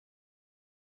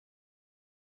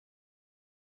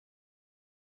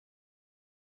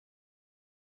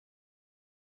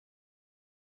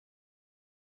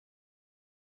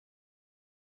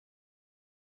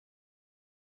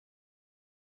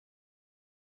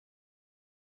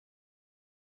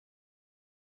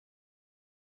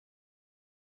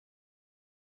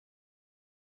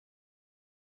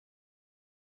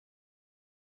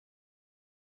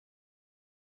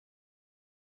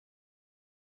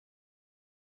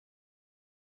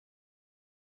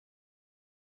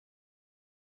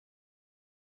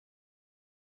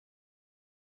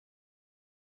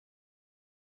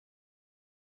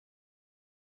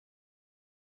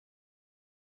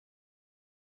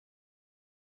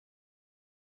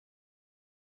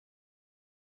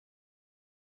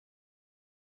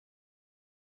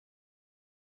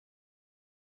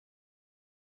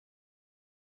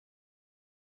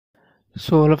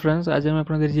So hello friends, আজ আমি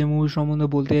আপনাদের যে মুভি সম্বন্ধে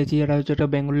বলতে চাইছি এটা হচ্ছে একটা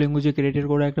বেঙ্গলি ল্যাঙ্গুয়েজে ক্রিয়েটেড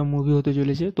করা একটা মুভি হতে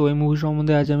চলেছে। তো এই মুভি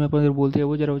সম্বন্ধে আজ আমি আপনাদের বলতে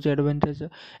যাবো, যেটা হচ্ছে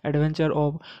অ্যাডভেঞ্চার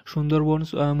অফ সুন্দরবনস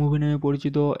মুভি নামে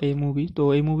পরিচিত এই মুভি। তো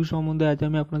এই মুভি সম্বন্ধে আজ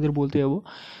আমি আপনাদের বলতে যাবো।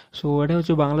 সো এটা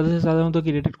হচ্ছে বাংলাদেশে সাধারণত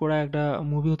ক্রিয়েটেড করা একটা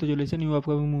মুভি হতে চলেছে, new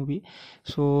upcoming movie.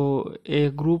 So A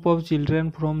group of children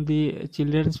from the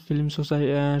children's film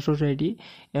society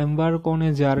embark on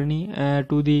a journey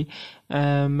to the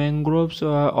mangroves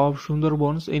of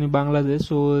Sundarbans in Bangladesh.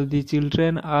 So the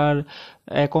children are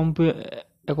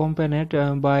accompanied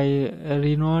by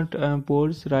renowned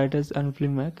poets, writers, and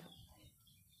filmmakers.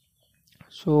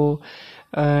 So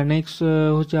next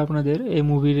হচ্ছে আপনাদের এই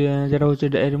মুভির যেটা হচ্ছে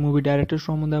এই movie director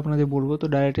সম্বন্ধে আপনাদের বলবো। তো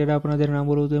ডাইরেক্টর আপনাদের নাম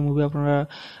বলবো, তো এই মুভি আপনারা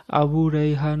আবু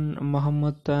রাইহান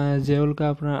মোহাম্মদ জেওলকে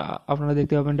আপনারা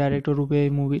দেখতে পাবেন ডাইরেক্টর রূপে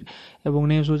এই মুভির। এবং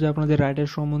নেক্সট হচ্ছে আপনাদের রাইটার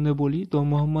সম্বন্ধে বলি, তো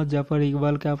মোহাম্মদ জাফর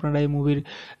ইকবালকে আপনারা এই মুভির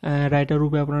রাইটার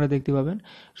রূপে আপনারা দেখতে পাবেন।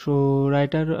 সো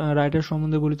রাইটার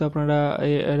সম্বন্ধে বলি, তো আপনারা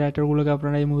এই রাইটারগুলোকে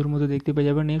আপনারা এই মুভির মধ্যে দেখতে পেয়ে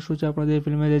যাবেন। নেক্সট হচ্ছে আপনাদের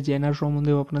ফিল্মের যে জেনার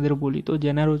সম্বন্ধেও আপনাদের বলি, তো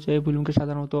জেনার হচ্ছে এই ফিল্মকে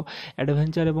সাধারণত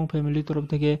অ্যাডভেঞ্চার এবং ফ্যামিলির তরফ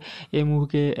থেকে এই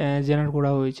মুভিকে জেনার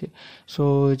করা হয়েছে। সো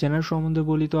জেনার সম্বন্ধে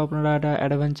বলি, তো আপনারা একটা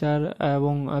অ্যাডভেঞ্চার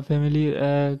এবং ফ্যামিলি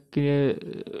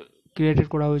ক্রিয়েটেড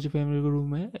করা হয়েছে ফ্যামিলি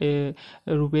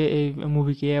রূপে এই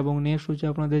মুভিকে। এবং নেক্সট হচ্ছে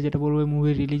আপনাদের যেটা বলবো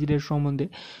মুভির রিলিজ ডেট সম্বন্ধে।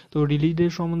 তো রিলিজ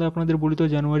ডেট সম্বন্ধে আপনাদের বলি, তো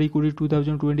জানুয়ারি 20,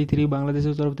 2023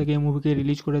 বাংলাদেশের তরফ থেকে এই মুভিকে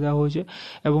রিলিজ করে দেওয়া হয়েছে।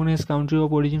 এবং নেক্সট কান্ট্রি অফ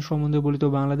অরিজিন সম্বন্ধে বলি, তো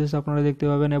বাংলাদেশ আপনারা দেখতে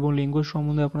পাবেন। এবং ল্যাঙ্গুয়েজ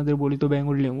সম্বন্ধে আপনাদের বলি, তো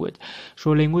বেঙ্গলি ল্যাঙ্গুয়েজ। সো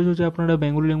ল্যাঙ্গুয়েজ হচ্ছে আপনারা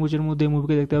বেঙ্গলি ল্যাঙ্গুয়েজের মধ্যে এই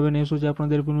মুভিকে দেখতে পাবেন। নেক্সট হচ্ছে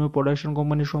আপনাদের প্রোডাকশন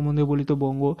কোম্পানির সম্বন্ধে বলি, তো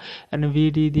বঙ্গ and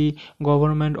VD the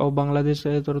government of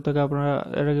বাংলাদেশের তরফ থেকে আপনারা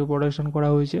এটাকে প্রোডাকশন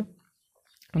করা হয়েছে।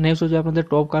 নেক্সট হচ্ছে আপনাদের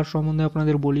টপ কাস্ট সম্বন্ধে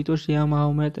আপনাদের বলি, তো সিয়াম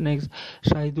Ahmed, next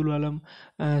Shahidul Alam,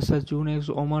 সাচু, next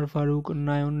Omar Faruk,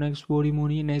 নায়ন, next পরি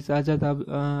মনি, নেক্সট আজাদ,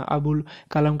 আবুল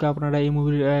কালামকে আপনারা এই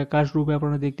মুভির কাস্ট রূপে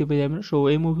আপনারা দেখতে পেয়ে যাবেন। সো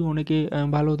এই মুভি অনেকে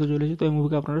ভালো হতে চলেছে, তো এই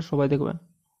মুভিকে আপনারা সবাই দেখবেন।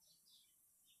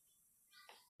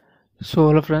 সো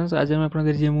হ্যালো ফ্রেন্ডস, আজ আমি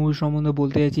আপনাদের যে মুভি সম্বন্ধে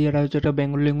বলতে চাইছি এটা হচ্ছে একটা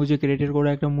বেঙ্গলি ল্যাঙ্গুয়েজে ক্রিয়েটেড করা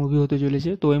একটা মুভি হতে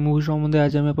চলেছে। তো এই মুভি সম্বন্ধে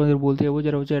আজ আমি আপনাদের বলতে যাবো,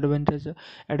 যেটা হচ্ছে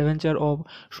অ্যাডভেঞ্চার অফ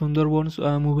সুন্দরবনস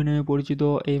মুভি নামে পরিচিত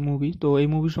এই মুভি। তো এই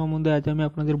মুভি সম্বন্ধে আজ আমি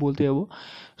আপনাদের বলতে যাবো।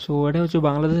 সো এটা হচ্ছে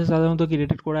বাংলাদেশে সাধারণত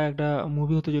ক্রিয়েটেড করা একটা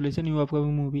মুভি হতে চলেছে, new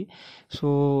upcoming movie. So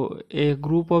A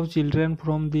group of children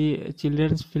from the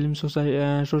children's film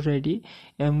society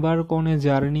embark on a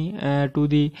journey to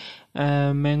the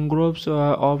mangroves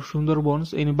of Sundarbans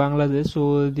in Bangladesh. So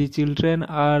the children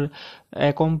are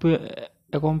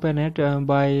accompanied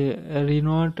by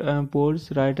renowned poets,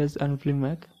 writers, and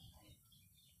filmmakers.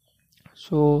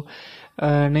 So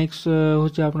next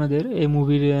হচ্ছে আপনাদের এই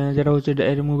মুভির যেটা হচ্ছে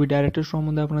এই movie director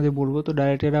সম্বন্ধে আপনাদের বলবো। তো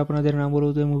ডাইরেক্টর আপনাদের নাম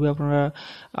বলবো, তো এই মুভি আপনারা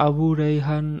আবু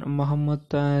রাইহান মোহাম্মদ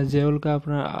জেওলকে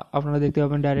আপনারা দেখতে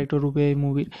পাবেন ডাইরেক্টর রূপে এই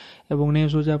মুভির। এবং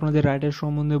নেক্সট হচ্ছে আপনাদের রাইটার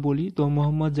সম্বন্ধে বলি, তো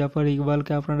মোহাম্মদ জাফর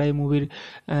ইকবালকে আপনারা এই মুভির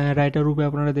রাইটার রূপে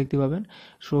আপনারা দেখতে পাবেন।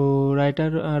 সো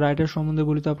রাইটার সম্বন্ধে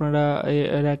বলি, তো আপনারা এই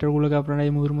রাইটারগুলোকে আপনারা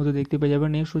এই মুভির মধ্যে দেখতে পেয়ে যাবেন।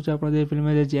 নেক্সট হচ্ছে আপনাদের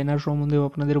ফিল্মের যে জেনার সম্বন্ধেও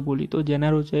আপনাদের বলি, তো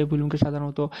জেনার হচ্ছে এই ফিল্মকে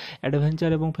সাধারণত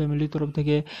অ্যাডভেঞ্চার এবং ফ্যামিলির তরফ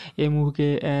থেকে এই মুভিকে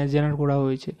জেনার করা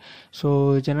হয়েছে। সো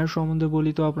জেনার সম্বন্ধে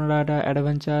বলি, তো আপনারা একটা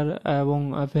অ্যাডভেঞ্চার এবং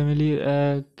ফ্যামিলি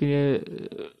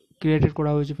ক্রিয়েটেড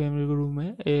করা হয়েছে ফ্যামিলি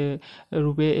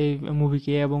রূপে এই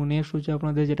মুভিকে। এবং নেক্সট হচ্ছে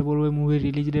আপনাদের যেটা বলবো মুভির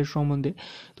রিলিজ ডেট সম্বন্ধে।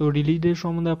 তো রিলিজ ডেট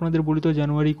সম্বন্ধে আপনাদের বলি, তো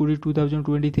জানুয়ারি 20,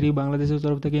 2023 বাংলাদেশের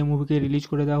তরফ থেকে এই মুভিকে রিলিজ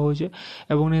করে দেওয়া হয়েছে।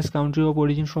 এবং নেক্সট কান্ট্রি অফ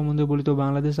অরিজিন সম্বন্ধে বলি, তো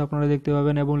বাংলাদেশ আপনারা দেখতে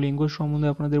পাবেন। এবং ল্যাঙ্গুয়েজ সম্বন্ধে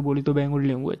আপনাদের বলি, তো বেঙ্গলি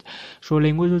ল্যাঙ্গুয়েজ। সো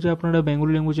ল্যাঙ্গুয়েজ হচ্ছে আপনারা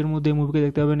বেঙ্গলি ল্যাঙ্গুয়েজের মধ্যে এই মুভিকে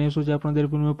দেখতে পাবেন। নেক্সট হচ্ছে আপনাদের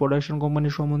প্রোডাকশন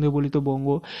কোম্পানির সম্বন্ধে বলি, তো বঙ্গ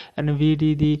and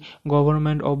VD the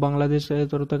government of বাংলাদেশের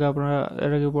তরফ থেকে আপনারা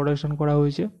এটাকে প্রোডাকশন করা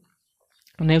হয়েছে।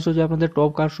 নেক্সট হচ্ছে আপনাদের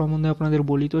টপ কাস্ট সম্বন্ধে আপনাদের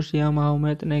বলি, তো সিয়াম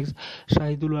Ahmed, next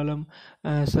Shahidul Alam,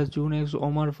 সাচু, next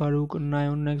Omar Faruk,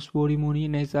 নায়ন, next পরি মনি,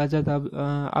 নেক্সট আজাদ,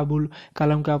 আবুল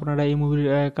কালামকে আপনারা এই মুভির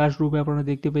কাস্ট রূপে আপনারা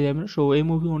দেখতে পেয়ে যাবেন। সো এই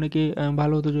মুভি অনেকে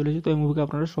ভালো হতে চলেছে, তো এই মুভিকে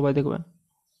আপনারা সবাই দেখবেন।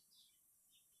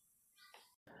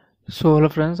 সো হ্যালো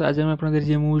ফ্রেন্ডস, আজ আমি আপনাদের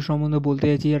যে মুভি সম্বন্ধে বলতে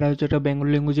চাইছি এটা হচ্ছে একটা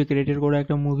বেঙ্গলি ল্যাঙ্গুয়েজে ক্রিয়েটেড করা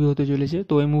একটা মুভি হতে চলেছে।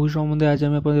 তো এই মুভি সম্বন্ধে আজ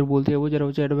আমি আপনাদের বলতে যাবো, যেটা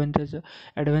হচ্ছে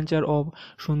অ্যাডভেঞ্চার অফ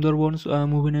সুন্দরবনস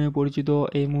মুভি নামে পরিচিত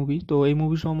এই মুভি। তো এই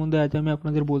মুভি সম্বন্ধে আজ আমি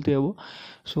আপনাদের বলতে যাবো।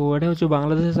 সো এটা হচ্ছে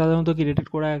বাংলাদেশে সাধারণত ক্রিয়েটেড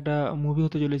করা একটা মুভি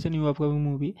হতে চলেছে, new upcoming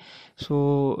movie. So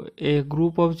A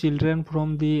group of children from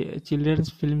the children's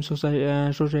film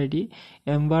society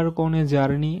embark on a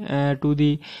journey to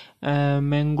the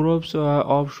mangroves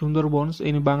of Sundarbans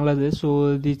in Bangladesh.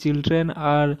 So the children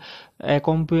are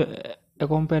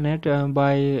accompanied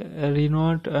by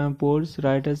renowned poets,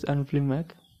 writers, and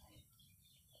filmmakers.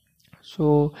 So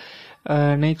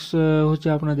next হচ্ছে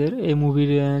আপনাদের এই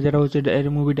মুভির যেটা হচ্ছে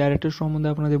movie director সম্বন্ধে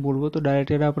আপনাদের বলবো। তো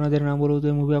ডাইরেক্টর আপনাদের নাম বলবো, তো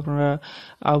এই মুভি আপনারা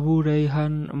আবু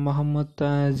রাইহান মোহাম্মদ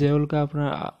জেওলকে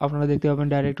আপনারা দেখতে পাবেন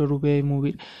ডাইরেক্টর রূপে এই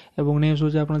মুভির। এবং নেক্সট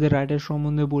হচ্ছে আপনাদের রাইটার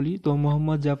সম্বন্ধে বলি, তো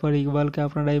মোহাম্মদ জাফর ইকবালকে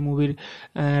আপনারা এই মুভির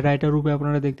রাইটার রূপে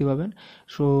আপনারা দেখতে পাবেন।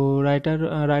 সো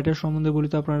রাইটার সম্বন্ধে বলি,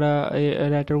 তো আপনারা এই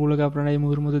রাইটারগুলোকে আপনারা এই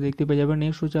মুভির মধ্যে দেখতে পেয়ে যাবেন।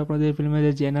 নেক্সট হচ্ছে আপনাদের ফিল্মের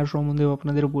যে জেনার সম্বন্ধেও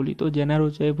আপনাদের বলি, তো জেনার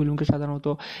হচ্ছে এই ফিল্মকে সাধারণত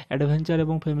অ্যাডভেঞ্চার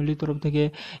এবং ফ্যামিলির তরফ থেকে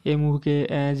এই মুভিকে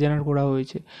জেনার করা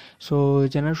হয়েছে। সো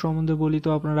জেনার সম্বন্ধে বলি, তো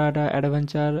আপনারা একটা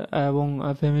অ্যাডভেঞ্চার এবং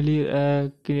ফ্যামিলি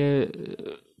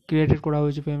ক্রিয়েটেড করা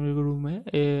হয়েছে ফ্যামিলি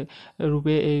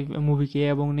রূপে এই মুভিকে।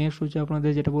 এবং নেক্সট হচ্ছে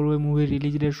আপনাদের যেটা বলবো মুভির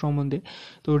রিলিজ ডেট সম্বন্ধে।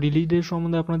 তো রিলিজ ডেট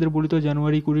সম্বন্ধে আপনাদের বলি, তো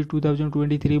জানুয়ারি 20,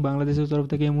 2023 বাংলাদেশের তরফ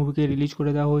থেকে এই মুভিকে রিলিজ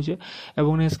করে দেওয়া হয়েছে।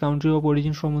 এবং নেক্সট কান্ট্রি অফ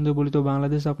অরিজিন সম্বন্ধে বলি, তো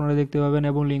বাংলাদেশ আপনারা দেখতে পাবেন।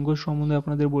 এবং ল্যাঙ্গুয়েজ সম্বন্ধে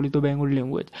আপনাদের বলি, তো বেঙ্গলি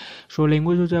ল্যাঙ্গুয়েজ। সো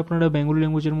ল্যাঙ্গুয়েজ হচ্ছে আপনারা বেঙ্গলি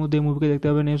ল্যাঙ্গুয়েজের মধ্যে এই মুভিকে দেখতে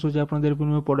পাবেন। নেক্সট হচ্ছে আপনাদের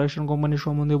ফিল্মের প্রোডাকশন কোম্পানির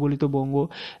সম্বন্ধে বলি, তো বঙ্গ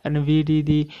and VD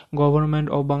the government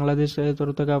of Bangladesh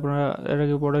তরফ থেকে আপনারা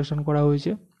এটাকে প্রোডাকশন করা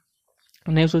হয়েছে।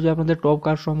 নেক্সট হচ্ছে আপনাদের টপ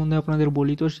কাস্ট সম্বন্ধে আপনাদের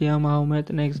বলি, তো সিয়াম Ahmed,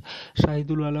 next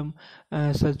Shahidul Alam,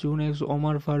 সাচু, next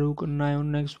Omar Faruk, নায়ন,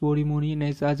 next পরি মনি,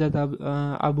 নেক্সট আজাদ,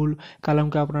 আবুল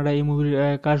কালামকে আপনারা এই মুভির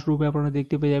কাস্ট রূপে আপনারা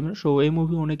দেখতে পেয়ে যাবেন। সো এই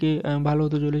মুভি অনেকে ভালো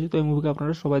হতে চলেছে, তো এই মুভিকে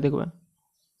আপনারা সবাই দেখবেন।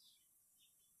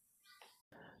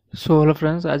 সো হ্যালো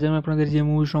ফ্রেন্ডস, আজ আমি আপনাদের যে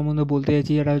মুভি সম্বন্ধে বলতে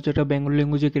চাইছি, এটা হচ্ছে একটা বেঙ্গলি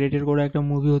ল্যাঙ্গুয়েজে ক্রিয়েটেড করা একটা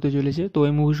মুভি হতে চলেছে। তো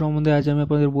এই মুভি সম্বন্ধে আজ আমি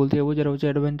আপনাদের বলতে যাবো, যেটা হচ্ছে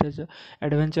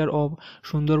অ্যাডভেঞ্চার অফ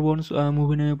সুন্দরবনস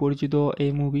মুভি নামে পরিচিত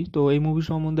এই মুভি। তো এই মুভি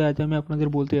সম্বন্ধে আজ আমি আপনাদের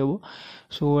বলতে যাবো।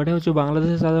 সো এটা হচ্ছে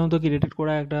বাংলাদেশে সাধারণত ক্রিয়েটেড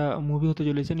করা একটা মুভি হতে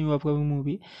চলেছে, new upcoming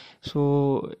movie. So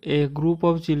A group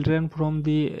of children from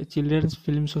the children's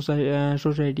film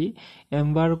society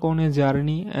embark on a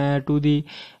journey to the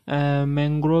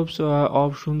mangroves of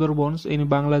Sundarbans in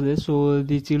Bangladesh. So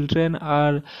the children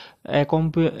are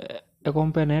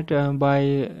accompanied by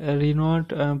renowned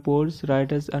poets,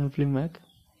 writers and filmmakers.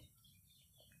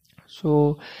 So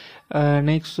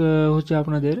next হচ্ছে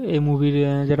আপনাদের এই মুভির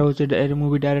যেটা হচ্ছে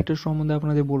movie director সম্বন্ধে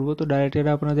আপনাদের বলবো। তো ডাইরেক্টর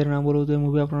আপনাদের নাম বলবো, তো এই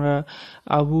মুভি আপনারা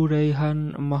আবু রাইহান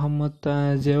মোহাম্মদ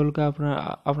জেওলকে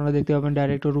আপনারা দেখতে পাবেন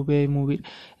ডাইরেক্টর রূপে এই মুভির।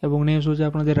 এবং নেক্সট হচ্ছে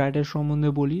আপনাদের রাইটার সম্বন্ধে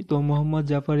বলি, তো মোহাম্মদ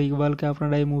জাফর ইকবালকে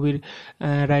আপনারা এই মুভির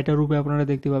রাইটার রূপে আপনারা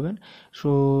দেখতে পাবেন। সো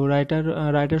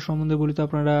রাইটার সম্বন্ধে বলি, তো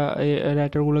আপনারা এই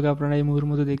রাইটারগুলোকে আপনারা এই মুভির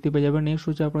মধ্যে দেখতে পেয়ে যাবেন। নেক্সট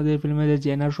হচ্ছে আপনাদের ফিল্মের যে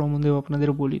জেনার সম্বন্ধেও আপনাদের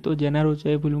বলি, তো জেনার হচ্ছে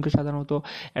এই ফিল্মকে সাধারণত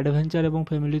অ্যাডভেঞ্চার এবং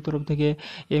ফ্যামিলির তরফ থেকে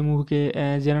এই মুভিকে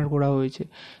জেনার করা হয়েছে।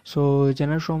 সো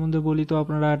জেনার সম্বন্ধে বলি, তো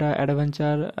আপনারা একটা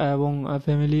অ্যাডভেঞ্চার এবং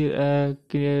ফ্যামিলি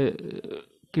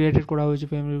ক্রিয়েটেড করা হয়েছে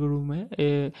ফ্যামিলি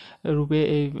রূপে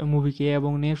এই মুভিকে।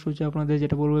 এবং নেক্সট হচ্ছে আপনাদের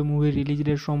যেটা বলবো মুভির রিলিজ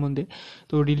ডেট সম্বন্ধে।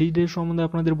 তো রিলিজ ডেট সম্বন্ধে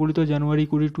আপনাদের বলি, তো জানুয়ারি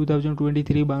 20,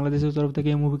 2023 বাংলাদেশের তরফ থেকে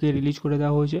এই মুভিকে রিলিজ করে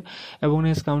দেওয়া হয়েছে। এবং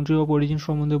নেক্সট কান্ট্রি অফ অরিজিন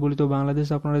সম্বন্ধে বলি, তো বাংলাদেশ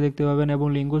আপনারা দেখতে পাবেন। এবং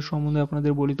ল্যাঙ্গুয়েজ সম্বন্ধে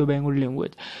আপনাদের বলি, তো বেঙ্গলি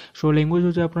ল্যাঙ্গুয়েজ। সো ল্যাঙ্গুয়েজ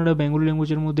হচ্ছে আপনারা বেঙ্গলি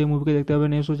ল্যাঙ্গুয়েজের মধ্যে এই মুভিকে দেখতে পাবেন।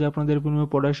 নেক্সট হচ্ছে আপনাদের ফিল্মের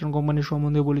প্রোডাকশন কোম্পানির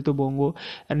সম্বন্ধে বলি, তো বঙ্গ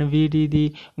and VD the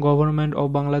government of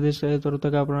Bangladesh তরফ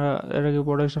থেকে আপনারা এটাকে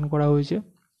প্রোডাকশন করা হয়েছে।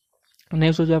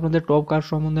 নেক্সট হচ্ছে আপনাদের টপ কাস্ট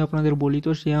সম্বন্ধে আপনাদের বলি,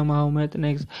 তো সিয়াম Ahmed,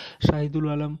 next Shahidul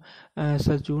Alam,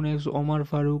 সাচু, next Omar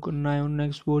Faruk, নায়ন,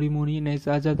 next পরি মনি, নেক্সট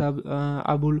আজাদ,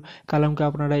 আবুল কালামকে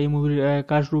আপনারা এই মুভির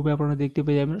কাস্ট রূপে আপনারা দেখতে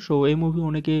পেয়ে যাবেন। সো এই মুভি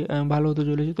অনেকে ভালো হতে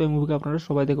চলেছে, তো এই মুভিকে আপনারা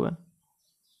সবাই দেখবেন।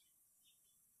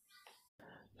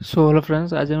 সো হ্যালো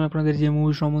ফ্রেন্ডস, আজ আমি আপনাদের যে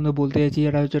মুভি সম্বন্ধে বলতে চাইছি,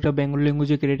 এটা হচ্ছে একটা বেঙ্গলি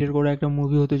ল্যাঙ্গুয়েজে ক্রিয়েটেড করা একটা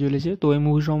মুভি হতে চলেছে। তো এই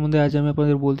মুভি সম্বন্ধে আজ আমি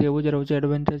আপনাদের বলতে যাবো, যেটা হচ্ছে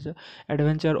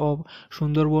অ্যাডভেঞ্চার অফ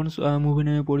সুন্দরবনস মুভি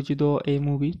নামে পরিচিত এই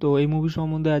মুভি। তো এই মুভি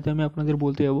সম্বন্ধে আজ আমি আপনাদের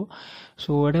বলতে যাবো।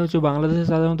 সো এটা হচ্ছে বাংলাদেশে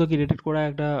সাধারণত ক্রিয়েটেড করা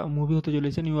একটা মুভি হতে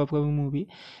চলেছে, new upcoming movie.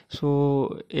 So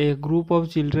A group of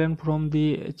children from the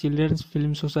children's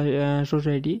film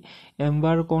society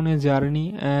embark on a journey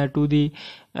to the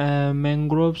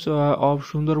mangroves of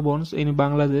Sundarbans in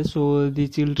Bangladesh. So the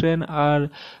children are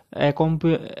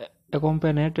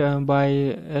accompanied by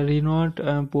renowned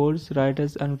poets,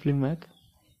 writers and filmmakers.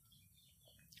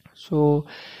 So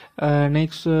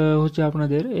next হচ্ছে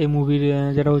আপনাদের এই মুভির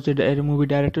যেটা হচ্ছে movie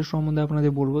director সম্বন্ধে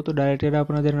আপনাদের বলবো। তো ডাইরেক্টর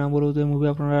আপনাদের নাম বলবো, তো এই মুভি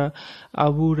আপনারা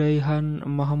আবু রাইহান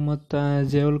মোহাম্মদ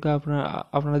জেওলকে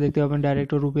আপনারা দেখতে পাবেন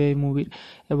ডাইরেক্টর রূপে এই মুভির।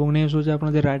 এবং নেক্সট হচ্ছে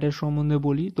আপনাদের রাইটার সম্বন্ধে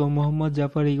বলি, তো মোহাম্মদ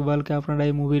জাফর ইকবালকে আপনারা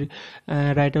এই মুভির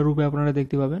রাইটার রূপে আপনারা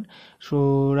দেখতে পাবেন। সো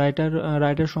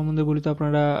রাইটার সম্বন্ধে বলি, তো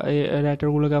আপনারা এই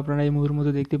রাইটারগুলোকে আপনারা এই মুভির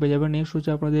মধ্যে দেখতে পেয়ে যাবেন। নেক্সট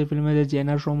হচ্ছে আপনাদের ফিল্মের যে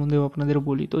জেনার সম্বন্ধেও আপনাদের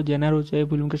বলি, তো জেনার হচ্ছে এই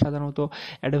ফিল্মকে সাধারণত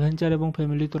অ্যাডভেঞ্চার এবং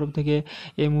ফ্যামিলির তরফ থেকে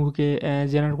এই মুভিকে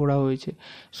জেনার করা হয়েছে।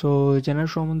 সো জেনার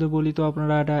সম্বন্ধে বলি, তো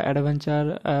আপনারা একটা অ্যাডভেঞ্চার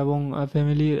এবং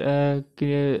ফ্যামিলি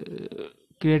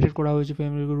ক্রিয়েটেড করা হয়েছে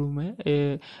ফ্যামিলি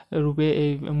রূপে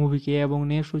এই মুভিকে। এবং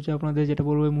নেক্সট হচ্ছে আপনাদের যেটা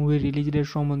বলবো মুভির রিলিজ ডেট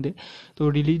সম্বন্ধে। তো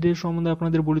রিলিজ ডেট সম্বন্ধে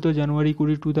আপনাদের বলি তো জানুয়ারি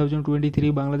 20,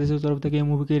 2023 বাংলাদেশের তরফ থেকে এই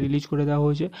মুভিকে রিলিজ করে দেওয়া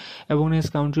হয়েছে। এবং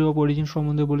নেক্সট কান্ট্রি অফ অরিজিন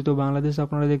সম্বন্ধে বলি তো বাংলাদেশ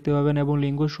আপনারা দেখতে পাবেন। এবং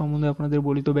ল্যাঙ্গুয়েজ সম্বন্ধে আপনাদের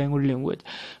বলি তো বেঙ্গলি ল্যাঙ্গুয়েজ।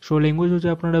 সো ল্যাঙ্গুয়েজ হচ্ছে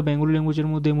আপনারা বেঙ্গলি ল্যাঙ্গুয়েজের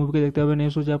মধ্যে এই মুভিকে দেখতে পাবেন।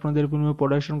 নেক্সট হচ্ছে আপনাদের ফিল্মের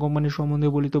প্রোডাকশন কোম্পানির সম্বন্ধে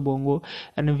বলি তো বঙ্গ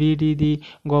and VD the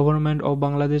government of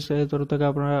Bangladesh তরফ থেকে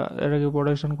আপনারা এটাকে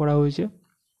প্রোডাকশন করা হয়েছে।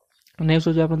 নেক্সট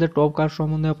হচ্ছে আপনাদের টপ কাস্ট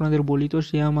সম্বন্ধে আপনাদের বলি তো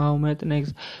সিয়াম Ahmed,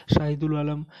 next Shahidul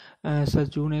Alam,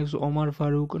 Sachchu, next Omar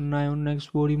Faruk, নায়ন, next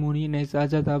পরি মনি, নেক্সট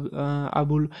আজাদ,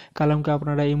 আবুল কালামকে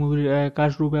আপনারা এই মুভির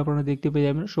কাস্ট রূপে আপনারা দেখতে পেয়ে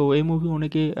যাবেন। সো এই মুভি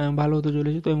অনেকে ভালো হতে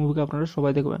চলেছে, তো এই মুভিকে আপনারা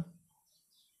সবাই দেখবেন।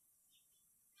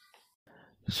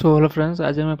 সো হ্যালো ফ্রেন্ডস,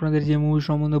 আজ আমি আপনাদের যে মুভি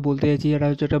সম্বন্ধে বলতে চাইছি এটা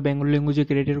হচ্ছে একটা বেঙ্গলি ল্যাঙ্গুয়েজে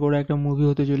ক্রিয়েটেড করা একটা মুভি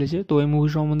হতে চলেছে। তো এই মুভি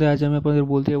সম্বন্ধে আজ আমি আপনাদের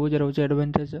বলতে যাবো, যেটা হচ্ছে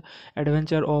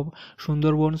অ্যাডভেঞ্চার অফ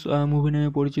সুন্দরবনস মুভি নামে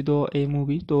পরিচিত এই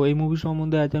মুভি। তো এই মুভি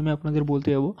সম্বন্ধে আজ আমি আপনাদের বলতে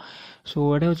যাবো। সো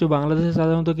এটা হচ্ছে বাংলাদেশে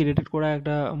সাধারণত ক্রিয়েটেড করা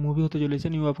একটা মুভি হতে চলেছে,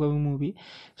 new upcoming movie.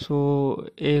 So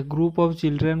A group of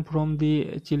children from the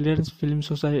children's film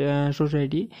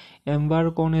society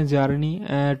embark on a journey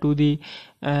to the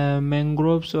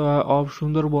mangroves of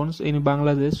Sundarbans in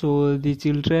Bangladesh. So the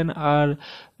children are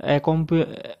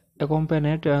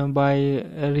accompanied by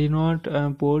renowned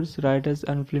poets, writers,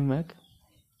 and filmmakers.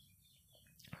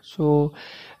 So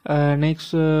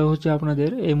next হচ্ছে আপনাদের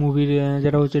এই মুভির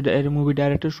যেটা হচ্ছে movie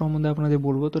director সম্বন্ধে আপনাদের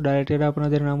বলবো। তো ডাইরেক্টর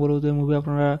আপনাদের নাম বলবো, তো এই মুভি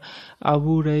আপনারা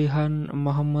আবু রাইহান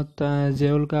মোহাম্মদ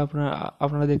জেওলকে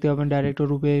আপনারা দেখতে পাবেন ডাইরেক্টর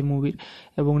রূপে এই মুভির।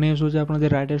 এবং নেক্সট হচ্ছে আপনাদের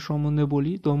রাইটার সম্বন্ধে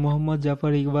বলি তো মোহাম্মদ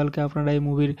জাফর ইকবালকে আপনারা এই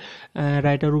মুভির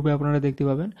রাইটার রূপে আপনারা দেখতে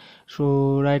পাবেন। সো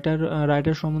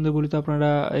রাইটার সম্বন্ধে বলি তো আপনারা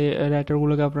এই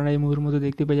রাইটারগুলোকে আপনারা এই মুভির মধ্যে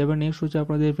দেখতে পেয়ে যাবেন। নেক্সট হচ্ছে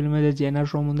আপনাদের ফিল্মের যে জেনার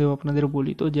সম্বন্ধেও আপনাদের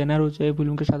বলি। তো জেনার হচ্ছে এই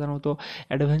ফিল্মকে সাধারণত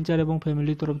অ্যাডভেঞ্চার এবং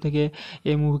ফ্যামিলির তরফ থেকে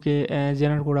এই মুভিকে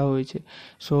জেনার করা হয়েছে।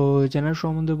 সো জেনার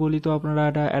সম্বন্ধে বলি তো আপনারা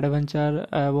একটা অ্যাডভেঞ্চার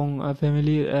এবং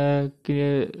ফ্যামিলি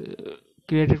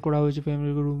ক্রিয়েটেড করা হয়েছে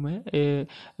ফ্যামিলি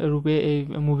রূপে এই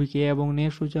মুভিকে। এবং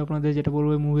নেক্সট হচ্ছে আপনাদের যেটা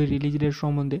বলবো মুভির রিলিজ ডেট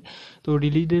সম্বন্ধে। তো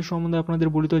রিলিজ ডেট সম্বন্ধে আপনাদের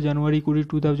বলি তো জানুয়ারি 20,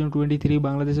 2023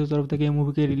 বাংলাদেশের তরফ থেকে এই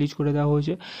মুভিকে রিলিজ করে দেওয়া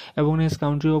হয়েছে। এবং নেক্সট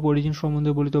কান্ট্রি অফ অরিজিন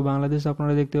সম্বন্ধে বলি তো বাংলাদেশ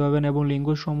আপনারা দেখতে পাবেন। এবং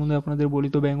ল্যাঙ্গুয়েজ সম্বন্ধে আপনাদের বলি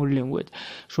তো বেঙ্গলি ল্যাঙ্গুয়েজ।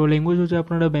 সো ল্যাঙ্গুয়েজ হচ্ছে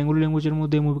আপনারা বেঙ্গলি ল্যাঙ্গুয়েজের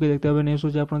মধ্যে এই মুভিকে দেখতে পাবেন। নেক্সট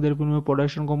হচ্ছে আপনাদের ফিল্মের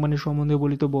প্রোডাকশন কোম্পানির সম্বন্ধে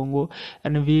বলি তো বঙ্গ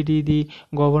and VD the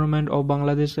government of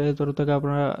Bangladesh তরফ থেকে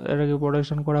আপনারা এটাকে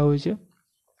প্রোডাকশন করা হয়েছে।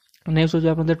 নেক্সট হচ্ছে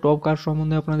আপনাদের টপ কাস্ট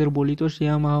সম্বন্ধে আপনাদের বলি তো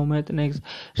সিয়াম Ahmed, next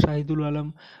Shahidul Alam,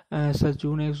 Sachchu,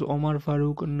 next Omar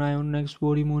Faruk, নায়ন, next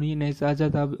পরি মনি, নেক্সট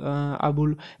আজাদ,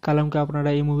 আবুল কালামকে আপনারা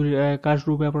এই মুভির কাস্ট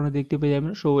রূপে আপনারা দেখতে পেয়ে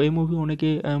যাবেন। সো এই মুভি অনেকে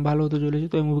ভালো হতে চলেছে,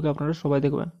 তো এই মুভিকে আপনারা সবাই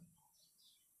দেখবেন।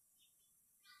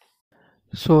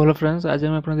 সো হ্যালো ফ্রেন্ডস, আজ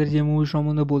আমি আপনাদের যে মুভি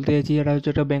সম্বন্ধে বলতে চাইছি এটা হচ্ছে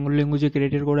একটা বেঙ্গলি ল্যাঙ্গুয়েজে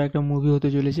ক্রিয়েটেড করা একটা মুভি হতে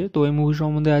চলেছে। তো এই মুভি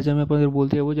সম্বন্ধে আজ আমি আপনাদের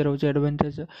বলতে যাবো, যেটা হচ্ছে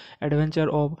অ্যাডভেঞ্চার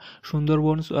অফ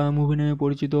সুন্দরবনস মুভি নামে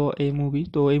পরিচিত এই মুভি।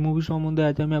 তো এই মুভি সম্বন্ধে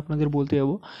আজ আমি আপনাদের বলতে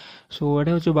যাবো। সো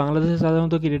এটা হচ্ছে বাংলাদেশে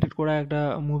সাধারণত ক্রিয়েটেড করা একটা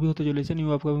মুভি হতে চলেছে, new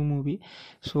upcoming movie.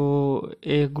 So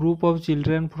A group of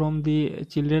children from the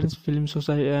children's film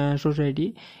society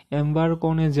embark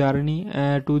on a journey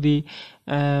to the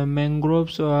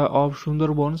mangroves of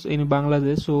Sundarbans in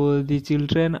Bangladesh. So the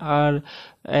children are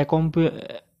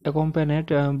accompanied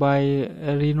by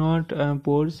renowned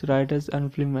poets, writers, and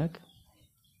filmmakers.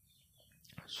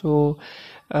 So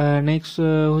next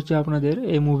হচ্ছে আপনাদের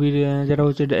এই মুভির যেটা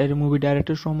হচ্ছে movie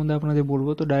director সম্বন্ধে আপনাদের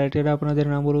বলবো। তো ডাইরেক্টর আপনাদের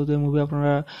নাম বলবো, তো এই মুভি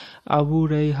আপনারা আবু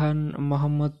রাইহান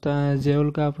মোহাম্মদ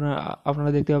জেওলকে আপনারা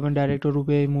দেখতে পাবেন ডাইরেক্টর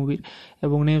রূপে এই মুভির।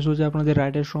 এবং নেক্সট হচ্ছে আপনাদের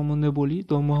রাইটার সম্বন্ধে বলি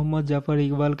তো মোহাম্মদ জাফর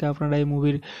ইকবালকে আপনারা এই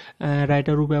মুভির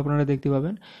রাইটার রূপে আপনারা দেখতে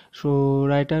পাবেন। সো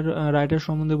রাইটার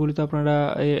সম্বন্ধে বলি তো আপনারা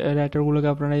এই রাইটারগুলোকে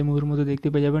আপনারা এই মুভির মধ্যে দেখতে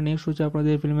পেয়ে যাবেন। নেক্সট হচ্ছে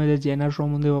আপনাদের ফিল্মের যে জেনার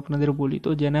সম্বন্ধেও আপনাদের বলি। তো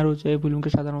জেনার হচ্ছে এই ফিল্মকে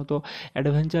সাধারণত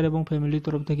অ্যাডভেঞ্চার এবং ফ্যামিলির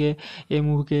তরফ থেকে এই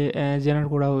মুভিকে জেনার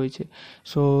করা হয়েছে।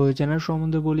 সো জেনার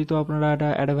সম্বন্ধে বলি তো আপনারা একটা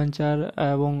অ্যাডভেঞ্চার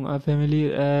এবং ফ্যামিলি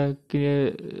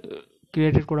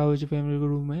ক্রিয়েটেড করা হয়েছে ফ্যামিলি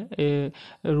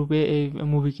রূপে এই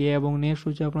মুভিকে। এবং নেক্সট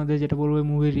হচ্ছে আপনাদের যেটা বলবো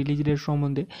মুভির রিলিজ ডেট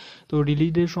সম্বন্ধে। তো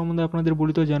রিলিজ ডেট সম্বন্ধে আপনাদের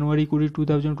বলি তো জানুয়ারি 20,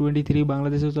 2023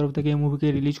 বাংলাদেশের তরফ থেকে এই মুভিকে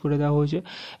রিলিজ করে দেওয়া হয়েছে।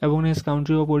 এবং নেক্সট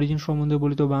কান্ট্রি অফ অরিজিন সম্বন্ধে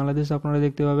বলি তো বাংলাদেশ আপনারা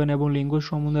দেখতে পাবেন। এবং ল্যাঙ্গুয়েজ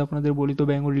সম্বন্ধে আপনাদের বলি তো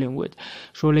বেঙ্গলি ল্যাঙ্গুয়েজ।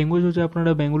 সো ল্যাঙ্গুয়েজ হচ্ছে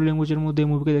আপনারা বেঙ্গলি ল্যাঙ্গুয়েজের মধ্যে এই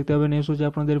মুভিকে দেখতে পাবেন। নেক্সট হচ্ছে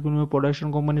আপনাদের ফিল্মের প্রোডাকশন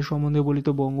কোম্পানির সম্বন্ধে বলি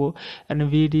তো বঙ্গ and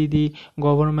VD the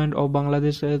government of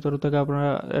Bangladesh তরফ থেকে আপনারা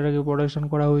এটাকে প্রোডাকশন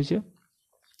করা হয়েছে।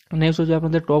 নেক্সট হচ্ছে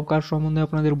আপনাদের টপ কাস্ট সম্বন্ধে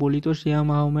আপনাদের বলি তো সিয়াম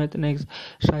Ahmed, next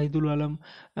Shahidul Alam,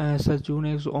 Sachchu,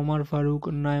 next Omar Faruk,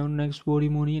 নায়ন, next পরি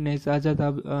মনি, নেক্সট আজাদ,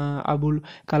 আবুল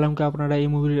কালামকে আপনারা এই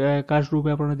মুভির কাস্ট রূপে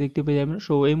আপনারা দেখতে পেয়ে যাবেন।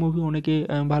 সো এই মুভি অনেকে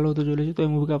ভালো হতে চলেছে, তো এই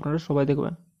মুভিকে আপনারা সবাই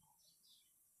দেখবেন।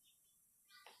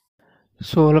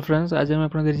 সো হ্যালো ফ্রেন্ডস, আজ আমি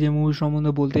আপনাদের যে মুভি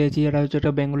সম্বন্ধে বলতে চাইছি এটা হচ্ছে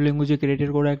একটা বেঙ্গলি ল্যাঙ্গুয়েজে ক্রিয়েটেড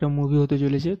করা একটা মুভি হতে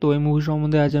চলেছে। তো এই মুভি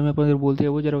সম্বন্ধে আজ আমি আপনাদের বলতে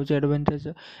যাবো, যেটা হচ্ছে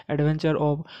অ্যাডভেঞ্চার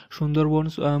অফ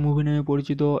সুন্দরবনস মুভি নামে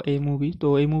পরিচিত এই মুভি। তো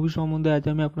এই মুভি সম্বন্ধে আজ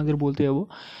আমি আপনাদের বলতে যাবো।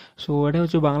 সো এটা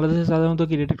হচ্ছে বাংলাদেশে সাধারণত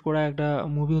ক্রিয়েটেড করা একটা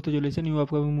মুভি হতে চলেছে, new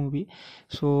upcoming movie.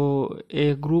 So A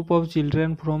group of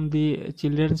children from the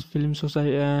children's film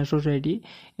society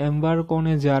embark on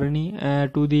a journey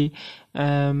to the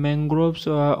mangroves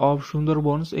of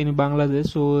Sundarbans in Bangladesh.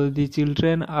 So the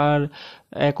children are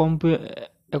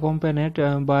accompanied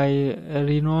by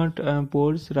renowned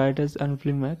poets, writers, and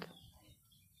filmmakers.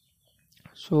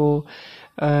 So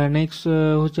next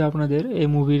হচ্ছে আপনাদের এই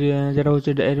মুভির যেটা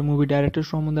হচ্ছে movie director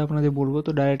সম্বন্ধে আপনাদের বলবো।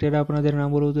 তো ডাইরেক্টর আপনাদের নাম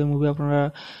বলবো। তো এই মুভি আপনারা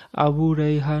আবু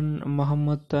রাইহান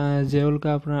মোহাম্মদ জেওলকে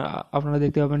আপনারা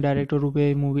দেখতে পাবেন ডাইরেক্টর রূপে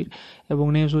এই মুভির। এবং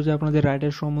নেক্সট হচ্ছে আপনাদের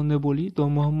রাইটার সম্বন্ধে বলি, তো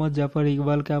মোহাম্মদ জাফর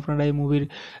ইকবালকে আপনারা এই মুভির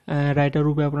রাইটার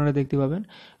রূপে আপনারা দেখতে পাবেন।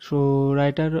 সো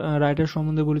রাইটার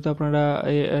সম্বন্ধে বলি, তো আপনারা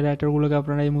এই রাইটারগুলোকে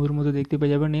আপনারা এই মুভির মধ্যে দেখতে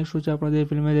পেয়ে যাবেন। নেক্সট হচ্ছে আপনাদের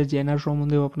ফিল্মের যে জেনার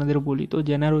সম্বন্ধেও আপনাদের বলি, তো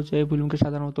জেনার হচ্ছে এই ফিল্মকে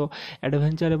সাধারণত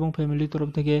অ্যাডভেঞ্চার এবং ফ্যামিলির তরফ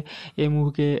থেকে এই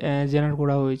মুভিকে জেনার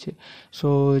করা হয়েছে। সো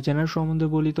জেনার সম্বন্ধে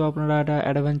বলি, তো আপনারা একটা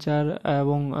অ্যাডভেঞ্চার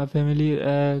এবং ফ্যামিলি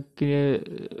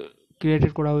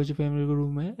ক্রিয়েটেড করা হয়েছে ফ্যামিলি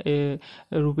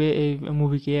রূপে এই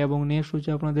মুভিকে। এবং নেক্সট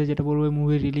হচ্ছে আপনাদের যেটা বলবো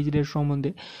মুভির রিলিজ ডেট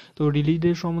সম্বন্ধে। তো রিলিজ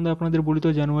ডেট সম্বন্ধে আপনাদের বলি, তো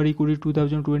জানুয়ারি 20,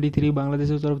 2023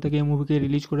 বাংলাদেশের তরফ থেকে এই মুভিকে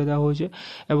রিলিজ করে দেওয়া হয়েছে।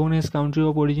 এবং নেক্সট কান্ট্রি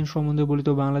অফ অরিজিন সম্বন্ধে বলি,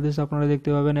 তো বাংলাদেশ আপনারা দেখতে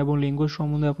পাবেন। এবং ল্যাঙ্গুয়েজ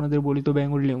সম্বন্ধে আপনাদের বলি, তো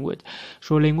বেঙ্গলি ল্যাঙ্গুয়েজ।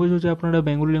 সো ল্যাঙ্গুয়েজ হচ্ছে আপনারা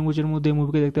বেঙ্গলি ল্যাঙ্গুয়েজের মধ্যে এই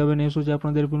মুভিকে দেখতে পাবেন। নেক্সট হচ্ছে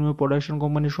আপনাদের ফিল্মের প্রোডাকশন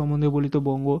কোম্পানির সম্বন্ধে বলি, তো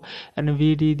বঙ্গ and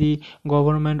VD the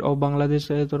government of Bangladesh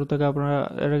তরফ থেকে আপনারা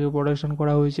এটাকে প্রোডাকশন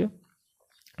করা হয়েছে।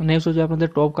 নেক্সট হচ্ছে আপনাদের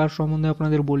টপ কাস্ট সম্বন্ধে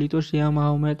আপনাদের বলি, তো সিয়াম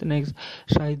Ahmed, next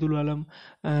Shahidul Alam,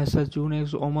 সাচু,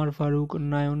 next Omar Faruk,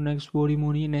 নায়ন, next পরি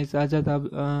মনি, নেক্সট আজাদ,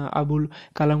 আবুল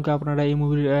কালামকে আপনারা এই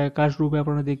মুভির কাস্ট রূপে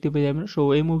আপনারা দেখতে পেয়ে যাবেন। সো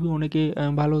এই মুভি অনেকে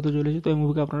ভালো হতে চলেছে, তো এই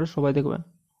মুভিকে আপনারা সবাই দেখবেন।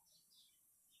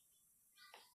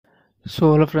 সো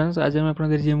হ্যালো ফ্রেন্ডস, আজ আমি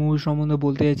আপনাদের যে মুভি সম্বন্ধে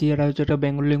বলতে চাইছি এটা হচ্ছে একটা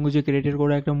বেঙ্গলি ল্যাঙ্গুয়েজে ক্রিয়েটেড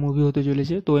করা একটা মুভি হতে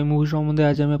চলেছে। তো এই মুভি সম্বন্ধে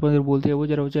আজ আমি আপনাদের বলতে যাবো,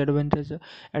 যেটা হচ্ছে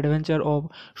অ্যাডভেঞ্চার অফ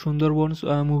সুন্দরবনস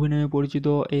মুভি নামে পরিচিত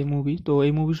এই মুভি। তো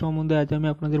এই মুভি সম্বন্ধে আজ আমি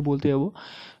আপনাদের বলতে যাবো।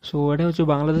 সো এটা হচ্ছে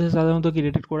বাংলাদেশে সাধারণত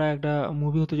ক্রিয়েটেড করা একটা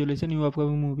মুভি হতে চলেছে, new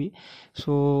upcoming movie.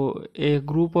 So A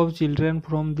group of children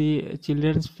from the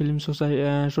children's film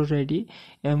society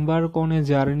embark on a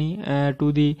journey to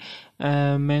the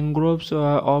mangroves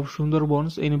of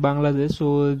Sundarbans in Bangladesh. So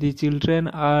the children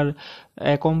are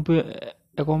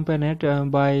accompanied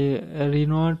by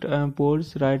renowned poets,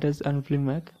 writers, and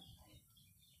filmmakers.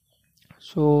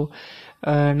 So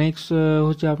next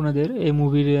হচ্ছে আপনাদের এই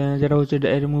মুভির যেটা হচ্ছে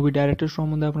movie director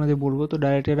সম্বন্ধে আপনাদের বলবো। তো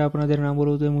ডাইরেক্টর আপনাদের নাম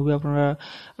বলবো। তো এই মুভি আপনারা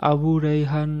আবু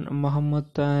রাইহান মোহাম্মদ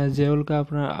জেওলকে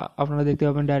আপনারা দেখতে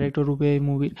পাবেন ডাইরেক্টর রূপে এই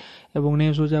মুভির। এবং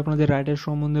নেক্সট হচ্ছে আপনাদের রাইটার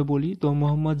সম্বন্ধে বলি, তো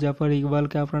মোহাম্মদ জাফর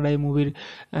ইকবালকে আপনারা এই মুভির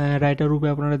রাইটার রূপে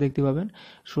আপনারা দেখতে পাবেন।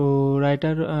 সো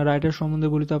রাইটার সম্বন্ধে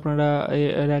বলি, তো আপনারা এই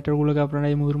রাইটারগুলোকে আপনারা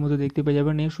এই মুভির মধ্যে দেখতে পেয়ে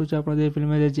যাবেন। নেক্সট হচ্ছে আপনাদের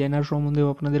ফিল্মের যে জেনার সম্বন্ধেও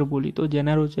আপনাদের বলি, তো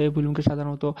জেনার হচ্ছে এই ফিল্মকে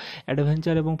সাধারণত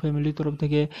অ্যাডভেঞ্চার এবং ফ্যামিলির তরফ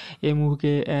থেকে এই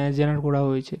মুভিকে জেনার করা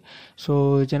হয়েছে। সো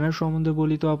জেনার সম্বন্ধে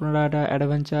বলি, তো আপনারা একটা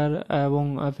অ্যাডভেঞ্চার এবং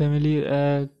ফ্যামিলি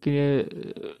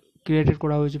ক্রিয়েটেড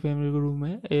করা হয়েছে ফ্যামিলি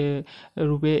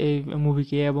রূপে এই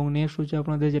মুভিকে। এবং নেক্সট হচ্ছে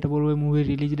আপনাদের যেটা বলবো মুভির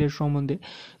রিলিজ ডেট সম্বন্ধে।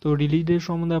 তো রিলিজ ডেট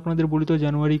সম্বন্ধে আপনাদের বলি, তো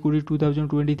জানুয়ারি 20,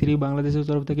 2023 বাংলাদেশের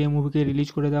তরফ থেকে এই মুভিকে রিলিজ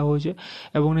করে দেওয়া হয়েছে।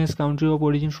 এবং নেক্সট কান্ট্রি অফ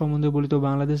অরিজিন সম্বন্ধে বলি, তো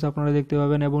বাংলাদেশ আপনারা দেখতে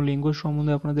পাবেন। এবং ল্যাঙ্গুয়েজ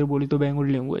সম্বন্ধে আপনাদের বলি, তো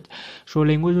বেঙ্গলি ল্যাঙ্গুয়েজ। সো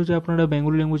ল্যাঙ্গুয়েজ হচ্ছে আপনারা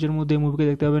বেঙ্গলি ল্যাঙ্গুয়েজের মধ্যে এই মুভিকে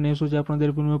দেখতে পাবেন। নেক্সট হচ্ছে আপনাদের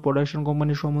ফিল্মের প্রোডাকশন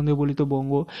কোম্পানির সম্বন্ধে বলি, তো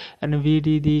বঙ্গ and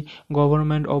VD the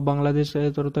government of Bangladesh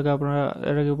তরফ থেকে আপনারা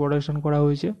এটাকে প্রোডাকশন করা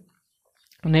হয়েছে।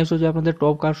 নেক্সট হচ্ছে আপনাদের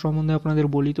টপ কাস্ট সম্বন্ধে আপনাদের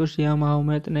বলি, তো সিয়াম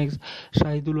Ahmed, next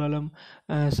Shahidul Alam,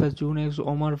 সাচু, next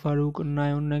Omar Faruk,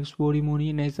 নায়ন, next পরি মনি,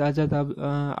 নেক্সট আজাদ,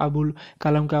 আবুল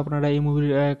কালামকে আপনারা এই মুভির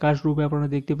কাস্ট রূপে আপনারা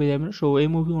দেখতে পেয়ে যাবেন। সো এই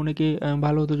মুভি অনেকে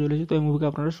ভালো হতে চলেছে, তো এই মুভিকে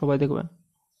আপনারা সবাই দেখবেন।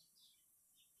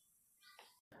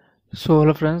 সো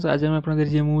হ্যালো ফ্রেন্ডস, আজ আমি আপনাদের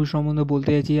যে মুভি সম্বন্ধে বলতে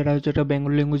চাইছি এটা হচ্ছে একটা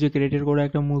বেঙ্গলি ল্যাঙ্গুয়েজে ক্রিয়েটেড করা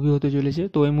একটা মুভি হতে চলেছে।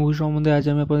 তো এই মুভি সম্বন্ধে আজ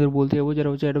আমি আপনাদের বলতে যাবো, যেটা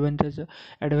হচ্ছে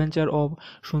অ্যাডভেঞ্চার অফ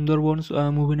সুন্দরবনস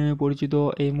মুভি নামে পরিচিত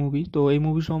এই মুভি। তো এই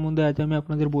মুভি সম্বন্ধে আজ আমি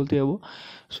আপনাদের বলতে যাবো।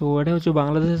 সো এটা হচ্ছে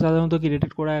বাংলাদেশে সাধারণত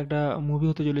ক্রিয়েটেড করা একটা মুভি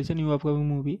হতে চলেছে, new upcoming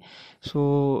movie. So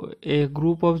A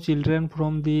group of children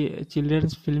from the children's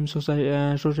film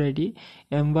society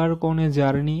embark on a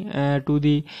journey to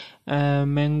the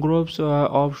mangroves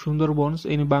of Sundarbans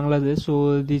in Bangladesh.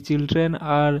 So the children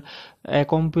are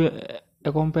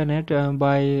accompanied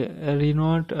by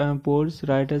renowned poets,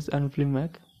 writers, and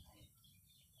filmmakers.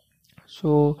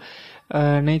 So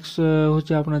next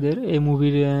হচ্ছে আপনাদের এই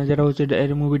মুভির যেটা হচ্ছে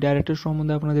movie director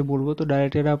সম্বন্ধে আপনাদের বলবো। তো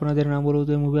ডাইরেক্টর আপনাদের নাম বলবো,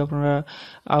 তো এই মুভি আপনারা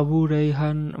আবু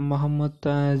রাইহান মোহাম্মদ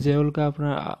জেওলকে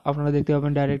আপনারা দেখতে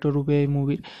পাবেন ডাইরেক্টর রূপে এই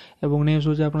মুভির। এবং নেক্সট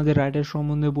হচ্ছে আপনাদের রাইটার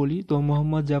সম্বন্ধে বলি, তো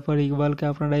মোহাম্মদ জাফর ইকবালকে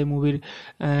আপনারা এই মুভির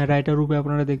রাইটার রূপে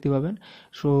আপনারা দেখতে পাবেন।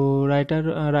 সো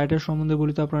রাইটার সম্বন্ধে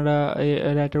বলি, তো আপনারা এই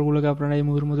রাইটারগুলোকে আপনারা এই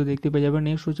মুভির মধ্যে দেখতে পেয়ে যাবেন।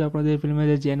 নেক্সট হচ্ছে আপনাদের ফিল্মের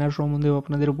যে জেনার সম্বন্ধেও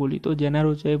আপনাদের বলি, তো জেনার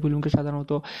হচ্ছে এই ফিল্মকে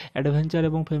সাধারণত অ্যাডভেঞ্চার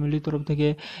এবং ফ্যামিলির তরফ থেকে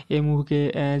এই মুভিকে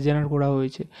জেনার করা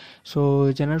হয়েছে। সো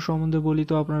জেনার সম্বন্ধে বলি,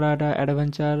 তো আপনারা একটা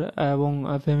অ্যাডভেঞ্চার এবং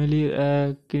ফ্যামিলি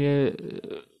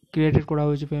ক্রিয়েটেড করা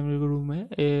হয়েছে ফ্যামিলি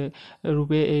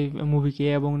রূপে এই মুভিকে।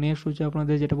 এবং নেক্সট হচ্ছে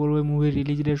আপনাদের যেটা বলবো মুভির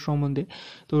রিলিজ ডেট সম্বন্ধে।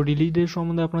 তো রিলিজ ডেট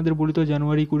সম্বন্ধে আপনাদের বলি, তো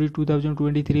জানুয়ারি 20,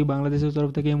 2023 বাংলাদেশের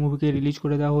তরফ থেকে এই মুভিকে রিলিজ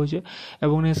করে দেওয়া হয়েছে।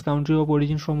 এবং নেক্সট কান্ট্রি অফ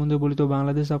অরিজিন সম্বন্ধে বলি, তো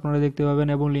বাংলাদেশ আপনারা দেখতে পাবেন।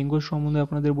 এবং ল্যাঙ্গুয়েজ সম্বন্ধে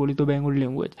আপনাদের বলি, তো বেঙ্গলি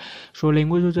ল্যাঙ্গুয়েজ। সো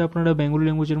ল্যাঙ্গুয়েজ হচ্ছে আপনারা বেঙ্গলি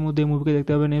ল্যাঙ্গুয়েজের মধ্যে এই মুভিকে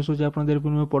দেখতে পাবেন। নেক্সট হচ্ছে আপনাদের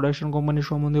ফিল্মের প্রোডাকশন কোম্পানির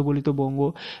সম্বন্ধে বলি, তো বঙ্গ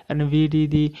and VD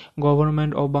the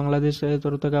government of Bangladesh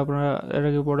তরফ থেকে আপনারা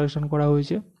এটাকে প্রোডাকশন করা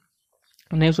হয়েছে।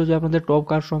 নেক্সট হচ্ছে আপনাদের টপ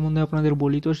কাস্ট সম্বন্ধে আপনাদের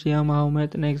বলি, তো সিয়াম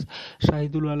Ahmed, next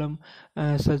Shahidul Alam,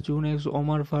 Sachchu, next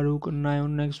Omar Faruk,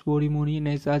 নায়ন, next পরি মনি,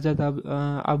 নেক্সট আজাদ,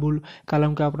 আবুল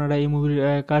কালামকে আপনারা এই মুভির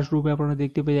কাস্ট রূপে আপনারা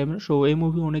দেখতে পেয়ে যাবেন। সো এই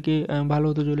মুভি অনেকে ভালো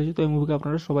হতে চলেছে, তো এই মুভিকে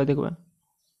আপনারা সবাই দেখবেন।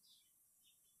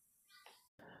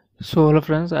 সো হ্যালো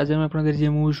ফ্রেন্ডস, আজ আমি আপনাদের যে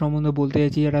মুভি সম্বন্ধে বলতে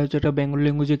চাইছি, এটা হচ্ছে একটা বেঙ্গলি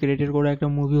ল্যাঙ্গুয়েজে ক্রিয়েটেড করা একটা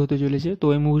মুভি হতে চলেছে। তো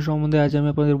এই মুভি সম্বন্ধে আজ আমি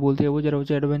আপনাদের বলতে যাবো, যেটা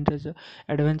হচ্ছে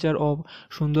অ্যাডভেঞ্চার অফ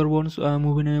সুন্দরবনস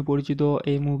মুভি নামে পরিচিত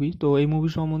এই মুভি। তো এই মুভি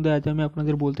সম্বন্ধে আজ আমি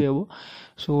আপনাদের বলতে যাবো।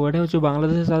 সো এটা হচ্ছে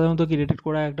বাংলাদেশে সাধারণত ক্রিয়েটেড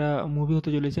করা একটা মুভি হতে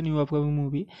চলেছে, new upcoming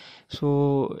movie. So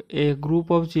A group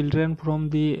of children from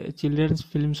the children's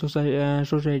film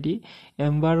society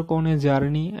embark on a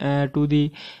journey to the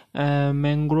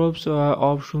mangroves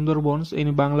of Sundarbans in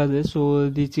Bangladesh. So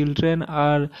the children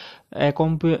are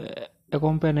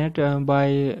accompanied by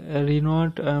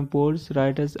renowned poets,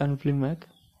 writers and filmmakers.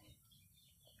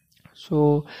 So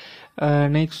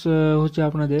next হচ্ছে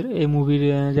আপনাদের এই মুভির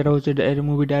যেটা হচ্ছে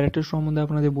movie director সম্বন্ধে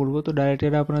আপনাদের বলবো। তো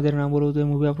ডাইরেক্টর আপনাদের নাম বলবো, তো এই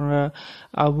মুভি আপনারা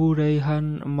আবু রাইহান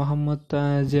মোহাম্মদ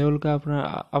জেওলকে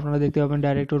আপনারা দেখতে পাবেন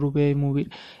ডাইরেক্টর রূপে এই মুভির।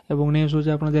 এবং নেক্সট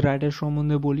হচ্ছে আপনাদের রাইটার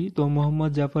সম্বন্ধে বলি, তো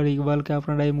মোহাম্মদ জাফর ইকবালকে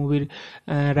আপনারা এই মুভির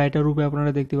রাইটার রূপে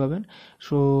আপনারা দেখতে পাবেন।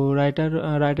 সো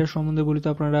রাইটার সম্বন্ধে বলি, তো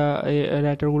আপনারা এই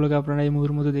রাইটারগুলোকে আপনারা এই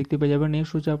মুভির মধ্যে দেখতে পেয়ে যাবেন।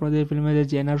 নেক্সট হচ্ছে আপনাদের ফিল্মের যে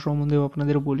জেনার সম্বন্ধেও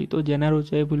আপনাদের বলি, তো জেনার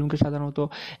হচ্ছে এই ফিল্মকে সাধারণত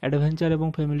অ্যাডভেঞ্চার এবং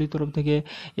ফ্যামিলির তরফ থেকে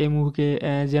এই মুভিকে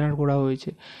জেনার করা হয়েছে।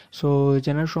 সো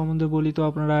জেনার সম্বন্ধে বলি, তো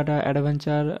আপনারা একটা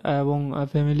অ্যাডভেঞ্চার এবং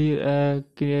ফ্যামিলি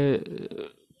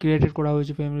ক্রিয়েটেড করা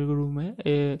হয়েছে ফ্যামিলি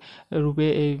রূপে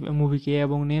এই মুভিকে।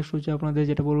 এবং নেক্সট হচ্ছে আপনাদের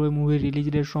যেটা বলবো মুভির রিলিজ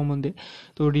ডেট সম্বন্ধে।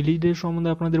 তো রিলিজ ডেট সম্বন্ধে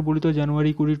আপনাদের বলি, তো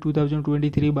জানুয়ারি 20,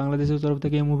 2023 বাংলাদেশের তরফ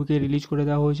থেকে এই মুভিকে রিলিজ করে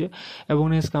দেওয়া হয়েছে। এবং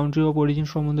নেক্সট কান্ট্রি অফ অরিজিন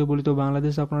সম্বন্ধে বলি, তো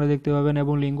বাংলাদেশ আপনারা দেখতে পাবেন।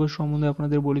 এবং ল্যাঙ্গুয়েজ সম্বন্ধে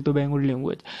আপনাদের বলি, তো বেঙ্গলি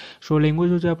ল্যাঙ্গুয়েজ। সো ল্যাঙ্গুয়েজ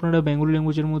হচ্ছে আপনারা বেঙ্গলি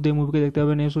ল্যাঙ্গুয়েজের মধ্যে এই মুভিকে দেখতে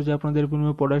পাবেন। নেক্সট হচ্ছে আপনাদের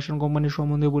ফিল্মের প্রোডাকশন কোম্পানির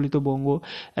সম্বন্ধে বলি, তো বঙ্গ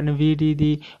and VD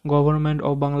the government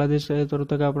of Bangladesh তরফ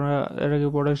থেকে আপনারা এটাকে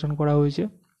প্রোডাকশন করা হয়েছে।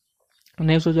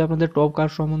 নেক্সট হচ্ছে আপনাদের টপ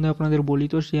কাস্ট সম্বন্ধে আপনাদের বলি,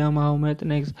 তো সিয়াম Ahmed,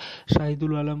 next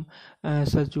Shahidul Alam,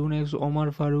 Sachchu, next Omar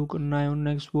Faruk, নায়ন,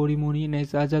 next পরি মনি,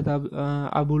 নেক্সট আজাদ,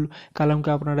 আবুল কালামকে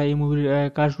আপনারা এই মুভির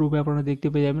কাস্ট রূপে আপনারা দেখতে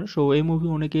পেয়ে যাবেন। সো এই মুভি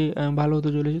অনেকে ভালো হতে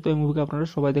চলেছে, তো এই মুভিকে আপনারা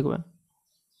সবাই দেখবেন।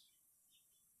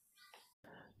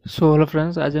 সো হ্যালো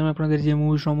ফ্রেন্ডস, আজ আমি আপনাদের যে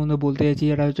মুভি সম্বন্ধে বলতে চাইছি,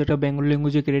 এটা হচ্ছে একটা বেঙ্গলি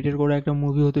ল্যাঙ্গুয়েজে ক্রিয়েটেড করা একটা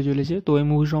মুভি হতে চলেছে। তো এই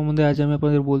মুভি সম্বন্ধে আজ আমি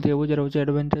আপনাদের বলতে যাবো, যেটা হচ্ছে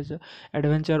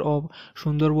অ্যাডভেঞ্চার অফ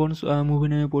সুন্দরবনস মুভি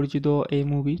নামে পরিচিত এই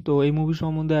মুভি। তো এই মুভি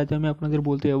সম্বন্ধে আজ আমি আপনাদের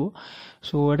বলতে যাবো।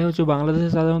 সো এটা হচ্ছে বাংলাদেশে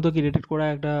সাধারণত ক্রিয়েটেড করা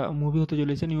একটা মুভি হতে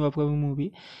চলেছে, new upcoming movie.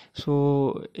 So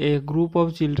A group of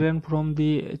children from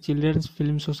the children's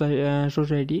film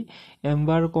society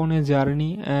embark on a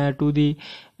journey to the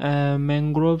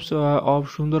mangroves of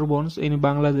Sundarbans in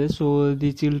Bangladesh. So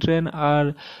the children are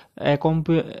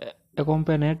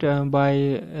accompanied by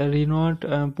renowned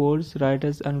poets,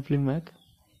 writers and filmmakers.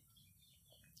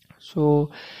 So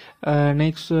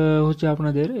next হচ্ছে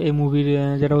আপনাদের এই মুভির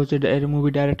যেটা হচ্ছে movie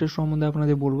director সম্বন্ধে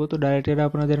আপনাদের বলবো। তো ডাইরেক্টর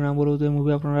আপনাদের নাম বলবো, তো এই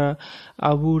মুভি আপনারা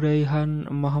আবু রাইহান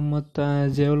মোহাম্মদ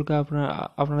জেওলকে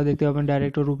আপনারা দেখতে পাবেন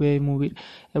ডাইরেক্টর রূপে এই মুভির।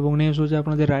 এবং নেক্সট হচ্ছে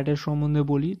আপনাদের রাইটার সম্বন্ধে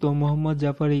বলি, তো মোহাম্মদ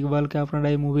জাফর ইকবালকে আপনারা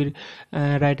এই মুভির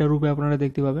রাইটার রূপে আপনারা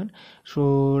দেখতে পাবেন। সো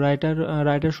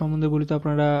রাইটার সম্বন্ধে বলি, তো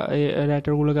আপনারা এই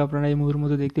রাইটারগুলোকে আপনারা এই মুভির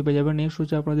মধ্যে দেখতে পেয়ে যাবেন। নেক্সট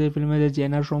হচ্ছে আপনাদের ফিল্মের যে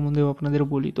জেনার সম্বন্ধেও আপনাদের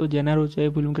বলি, তো জেনার হচ্ছে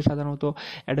এই ফিল্মকে সাধারণত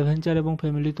অ্যাডভেঞ্চার এবং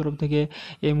ফ্যামিলির তরফ থেকে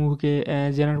এই মুভিকে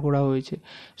জেনার করা হয়েছে।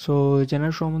 সো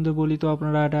জেনার সম্বন্ধে বলি, তো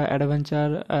আপনারা একটা অ্যাডভেঞ্চার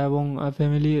এবং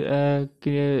ফ্যামিলি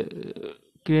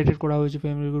ক্রিয়েটেড করা হয়েছে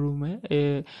ফ্যামিলি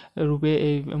রূপে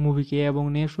এই মুভিকে। এবং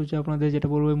নেক্সট হচ্ছে আপনাদের যেটা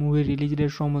বলবো মুভির রিলিজ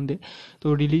ডেট সম্বন্ধে। তো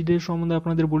রিলিজ ডেট সম্বন্ধে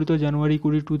আপনাদের বলি তো জানুয়ারি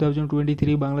 20,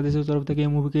 2023 বাংলাদেশের তরফ থেকে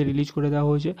এই মুভিকে রিলিজ করে দেওয়া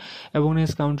হয়েছে। এবং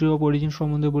নেক্সট কান্ট্রি অফ অরিজিন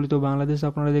সম্বন্ধে বলি তো বাংলাদেশ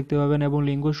আপনারা দেখতে পাবেন। এবং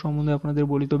ল্যাঙ্গুয়েজ সম্বন্ধে আপনাদের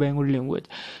বলি তো বেঙ্গলি ল্যাঙ্গুয়েজ।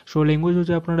 সো ল্যাঙ্গুয়েজ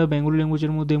হচ্ছে আপনারা বেঙ্গলি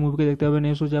ল্যাঙ্গুয়েজের মধ্যে এই মুভিকে দেখতে পাবেন।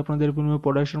 নেক্সট হচ্ছে আপনাদের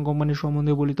প্রোডাকশন কোম্পানির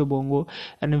সম্বন্ধে বলি তো বঙ্গ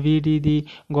and VD the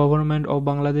government of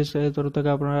Bangladesh তরফ থেকে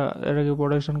আপনারা এটাকে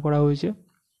প্রোডাকশন করা হয়েছে।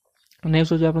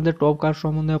 নেক্সট হচ্ছে আপনাদের টপ কাস্ট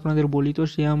সম্বন্ধে আপনাদের বলি তো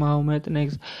সিয়াম Ahmed,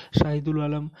 next Shahidul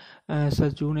Alam,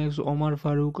 সাচু, next Omar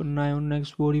Faruk, নায়ন,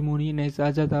 next পরি মনি, নেক্সট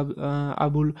আজাদ,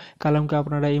 আবুল কালামকে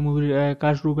আপনারা এই মুভির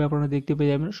কাস্ট রূপে আপনারা দেখতে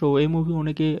পেয়ে যাবেন। সো এই মুভি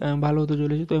অনেকে ভালো হতে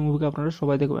চলেছে, তো এই মুভিকে আপনারা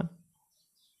সবাই দেখবেন।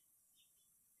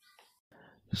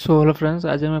 সো হ্যালো ফ্রেন্ডস,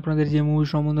 আজ আমি আপনাদের যে মুভি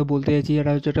সম্বন্ধে বলতে চাইছি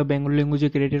এটা হচ্ছে একটা বেঙ্গলি ল্যাঙ্গুয়েজে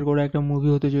ক্রিয়েটেড করা একটা মুভি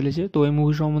হতে চলেছে। তো এই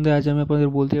মুভি সম্বন্ধে আজ আমি আপনাদের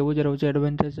বলতে যাবো, যেটা হচ্ছে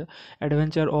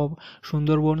অ্যাডভেঞ্চার অফ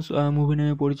সুন্দরবনস মুভি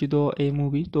নামে পরিচিত এই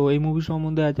মুভি। তো এই মুভি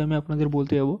সম্বন্ধে আজ আমি আপনাদের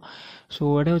বলতে যাবো। সো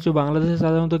এটা হচ্ছে বাংলাদেশে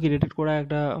সাধারণত ক্রিয়েটেড করা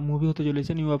একটা মুভি হতে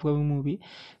চলেছে, new upcoming movie.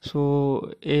 So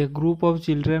A group of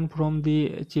children from the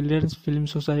children's film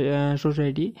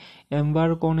society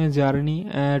embark on a journey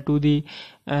to the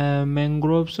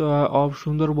mangroves of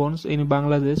Sundarbans in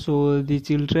Bangladesh. So the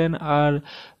children are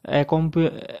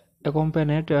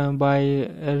accompanied by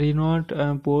renowned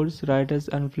poets, writers,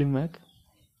 and filmmakers.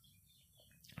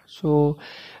 So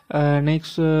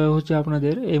next হচ্ছে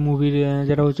আপনাদের এই মুভির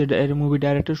যেটা হচ্ছে movie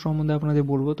director সম্বন্ধে আপনাদের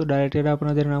বলবো। তো ডাইরেক্টর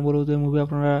আপনাদের নাম বলবো, তো এই মুভি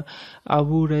আপনারা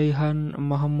আবু রাইহান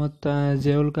মোহাম্মদ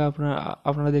জেওলকে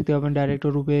আপনারা দেখতে পাবেন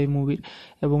ডাইরেক্টর রূপে এই মুভির।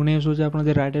 এবং নেক্সট হচ্ছে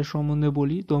আপনাদের রাইটার সম্বন্ধে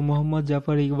বলি তো মোহাম্মদ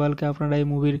জাফর ইকবালকে আপনারা এই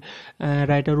মুভির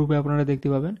রাইটার রূপে আপনারা দেখতে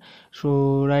পাবেন। সো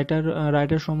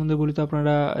রাইটার সম্বন্ধে বলি তো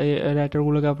আপনারা এই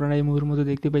রাইটারগুলোকে আপনারা এই মুভির মধ্যে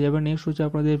দেখতে পেয়ে যাবেন। নেক্সট হচ্ছে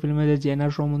আপনাদের ফিল্মের যে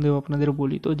জেনার সম্বন্ধেও আপনাদের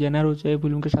বলি। তো জেনার হচ্ছে এই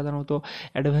ফিল্মকে সাধারণত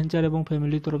অ্যাডভেঞ্চার এবং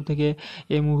ফ্যামিলির তরফ থেকে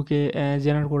এই মুভিকে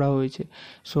জেনার করা হয়েছে।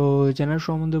 সো জেনার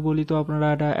সম্বন্ধে বলি তো আপনারা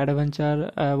একটা অ্যাডভেঞ্চার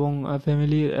এবং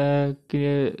ফ্যামিলি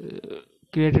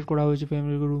ক্রিয়েটেড করা হয়েছে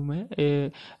ফ্যামিলি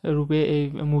রূপে এই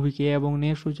মুভিকে। এবং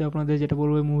নেক্সট হচ্ছে আপনাদের যেটা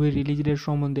বলবো মুভির রিলিজ ডেট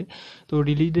সম্বন্ধে। তো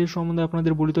রিলিজ ডেট সম্বন্ধে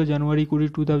আপনাদের বলি তো জানুয়ারি 20,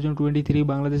 2023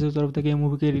 বাংলাদেশের তরফ থেকে এই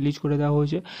মুভিকে রিলিজ করে দেওয়া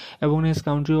হয়েছে। এবং নেক্সট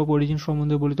কান্ট্রি অফ অরিজিন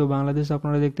সম্বন্ধে বলি তো বাংলাদেশ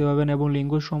আপনারা দেখতে পাবেন। এবং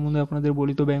ল্যাঙ্গুয়েজ সম্বন্ধে আপনাদের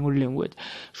বলি তো বেঙ্গলি ল্যাঙ্গুয়েজ।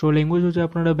 সো ল্যাঙ্গুয়েজ হচ্ছে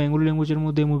আপনারা বেঙ্গলি ল্যাঙ্গুয়েজের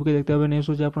মধ্যে এই মুভিকে দেখতে পাবেন। নেক্সট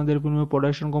হচ্ছে আপনাদের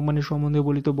প্রোডাকশন কোম্পানির সম্বন্ধে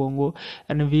বলি তো বঙ্গ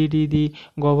and VD the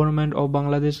government of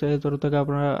Bangladesh তরফ থেকে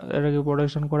আপনারা এটাকে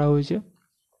প্রোডাকশন করা হয়েছে।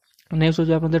 নেক্সট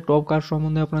হচ্ছে আপনাদের টপ কাস্ট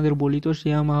সম্বন্ধে আপনাদের বলি তো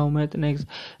সিয়াম Ahmed, next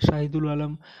Shahidul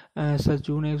Alam,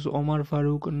 সাচু, next Omar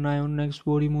Faruk, নায়ন, next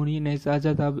পরি মনি, নেক্সট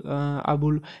আজাদ,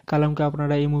 আবুল কালামকে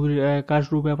আপনারা এই মুভির কাস্ট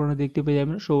রূপে আপনারা দেখতে পেয়ে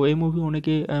যাবেন। সো এই মুভি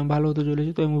অনেকে ভালো হতে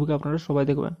চলেছে, তো এই মুভিকে আপনারা সবাই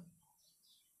দেখবেন।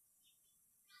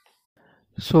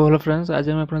 সো হ্যালো ফ্রেন্ডস, আজ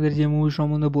আমি আপনাদের যে মুভি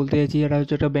সম্বন্ধে বলতে চাইছি এটা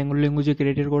হচ্ছে একটা বেঙ্গলি ল্যাঙ্গুয়েজে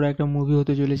ক্রিয়েটেড করা একটা মুভি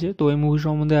হতে চলেছে। তো এই মুভি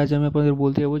সম্বন্ধে আজ আমি আপনাদের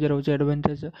বলতে যাবো, যেটা হচ্ছে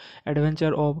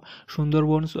অ্যাডভেঞ্চার অফ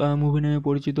সুন্দরবনস মুভি নামে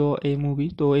পরিচিত এই মুভি।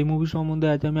 তো এই মুভি সম্বন্ধে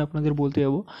আজ আমি আপনাদের বলতে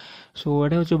যাবো। সো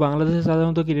এটা হচ্ছে বাংলাদেশে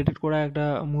সাধারণত ক্রিয়েটেড করা একটা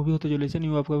মুভি হতে চলেছে,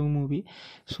 new upcoming movie.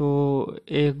 So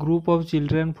A group of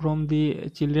children from the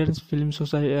children's film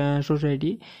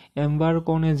society embark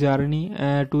on a journey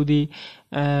to the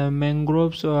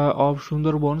mangroves of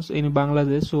Sundarbans in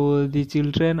Bangladesh. So the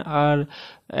children are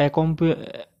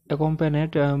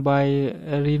accompanied by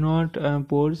renowned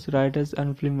poets, writers, and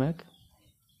filmmakers.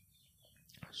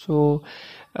 So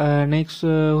next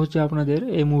হচ্ছে আপনাদের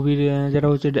এই মুভির যেটা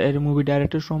হচ্ছে movie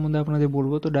director সম্বন্ধে আপনাদের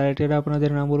বলবো। তো ডাইরেক্টর আপনাদের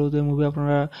নাম বলবো, তো এই মুভি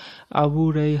আপনারা আবু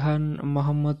রাইহান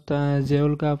মোহাম্মদ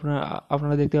জেওলকে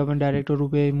আপনারা দেখতে পাবেন ডাইরেক্টর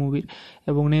রূপে এই মুভির।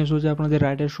 এবং নেক্সট হচ্ছে আপনাদের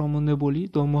রাইটার সম্বন্ধে বলি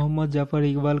তো মোহাম্মদ জাফর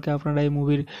ইকবালকে আপনারা এই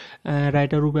মুভির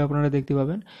রাইটার রূপে আপনারা দেখতে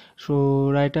পাবেন। সো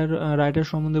রাইটার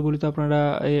সম্বন্ধে বলি তো আপনারা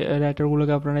এই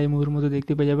রাইটারগুলোকে আপনারা এই মুভির মধ্যে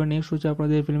দেখতে পেয়ে যাবেন। নেক্সট হচ্ছে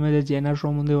আপনাদের ফিল্মের যে জেনার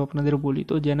সম্বন্ধেও আপনাদের বলি।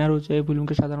 তো জেনার হচ্ছে এই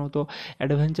ফিল্মকে সাধারণত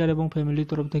অ্যাডভেঞ্চার এবং ফ্যামিলির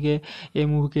তরফ থেকে এই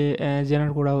মুভিকে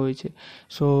জেনার করা হয়েছে।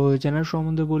 সো জেনার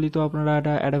সম্বন্ধে বলি তো আপনারা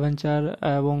একটা অ্যাডভেঞ্চার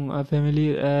এবং ফ্যামিলি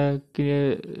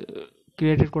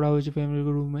ক্রিয়েটেড করা হয়েছে ফ্যামিলি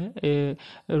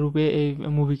রূপে এই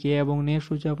মুভিকে। এবং নেক্সট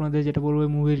হচ্ছে আপনাদের যেটা বলবো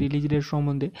মুভির রিলিজ ডেট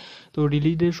সম্বন্ধে। তো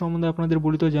রিলিজ ডেট সম্বন্ধে আপনাদের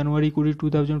বলি তো জানুয়ারি 20,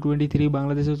 2023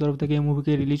 বাংলাদেশের তরফ থেকে এই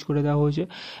মুভিকে রিলিজ করে দেওয়া হয়েছে।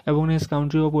 এবং নেক্সট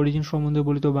কান্ট্রি অফ অরিজিন সম্বন্ধে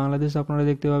বলি তো বাংলাদেশ আপনারা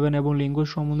দেখতে পাবেন। এবং ল্যাঙ্গুয়েজ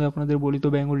সম্বন্ধে আপনাদের বলি তো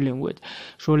বেঙ্গলি ল্যাঙ্গুয়েজ।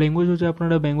 সো ল্যাঙ্গুয়েজ হচ্ছে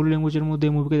আপনারা বেঙ্গলি ল্যাঙ্গুয়েজের মধ্যে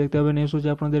এই মুভিকে দেখতে পাবেন। নেক্সট হচ্ছে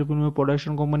আপনাদের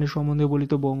প্রোডাকশন কোম্পানির সম্বন্ধে বলি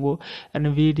তো বঙ্গ and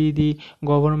VD the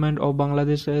government of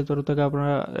Bangladesh তরফ থেকে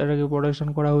আপনারা এটাকে প্রোডাকশন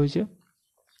করা হয়েছে।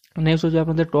 নেক্সট হচ্ছে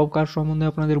আপনাদের টপ কাস্ট সম্বন্ধে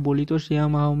আপনাদের বলি তো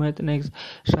সিয়াম Ahmed, next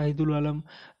Shahidul Alam,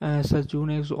 সাচু,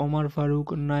 next Omar Faruk,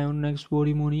 নায়ন, next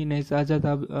পরি মনি, নেক্সট আজাদ,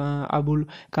 আবুল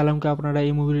কালামকে আপনারা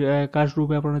এই মুভির কাস্ট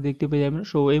রূপে আপনারা দেখতে পেয়ে যাবেন।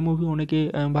 সো এই মুভি অনেকে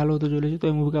ভালো হতে চলেছে, তো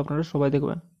এই মুভিকে আপনারা সবাই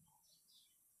দেখবেন।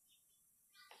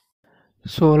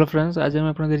 সো হ্যালো ফ্রেন্ডস, আজ আমি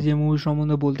আপনাদের যে মুভি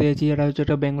সম্বন্ধে বলতে চাইছি এটা হচ্ছে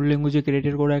একটা বেঙ্গলি ল্যাঙ্গুয়েজে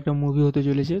ক্রিয়েটেড করা একটা মুভি হতে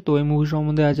চলেছে। তো এই মুভি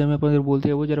সম্বন্ধে আজ আমি আপনাদের বলতে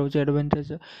যাবো, যেটা হচ্ছে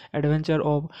অ্যাডভেঞ্চার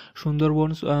অফ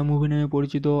সুন্দরবনস মুভি নামে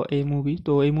পরিচিত এই মুভি।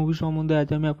 তো এই মুভি সম্বন্ধে আজ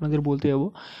আমি আপনাদের বলতে যাবো।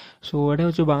 সো এটা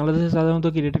হচ্ছে বাংলাদেশে সাধারণত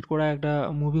ক্রিয়েটেড করা একটা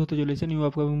মুভি হতে চলেছে, new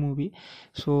upcoming movie.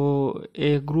 So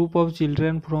A group of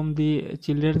children from the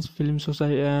children's film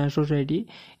society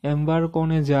embark on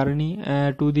a journey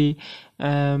to the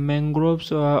mangroves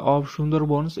of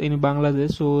Sundarbans in Bangladesh.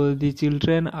 So the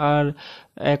children are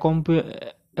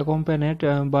accompanied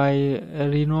by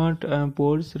renowned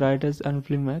poets, writers, and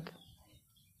filmmakers.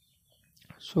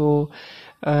 So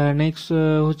next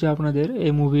হচ্ছে আপনাদের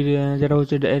এই মুভির যেটা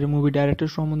হচ্ছে এই movie director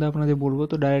সম্বন্ধে আপনাদের বলবো।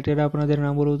 তো ডাইরেক্টর আপনাদের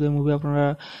নাম বলবো, তো এই মুভি আপনারা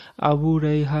আবু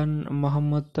রাইহান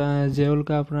মোহাম্মদ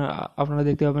জেওলকে আপনারা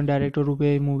দেখতে পাবেন ডাইরেক্টর রূপে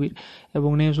এই মুভির। এবং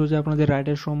নেক্সট হচ্ছে আপনাদের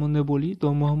রাইটার সম্বন্ধে বলি, তো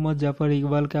মোহাম্মদ জাফর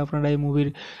ইকবালকে আপনারা এই মুভির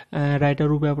রাইটার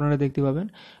রূপে আপনারা দেখতে পাবেন।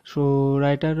 সো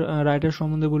রাইটার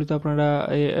সম্বন্ধে বলি, তো আপনারা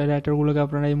এই রাইটারগুলোকে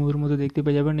আপনারা এই মুভির মধ্যে দেখতে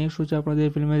পেয়ে যাবেন। নেক্সট হচ্ছে আপনাদের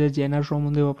ফিল্মের যে জেনার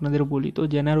সম্বন্ধেও আপনাদের বলি, তো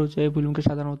জেনার হচ্ছে এই ফিল্মকে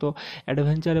সাধারণত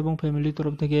অ্যাডভেঞ্চার এবং ফ্যামিলির তরফ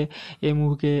থেকে এই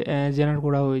মুভিকে জেনার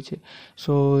করা হয়েছে।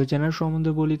 সো জেনার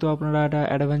সম্বন্ধে বলি, তো আপনারা একটা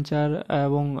অ্যাডভেঞ্চার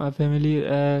এবং ফ্যামিলি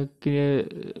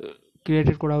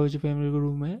ক্রিয়েটেড করা হয়েছে ফ্যামিলি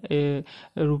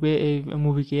রূপে এই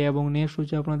মুভিকে। এবং নেক্সট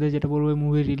হচ্ছে আপনাদের যেটা বলবো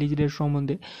মুভির রিলিজ ডেট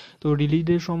সম্বন্ধে। তো রিলিজ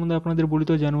ডেট সম্বন্ধে আপনাদের বলি,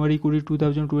 তো জানুয়ারি 20,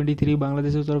 2023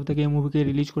 বাংলাদেশের তরফ থেকে এই মুভিকে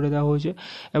রিলিজ করে দেওয়া হয়েছে।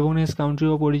 এবং নেক্সট কান্ট্রি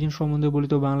অফ অরিজিন সম্বন্ধে বলি,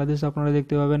 তো বাংলাদেশ আপনারা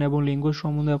দেখতে পাবেন। এবং ল্যাঙ্গুয়েজ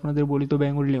সম্বন্ধে আপনাদের বলি, তো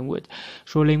বেঙ্গলি ল্যাঙ্গুয়েজ।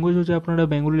 সো ল্যাঙ্গুয়েজ হচ্ছে আপনারা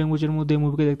বেঙ্গলি ল্যাঙ্গুয়েজের মধ্যে এই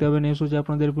মুভিকে দেখতে পাবেন। নেক্সট হচ্ছে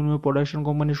আপনাদের প্রোডাকশন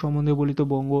কোম্পানির সম্বন্ধে বলি, তো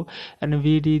বঙ্গ and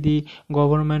VD the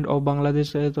government of Bangladesh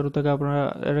তরফ থেকে আপনারা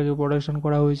এটাকে প্রোডাকশন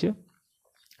করা হয়েছে।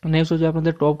 নেক্সট হচ্ছে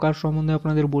আপনাদের টপ কাস্ট সম্বন্ধে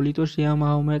আপনাদের বলি, তো সিয়াম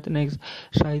Ahmed, next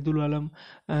Shahidul Alam,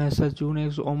 সাচু,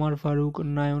 next Omar Faruk,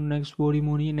 নায়ন, next পরি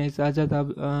মনি, নেক্সট আজাদ,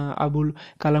 আবুল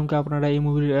কালামকে আপনারা এই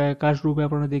মুভির কাস্ট রূপে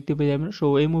আপনারা দেখতে পেয়ে যাবেন। সো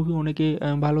এই মুভি অনেকে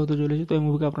ভালো হতে চলেছে, তো এই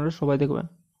মুভিকে আপনারা সবাই দেখবেন।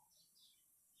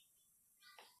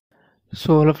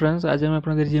 সো হ্যালো ফ্রেন্ডস, আজ আমি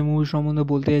আপনাদের যে মুভি সম্বন্ধে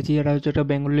বলতে চাইছি এটা হচ্ছে একটা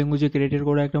বেঙ্গলি ল্যাঙ্গুয়েজে ক্রিয়েটেড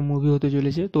করা একটা মুভি হতে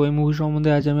চলেছে। তো এই মুভি সম্বন্ধে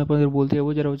আজ আমি আপনাদের বলতে যাবো,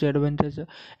 যেটা হচ্ছে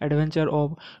অ্যাডভেঞ্চার অফ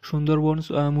সুন্দরবনস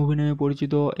মুভি নামে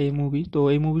পরিচিত এই মুভি। তো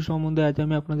এই মুভি সম্বন্ধে আজ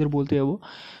আমি আপনাদের বলতে যাবো।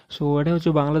 সো এটা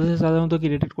হচ্ছে বাংলাদেশে সাধারণত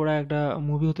ক্রিয়েটেড করা একটা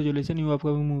মুভি হতে চলেছে, new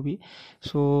upcoming movie.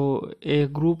 So A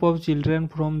group of children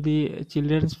from the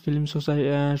children's film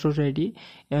society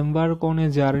embark on a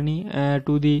journey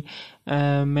to the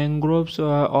mangroves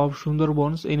of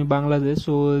Sundarbans in Bangladesh.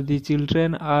 So the children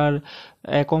are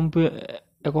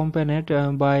accompanied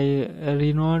by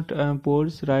renowned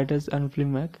poets, writers, and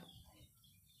filmmakers.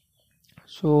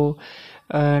 So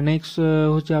next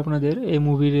হচ্ছে আপনাদের এই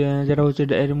মুভির যেটা হচ্ছে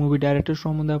এই movie director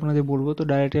সম্বন্ধে আপনাদের বলবো। তো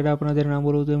ডাইরেক্টর আপনাদের নাম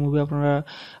বলবো, তো এই মুভি আপনারা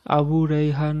আবু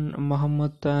রাইহান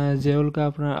মোহাম্মদ জেওলকে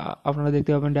আপনারা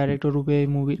দেখতে পাবেন ডাইরেক্টর রূপে এই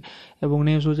মুভির। এবং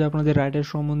নেক্সট হচ্ছে আপনাদের রাইটার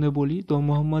সম্বন্ধে বলি, তো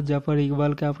মোহাম্মদ জাফর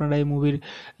ইকবালকে আপনারা এই মুভির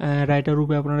রাইটার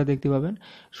রূপে আপনারা দেখতে পাবেন।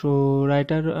 সো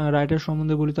রাইটার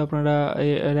সম্বন্ধে বলি, তো আপনারা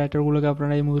এই রাইটারগুলোকে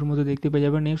আপনারা এই মুভির মধ্যে দেখতে পেয়ে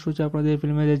যাবেন। নেক্সট হচ্ছে আপনাদের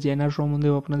ফিল্মের যে জেনার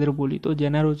সম্বন্ধেও আপনাদের বলি, তো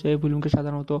জেনার হচ্ছে এই ফিল্মকে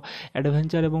সাধারণত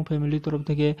অ্যাডভেঞ্চার এবং ফ্যামিলির তরফ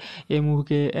থেকে এই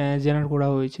মুভিকে জেনার করা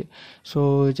হয়েছে। সো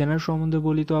জেনার সম্বন্ধে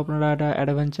বলি, তো আপনারা একটা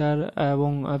অ্যাডভেঞ্চার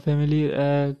এবং ফ্যামিলি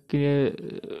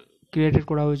ক্রিয়েটেড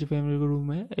করা হয়েছে ফ্যামিলি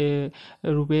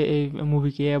রূপে এই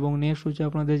মুভিকে। এবং নেক্সট হচ্ছে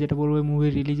আপনাদের যেটা বলবো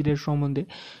মুভির রিলিজ ডেট সম্বন্ধে।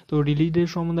 তো রিলিজ ডেট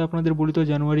সম্বন্ধে আপনাদের বলি, তো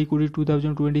জানুয়ারি 20,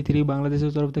 2023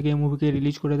 বাংলাদেশের তরফ থেকে এই মুভিকে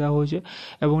রিলিজ করে দেওয়া হয়েছে।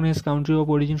 এবং নেক্সট কান্ট্রি অফ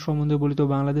অরিজিন সম্বন্ধে বলি, তো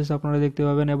বাংলাদেশ আপনারা দেখতে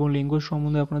পাবেন। এবং ল্যাঙ্গুয়েজ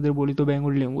সম্বন্ধে আপনাদের বলি, তো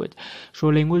বেঙ্গলি ল্যাঙ্গুয়েজ। সো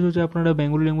ল্যাঙ্গুয়েজ হচ্ছে আপনারা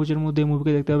বেঙ্গলি ল্যাঙ্গুয়েজের মধ্যে এই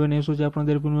মুভিকে দেখতে পাবেন। নেক্সট হচ্ছে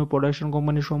আপনাদের প্রোডাকশন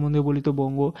কোম্পানির সম্বন্ধে বলি, তো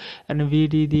বঙ্গ and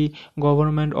VD the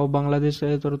government of Bangladesh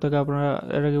তরফ থেকে আপনারা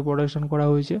এটাকে প্রোডাকশন করা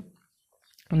হয়েছে।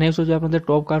 নেক্সট হচ্ছে আপনাদের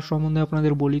টপ কাস্ট সম্বন্ধে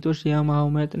আপনাদের বলি, তো সিয়াম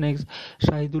Ahmed, next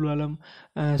Shahidul Alam,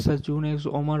 সাচু, next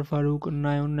Omar Faruk,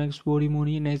 নায়ন, next পরি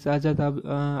মনি, নেক্সট আজাদ,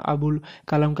 আবুল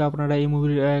কালামকে আপনারা এই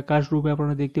মুভির কাস্ট রূপে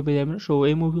আপনারা দেখতে পেয়ে যাবেন। সো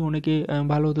এই মুভি অনেকে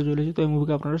ভালো হতে চলেছে, তো এই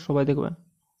মুভিকে আপনারা সবাই দেখবেন।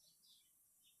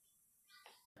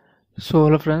 সো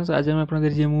হ্যালো ফ্রেন্ডস, আজ আমি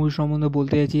আপনাদের যে মুভি সম্বন্ধে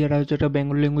বলতে চাইছি এটা হচ্ছে একটা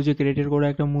বেঙ্গলি ল্যাঙ্গুয়েজে ক্রিয়েটেড করা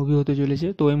একটা মুভি হতে চলেছে।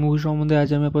 তো এই মুভি সম্বন্ধে আজ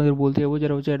আমি আপনাদের বলতে যাবো,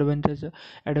 যেটা হচ্ছে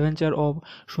অ্যাডভেঞ্চার অফ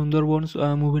সুন্দরবনস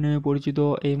মুভি নামে পরিচিত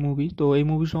এই মুভি। তো এই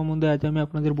মুভি সম্বন্ধে আজ আমি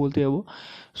আপনাদের বলতে যাবো।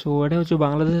 সো এটা হচ্ছে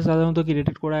বাংলাদেশে সাধারণত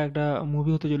ক্রিয়েটেড করা একটা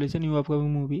মুভি হতে চলেছে, new upcoming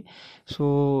movie. So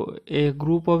A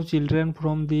group of children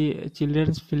from the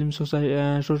children's film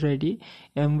society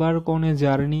embark on a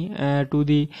journey to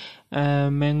the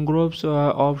mangroves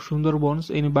of Sundarbans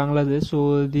in Bangladesh.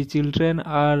 So the children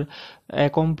are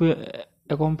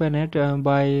accompanied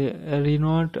by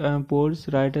renowned poets,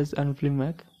 writers, and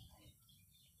filmmakers.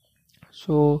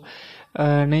 So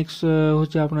next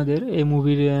হচ্ছে আপনাদের এই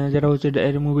মুভির যারা হচ্ছে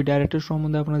movie director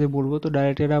সম্বন্ধে আপনাদের বলবো। তো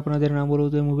ডাইরেক্টর আপনাদের নাম বলবো,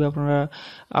 তো এই মুভি আপনারা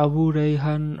আবু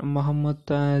রাইহান মোহাম্মদ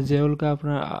জেওলকে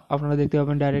আপনারা দেখতে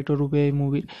পাবেন ডাইরেক্টর রূপে এই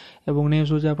মুভির। এবং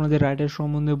নেক্সট হচ্ছে আপনাদের রাইটার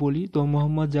সম্বন্ধে বলি, তো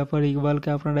মোহাম্মদ জাফর ইকবালকে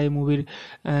আপনারা এই মুভির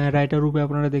রাইটার রূপে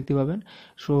আপনারা দেখতে পাবেন।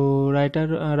 সো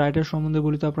রাইটার সম্বন্ধে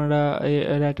বলি, তো আপনারা এই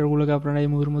রাইটারগুলোকে আপনারা এই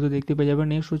মুভির মধ্যে দেখতে পেয়ে যাবেন।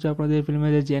 নেক্সট হচ্ছে আপনাদের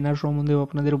ফিল্মের যে জেনার সম্বন্ধেও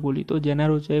আপনাদের বলি, তো জেনার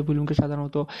হচ্ছে এই ফিল্মকে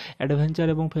সাধারণত অ্যাডভেঞ্চার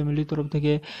এবং ফ্যামিলির তরফ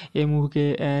থেকে এই মুভিকে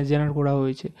জেনার করা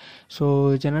হয়েছে। সো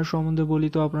জেনার সম্বন্ধে বলি,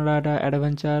 তো আপনারা একটা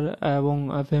অ্যাডভেঞ্চার এবং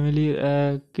ফ্যামিলি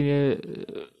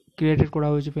ক্রিয়েটেড করা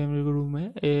হয়েছে ফ্যামিলি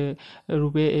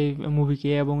রূপে এই মুভিকে।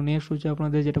 এবং নেক্সট হচ্ছে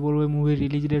আপনাদের যেটা বলবো মুভির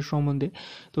রিলিজ ডেট সম্বন্ধে।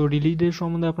 তো রিলিজ ডেট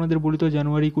সম্বন্ধে আপনাদের বলি, তো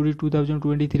জানুয়ারি 20,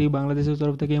 2023 বাংলাদেশের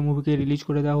তরফ থেকে এই মুভিকে রিলিজ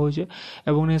করে দেওয়া হয়েছে।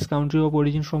 এবং নেক্সট কান্ট্রি অফ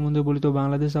অরিজিন সম্বন্ধে বলি, তো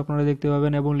বাংলাদেশ আপনারা দেখতে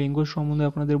পাবেন। এবং ল্যাঙ্গুয়েজ সম্বন্ধে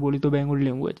আপনাদের বলি, তো বেঙ্গলি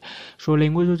ল্যাঙ্গুয়েজ। সো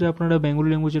ল্যাঙ্গুয়েজ হচ্ছে আপনারা বেঙ্গলি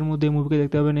ল্যাঙ্গুয়েজের মধ্যে এই মুভিকে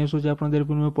দেখতে পাবেন। নেক্সট হচ্ছে আপনাদের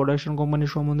ফিল্মের প্রোডাকশন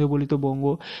কোম্পানির সম্বন্ধে বলি, তো বঙ্গ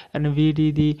and VD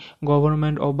the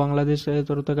government of বাংলাদেশের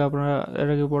তরফ থেকে আপনারা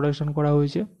এটাকে প্রোডাকশন করা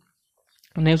হয়েছে।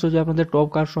 নেক্সট হচ্ছে আপনাদের টপ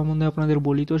কাস্ট সম্বন্ধে আপনাদের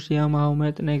বলি, তো সিয়াম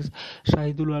Ahmed, next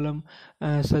Shahidul Alam,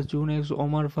 সাচু, next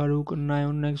Omar Faruk,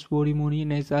 নায়ন, next পরি মনি,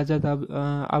 নেক্সট আজাদ,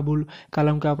 আবুল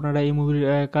কালামকে আপনারা এই মুভির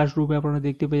কাস্ট রূপে আপনারা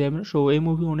দেখতে পেয়ে যাবেন। সো এই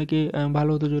মুভি অনেকে ভালো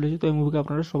হতে চলেছে, তো এই মুভিকে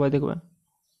আপনারা সবাই দেখবেন।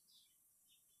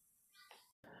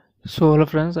 সো হ্যালো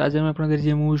ফ্রেন্ডস, আজ আমি আপনাদের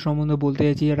যে মুভি সম্বন্ধে বলতে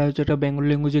চাইছি, এটা হচ্ছে একটা বেঙ্গলি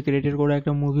ল্যাঙ্গুয়েজে ক্রিয়েটেড করা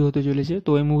একটা মুভি হতে চলেছে।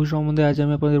 তো এই মুভি সম্বন্ধে আজ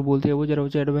আমি আপনাদের বলতে যাবো, যেটা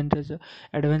হচ্ছে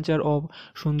অ্যাডভেঞ্চার অফ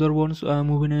সুন্দরবনস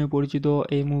মুভি নামে পরিচিত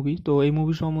এই মুভি। তো এই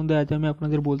মুভি সম্বন্ধে আজ আমি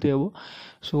আপনাদের বলতে যাবো।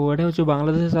 সো এটা হচ্ছে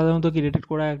বাংলাদেশে সাধারণত ক্রিয়েটেড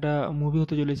করা একটা মুভি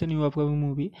হতে চলেছে, new upcoming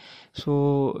movie. So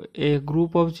A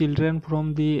group of children from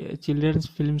the children's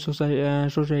film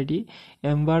society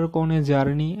embark on a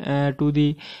journey to the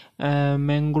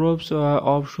mangroves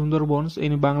of Sundarbans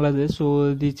in Bangladesh. So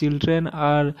the children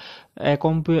are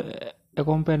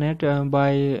accompanied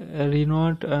by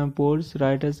renowned poets,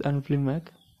 writers and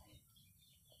filmmakers.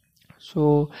 So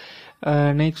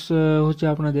next হচ্ছে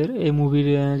আপনাদের এই মুভির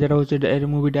যারা হচ্ছে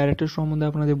movie director সম্বন্ধে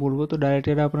আপনাদের বলবো। তো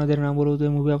ডাইরেক্টর আপনাদের নাম বলবো, তো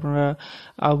এই মুভি আপনারা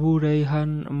আবু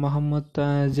রাইহান মোহাম্মদ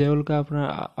জেওলকে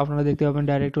আপনারা দেখতে পাবেন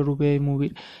ডাইরেক্টর রূপে এই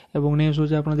মুভির। এবং নেক্সট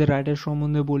হচ্ছে আপনাদের রাইটার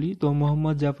সম্বন্ধে বলি, তো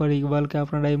মোহাম্মদ জাফর ইকবালকে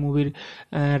আপনারা এই মুভির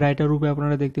রাইটার রূপে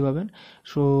আপনারা দেখতে পাবেন।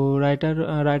 সো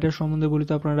রাইটার সম্বন্ধে বলি,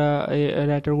 তো আপনারা এই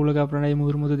রাইটারগুলোকে আপনারা এই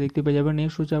মুভির মধ্যে দেখতে পেয়ে যাবেন।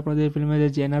 নেক্সট হচ্ছে আপনাদের ফিল্মের যে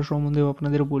জেনার সম্বন্ধেও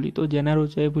আপনাদের বলি, তো জেনার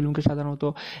হচ্ছে এই ফিল্মকে সাধারণত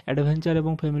অ্যাডভেঞ্চার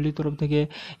এবং ফ্যামিলির তরফ থেকে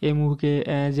এই মুভিকে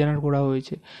জেনার করা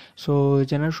হয়েছে। সো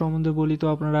জেনার সম্বন্ধে বলি, তো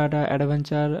আপনারা একটা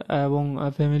অ্যাডভেঞ্চার এবং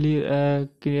ফ্যামিলি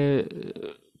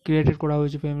ক্রিয়েটেড করা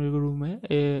হয়েছে ফ্যামিলি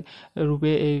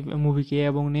রূপে এই মুভিকে।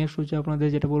 এবং নেক্সট হচ্ছে আপনাদের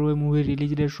যেটা বলবো মুভির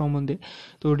রিলিজ ডেট সম্বন্ধে।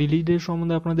 তো রিলিজ ডেট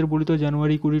সম্বন্ধে আপনাদের বলি, তো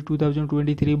জানুয়ারি 20,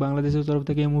 2023 বাংলাদেশের তরফ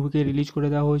থেকে এই মুভিকে রিলিজ করে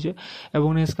দেওয়া হয়েছে। এবং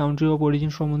নেক্সট কান্ট্রি অফ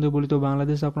অরিজিন সম্বন্ধে বলি, তো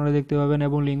বাংলাদেশ আপনারা দেখতে পাবেন।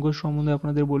 এবং ল্যাঙ্গুয়েজ সম্বন্ধে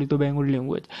আপনাদের বলি, তো বেঙ্গলি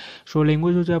ল্যাঙ্গুয়েজ। সো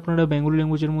ল্যাঙ্গুয়েজ হচ্ছে আপনারা বেঙ্গলি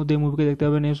ল্যাঙ্গুয়েজের মধ্যে এই মুভিকে দেখতে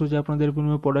পাবেন। নেক্সট হচ্ছে আপনাদের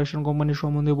ফিল্মের প্রোডাকশন কোম্পানির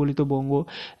সম্বন্ধে বলি, তো বঙ্গ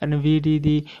and VD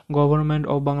the government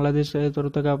of বাংলাদেশের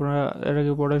তরফ থেকে আপনারা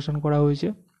এটাকে প্রোডাকশন করা হয়েছে।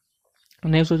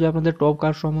 নেক্সট হচ্ছে আপনাদের টপ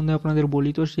কাস্ট সম্বন্ধে আপনাদের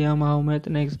বলি, তো সিয়াম Ahmed,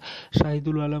 next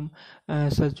Shahidul Alam,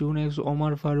 সাচু, next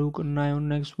Omar Faruk, নায়ন,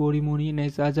 next পরি মনি,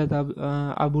 নেক্সট আজাদ,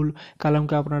 আবুল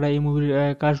কালামকে আপনারা এই মুভির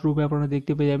কাস্ট রূপে আপনারা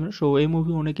দেখতে পেয়ে যাবেন। সো এই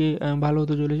মুভি অনেকে ভালো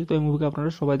হতে চলেছে, তো এই মুভিকে আপনারা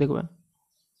সবাই দেখবেন।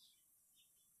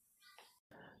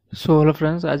 সো হ্যালো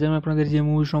ফ্রেন্ডস, আজ আমি আপনাদের যে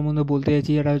মুভি সম্বন্ধে বলতে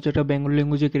চাইছি, এটা হচ্ছে একটা বেঙ্গলি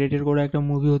ল্যাঙ্গুয়েজে ক্রিয়েটেড করা একটা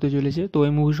মুভি হতে চলেছে। তো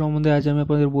এই মুভি সম্বন্ধে আজ আমি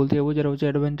আপনাদের বলতে যাবো, যেটা হচ্ছে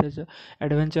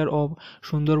অ্যাডভেঞ্চার অফ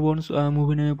সুন্দরবনস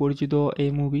মুভি নামে পরিচিত এই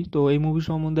মুভি। তো এই মুভি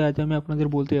সম্বন্ধে আজ আমি আপনাদের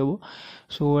বলতে যাবো।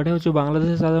 সো এটা হচ্ছে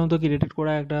বাংলাদেশে সাধারণত ক্রিয়েটেড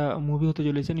করা একটা মুভি হতে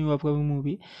চলেছে, new upcoming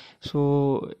movie. So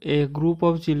A group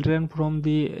of children from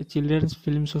the children's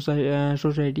film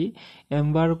society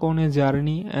embark on a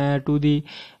journey to the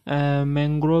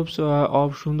mangroves of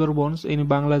Sundarbans in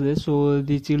Bangladesh. So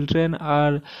the children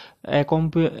are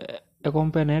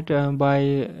accompanied by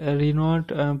renowned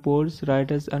poets,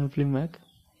 writers and filmmakers.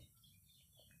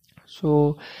 So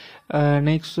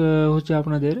next হচ্ছে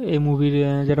আপনাদের এই মুভির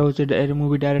যারা হচ্ছে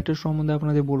movie director সম্বন্ধে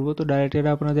আপনাদের বলবো। তো ডাইরেক্টর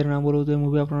আপনাদের নাম বলবো, তো এই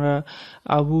মুভি আপনারা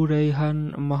আবু রাইহান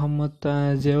মোহাম্মদ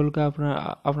জেওলকে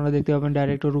আপনারা দেখতে পাবেন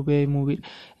ডাইরেক্টর রূপে এই মুভির।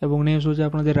 এবং নেক্সট হচ্ছে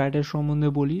আপনাদের রাইটার সম্বন্ধে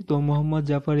বলি, তো মোহাম্মদ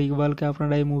জাফর ইকবালকে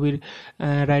আপনারা এই মুভির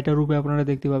রাইটার রূপে আপনারা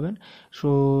দেখতে পাবেন। সো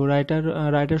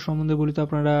রাইটার সম্বন্ধে বলি, তো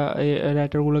আপনারা এই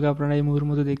রাইটারগুলোকে আপনারা এই মুভির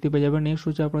মধ্যে দেখতে পেয়ে যাবেন। নেক্সট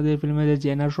হচ্ছে আপনাদের ফিল্মের যে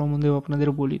জেনার সম্বন্ধেও আপনাদের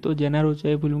বলি, তো জেনার হচ্ছে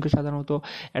এই ফিল্মকে সাধারণত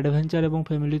অ্যাডভেঞ্চার এবং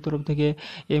ফ্যামিলির তরফ থেকে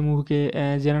এই মুভিকে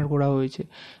জেনার করা হয়েছে।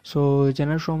 সো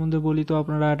জেনার সম্বন্ধে বলি, তো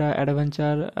আপনারা একটা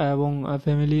অ্যাডভেঞ্চার এবং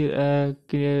ফ্যামিলি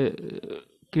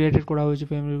ক্রিয়েটেড করা হয়েছে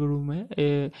ফ্যামিলি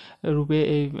রূপে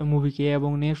এই মুভিকে। এবং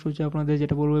নেক্সট হচ্ছে আপনাদের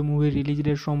যেটা বলবো মুভির রিলিজ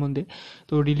ডেট সম্বন্ধে।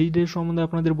 তো রিলিজ ডেট সম্বন্ধে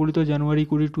আপনাদের বলি তো জানুয়ারি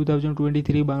 20,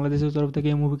 2023 বাংলাদেশের তরফ থেকে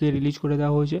এই মুভিকে রিলিজ করে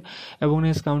দেওয়া হয়েছে। এবং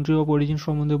নেক্সট কান্ট্রি অফ অরিজিন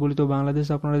সম্বন্ধে বলি তো বাংলাদেশ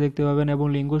আপনারা দেখতে পাবেন। এবং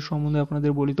ল্যাঙ্গুয়েজ সম্বন্ধে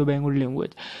আপনাদের বলি তো বেঙ্গলি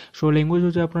ল্যাঙ্গুয়েজ। সো ল্যাঙ্গুয়েজ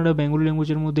হচ্ছে আপনারা বেঙ্গলি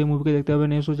ল্যাঙ্গুয়েজের মধ্যে এই মুভিকে দেখতে পাবেন।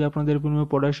 নেক্সট হচ্ছে আপনাদের ফিল্মের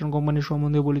প্রোডাকশন কোম্পানির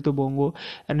সম্বন্ধে বলি তো বঙ্গ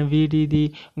and VD the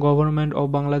government of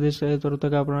Bangladesh তরফ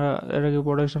থেকে আপনারা এটাকে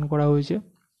প্রোডাকশন করা হয়েছে।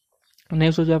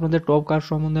 নেক্সট হচ্ছে আপনাদের টপ কাস্ট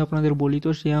সম্বন্ধে আপনাদের বলি তো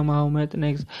সিয়াম Ahmed,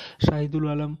 next Shahidul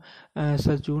Alam,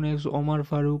 Sachchu, next Omar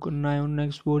Faruk, নায়ন,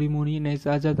 next পরি মনি, নেক্সট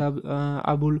আজাদ,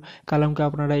 আবুল কালামকে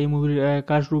আপনারা এই মুভির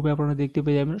কাস্ট রূপে আপনারা দেখতে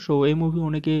পেয়ে যাবেন। সো এই মুভি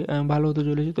অনেকে ভালো হতে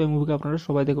চলেছে, তো এই মুভিকে আপনারা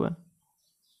সবাই দেখবেন।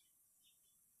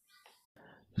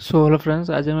 সো হ্যালো ফ্রেন্ডস,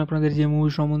 আজ আমি আপনাদের যে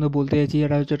মুভি সম্বন্ধে বলতে যাচ্ছি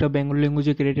এটা হচ্ছে একটা বেঙ্গলি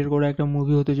ল্যাঙ্গুয়েজে ক্রিয়েটেড করা একটা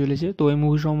মুভি হতে চলেছে। তো এই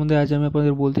মুভি সম্বন্ধে আজ আমি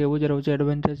আপনাদের বলতে যাবো, যেটা হচ্ছে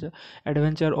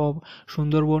অ্যাডভেঞ্চার অফ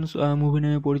সুন্দরবনস মুভি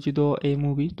নামে পরিচিত এই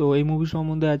মুভি। তো এই মুভি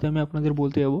সম্বন্ধে আজ আমি আপনাদের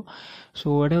বলতে যাবো। সো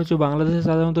এটা হচ্ছে বাংলাদেশে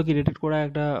সাধারণত ক্রিয়েটেড করা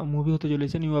একটা মুভি হতে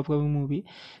চলেছে, new upcoming movie.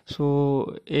 So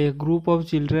A group of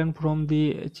children from the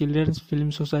children's film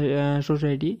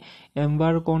society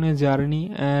embark on a journey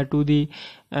to the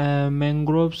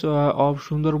mangroves of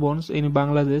Sundarbans in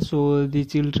Bangladesh. So the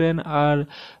children are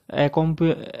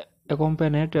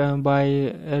accompanied by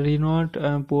renowned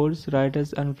poets, writers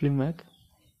and filmmakers.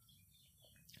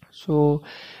 So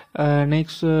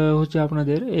next হচ্ছে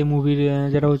আপনাদের এই মুভির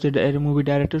যেটা হচ্ছে movie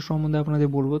director সম্বন্ধে আপনাদের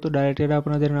বলবো। তো ডাইরেক্টর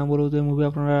আপনাদের নাম বলবো, তো এই মুভি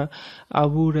আপনারা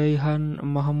আবু রাইহান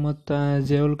মোহাম্মদ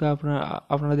জেওলকে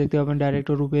আপনারা দেখতে পাবেন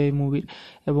ডাইরেক্টর রূপে এই মুভির।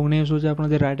 এবং নেক্সট হচ্ছে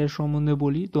আপনাদের রাইটার সম্বন্ধে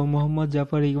বলি তো মোহাম্মদ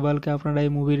জাফর ইকবালকে আপনারা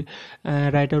এই মুভির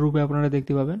রাইটার রূপে আপনারা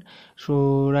দেখতে পাবেন। সো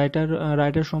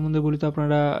রাইটার সম্বন্ধে বলি তো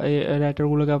আপনারা এই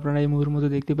রাইটারগুলোকে আপনারা এই মুভির মধ্যে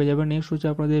দেখতে পেয়ে যাবেন। নেক্সট হচ্ছে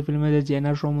আপনাদের ফিল্মের যে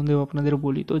জেনার সম্বন্ধেও আপনাদের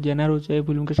বলি। তো জেনার হচ্ছে এই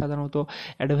ফিল্মকে সাধারণত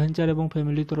অ্যাডভেঞ্চার এবং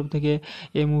ফ্যামিলির তরফ থেকে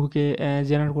এই মুভিকে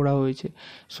জেনার করা হয়েছে।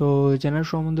 সো জেনার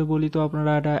সম্বন্ধে বলি তো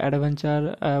আপনারা একটা অ্যাডভেঞ্চার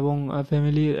এবং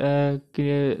ফ্যামিলি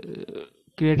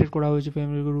ক্রিয়েটেড করা হয়েছে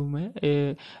ফ্যামিলি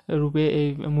রূপে এই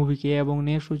মুভিকে। এবং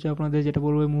নেক্সট হচ্ছে আপনাদের যেটা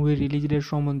বলবো মুভির রিলিজ ডেট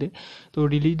সম্বন্ধে। তো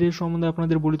রিলিজ ডেট সম্বন্ধে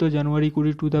আপনাদের বলি তো জানুয়ারি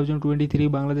 20, 2023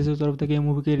 বাংলাদেশের তরফ থেকে এই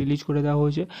মুভিকে রিলিজ করে দেওয়া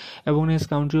হয়েছে। এবং নেক্সট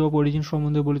কান্ট্রি অফ অরিজিন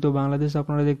সম্বন্ধে বলি তো বাংলাদেশ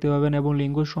আপনারা দেখতে পাবেন। এবং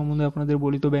ল্যাঙ্গুয়েজ সম্বন্ধে আপনাদের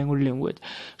বলি তো বেঙ্গলি ল্যাঙ্গুয়েজ।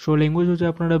 সো ল্যাঙ্গুয়েজ হচ্ছে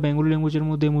আপনারা বেঙ্গলি ল্যাঙ্গুয়েজের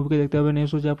মধ্যে এই মুভিকে দেখতে পাবেন।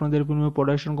 নেক্সট হচ্ছে আপনাদের ফিল্মের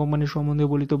প্রোডাকশন কোম্পানির সম্বন্ধে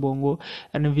বলি তো বঙ্গ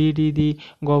and VD the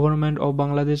government of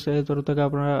Bangladesh তরফ থেকে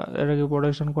আপনারা এটাকে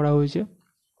প্রোডাকশন করা হয়েছে।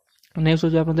 নেক্সট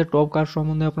হচ্ছে আপনাদের টপ কাস্ট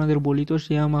সম্বন্ধে আপনাদের বলি তো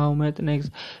সিয়াম Ahmed, next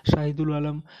Shahidul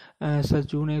Alam,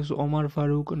 Sachchu, next Omar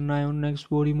Faruk, নায়ন, next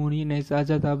পরি মনি, নেক্সট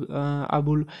আজাদ,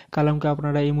 আবুল কালামকে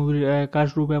আপনারা এই মুভির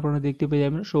কাস্ট রূপে আপনারা দেখতে পেয়ে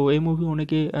যাবেন। সো এই মুভি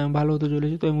অনেকে ভালো হতে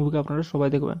চলেছে, তো এই মুভিকে আপনারা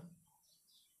সবাই দেখবেন।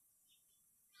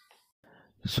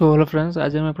 সো হ্যালো ফ্রেন্ডস,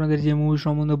 আজ আমি আপনাদের যে মুভি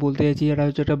সম্বন্ধে বলতে যাচ্ছি এটা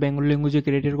হচ্ছে একটা বেঙ্গলি ল্যাঙ্গুয়েজে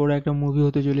ক্রিয়েটেড করা একটা মুভি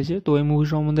হতে চলেছে। তো এই মুভি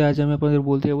সম্বন্ধে আজ আমি আপনাদের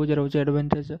বলতে যাবো, যেটা হচ্ছে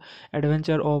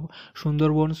অ্যাডভেঞ্চার অফ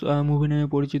সুন্দরবনস মুভি নামে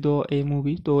পরিচিত এই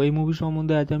মুভি। তো এই মুভি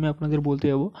সম্বন্ধে আজ আমি আপনাদের বলতে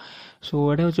যাবো। সো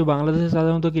এটা হচ্ছে বাংলাদেশে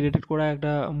সাধারণত ক্রিয়েটেড করা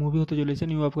একটা মুভি হতে চলেছে,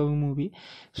 new upcoming movie.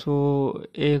 So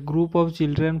A group of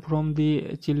children from the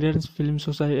children's film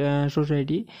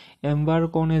society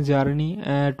embark on a journey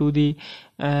to the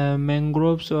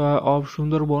mangroves of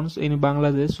Sundarbans in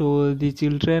Bangladesh. So the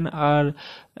children are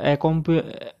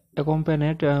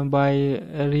accompanied by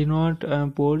renowned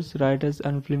poets, writers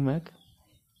and filmmakers.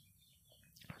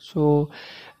 So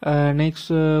next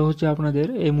হচ্ছে আপনাদের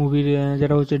এই মুভির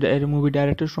যেটা হচ্ছে movie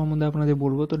director সম্বন্ধে আপনাদের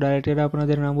বলবো। তো ডাইরেক্টর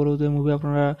আপনাদের নাম বলবো, তো এই মুভি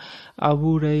আপনারা আবু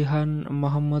রাইহান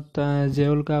মোহাম্মদ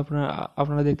জেওলকে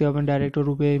আপনারা দেখতে পাবেন ডাইরেক্টর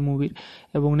রূপে এই মুভির।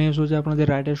 এবং নেক্সট হচ্ছে আপনাদের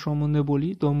রাইটার সম্বন্ধে বলি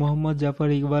তো মোহাম্মদ জাফর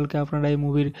ইকবালকে আপনারা এই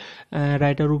মুভির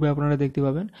রাইটার রূপে আপনারা দেখতে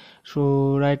পাবেন। সো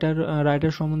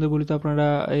রাইটার সম্বন্ধে বলি তো আপনারা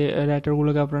এই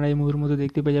রাইটারগুলোকে আপনারা এই মুভির মধ্যে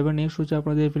দেখতে পেয়ে যাবেন। নেক্সট হচ্ছে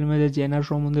আপনাদের ফিল্মের যে জেনার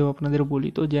সম্বন্ধেও আপনাদের বলি।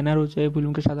 তো জেনার হচ্ছে এই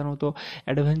ফিল্মকে সাধারণত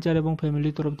অ্যাডভেঞ্চার এবং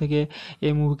ফ্যামিলির তরফ থেকে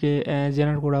এই মুভিকে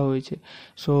জেনার করা হয়েছে।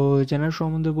 সো জেনার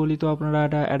সম্বন্ধে বলি তো আপনারা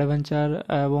একটা অ্যাডভেঞ্চার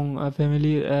এবং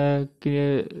ফ্যামিলি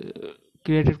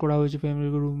ক্রিয়েটেড করা হয়েছে ফ্যামিলি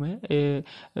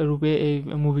রূপে এই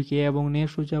মুভিকে। এবং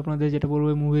নেক্সট হচ্ছে আপনাদের যেটা বলবো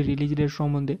মুভির রিলিজ ডেট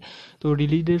সম্বন্ধে। তো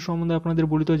রিলিজ ডেট সম্বন্ধে আপনাদের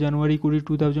বলি তো জানুয়ারি 20,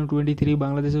 2023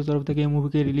 বাংলাদেশের তরফ থেকে এই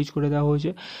মুভিকে রিলিজ করে দেওয়া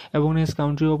হয়েছে। এবং নেক্সট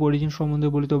কান্ট্রি অফ অরিজিন সম্বন্ধে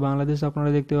বলি তো বাংলাদেশ আপনারা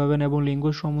দেখতে পাবেন। এবং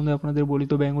ল্যাঙ্গুয়েজ সম্বন্ধে আপনাদের বলি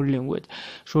তো বেঙ্গলি ল্যাঙ্গুয়েজ।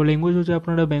 সো ল্যাঙ্গুয়েজ হচ্ছে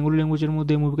আপনারা বেঙ্গলি ল্যাঙ্গুয়েজের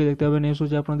মধ্যে এই মুভিকে দেখতে পাবেন। নেক্সট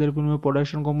হচ্ছে আপনাদের ফিল্মের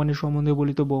প্রোডাকশন কোম্পানির সম্বন্ধে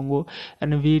বলি তো বঙ্গ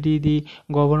and VD the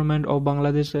government of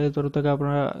Bangladesh তরফ থেকে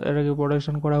আপনারা এটাকে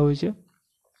প্রোডাকশন করা হয়েছে।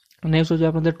 নেক্সট হচ্ছে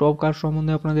আপনাদের টপ কাস্ট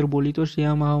সম্বন্ধে আপনাদের বলি তো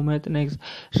সিয়াম Ahmed, next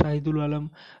Shahidul Alam,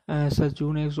 Sachchu,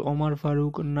 next Omar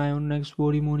Faruk, নায়ন, next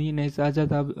পরি মনি, নেক্সট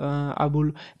আজাদ, আবুল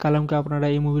কালামকে আপনারা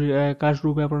এই মুভির কাস্ট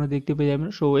রূপে আপনারা দেখতে পেয়ে যাবেন।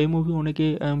 সো এই মুভি অনেকে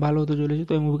ভালো হতে চলেছে,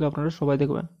 তো এই মুভিকে আপনারা সবাই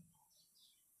দেখবেন।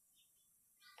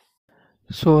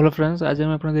 সো হ্যালো ফ্রেন্ডস, আজ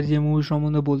আমি আপনাদের যে মুভি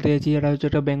সম্বন্ধে বলতে চাইছি এটা হচ্ছে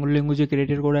একটা বেঙ্গলি ল্যাঙ্গুয়েজে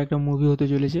ক্রিয়েটেড করা একটা মুভি হতে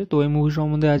চলেছে। তো এই মুভি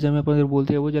সম্বন্ধে আজ আমি আপনাদের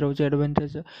বলতে যাবো, যেটা হচ্ছে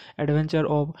অ্যাডভেঞ্চার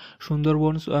অফ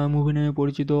সুন্দরবনস মুভি নামে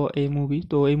পরিচিত এই মুভি।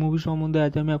 তো এই মুভি সম্বন্ধে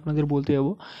আজ আমি আপনাদের বলতে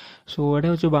যাবো। সো এটা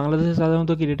হচ্ছে বাংলাদেশে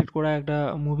সাধারণত ক্রিয়েটেড করা একটা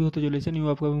মুভি হতে চলেছে, new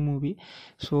upcoming movie.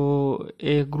 So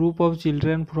A group of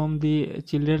children from the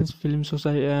children's film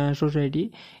society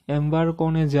embark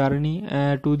on a journey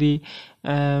to the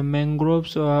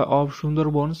mangroves of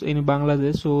Sundarbans in Bangladesh.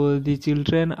 So the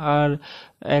children are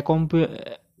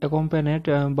accompanied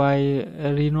by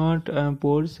renowned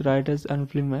poets, writers, and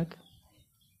filmmakers.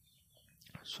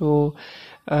 So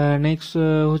next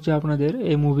হচ্ছে আপনাদের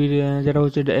এই মুভির যেটা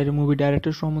হচ্ছে movie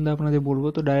director সম্বন্ধে আপনাদের বলবো।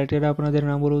 তো ডাইরেক্টর আপনাদের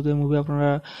নাম বলবো, তো এই মুভি আপনারা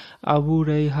আবু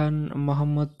রাইহান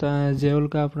মোহাম্মদ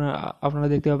জেওলকে আপনারা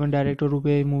দেখতে পাবেন ডাইরেক্টর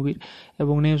রূপে এই মুভির।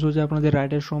 এবং নেক্সট হচ্ছে আপনাদের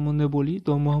রাইটার সম্বন্ধে বলি,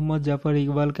 তো মোহাম্মদ জাফর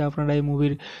ইকবালকে আপনারা এই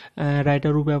মুভির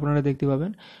রাইটার রূপে আপনারা দেখতে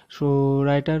পাবেন। সো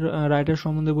রাইটার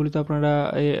সম্বন্ধে বলি, তো আপনারা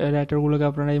এই রাইটারগুলোকে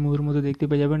আপনারা এই মুভির মধ্যে দেখতে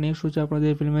পেয়ে যাবেন। নেক্সট হচ্ছে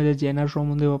আপনাদের ফিল্মের যে জেনার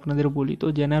সম্বন্ধেও আপনাদের বলি, তো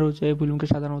জেনার হচ্ছে এই ফিল্মকে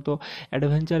সাধারণত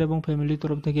অ্যাডভেঞ্চার এবং ফ্যামিলির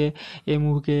তরফ থেকে এই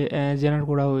মুভিকে জেনার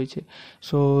করা হয়েছে।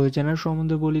 সো জেনার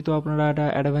সম্বন্ধে বলি, তো আপনারা একটা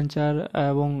অ্যাডভেঞ্চার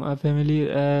এবং ফ্যামিলি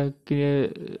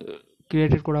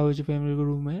ক্রিয়েটেড করা হয়েছে ফ্যামিলি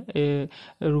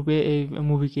রূপে এই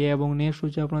মুভিকে। এবং নেক্সট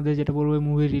হচ্ছে আপনাদের যেটা বলবো এই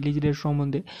মুভির রিলিজ ডেট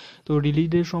সম্বন্ধে। তো রিলিজ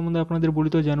ডেট সম্বন্ধে আপনাদের বলি,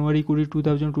 তো জানুয়ারি 20,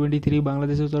 2023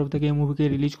 বাংলাদেশের তরফ থেকে এই মুভিকে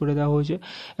রিলিজ করে দেওয়া হয়েছে।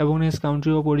 এবং নেক্সট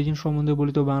কান্ট্রি অফ অরিজিন সম্বন্ধে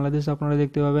বলি, তো বাংলাদেশ আপনারা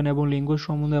দেখতে পাবেন। এবং ল্যাঙ্গুয়েজ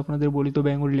সম্বন্ধে আপনাদের বলি, তো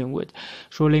বেঙ্গলি ল্যাঙ্গুয়েজ।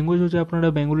 সো ল্যাঙ্গুয়েজ হচ্ছে আপনারা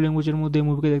বেঙ্গলি ল্যাঙ্গুয়েজের মধ্যে এই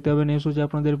মুভিকে দেখতে পাবেন। নেক্সট হচ্ছে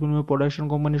আপনাদের ফিল্মের প্রোডাকশন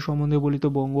কোম্পানির সম্বন্ধে বলি, তো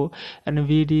বঙ্গ and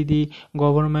VD the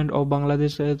government of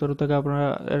বাংলাদেশের তরফ থেকে আপনারা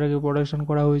এটাকে প্রোডাকশন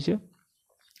করা হয়েছে।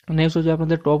 নেক্সট হচ্ছে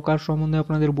আপনাদের টপ কাস্ট সম্বন্ধে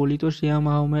আপনাদের বলি, তো সিয়াম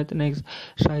Ahmed, next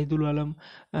Shahidul Alam,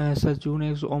 সাচু,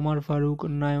 next Omar Faruk,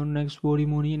 নায়ন, next পরি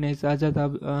মনি, নেক্সট আজাদ,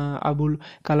 আবুল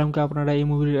কালামকে আপনারা এই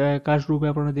মুভির কাস্ট রূপে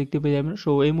আপনারা দেখতে পেয়ে যাবেন।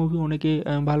 সো এই মুভি অনেকে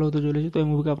ভালো হতে চলেছে, তো এই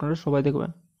মুভিকে আপনারা সবাই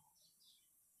দেখবেন।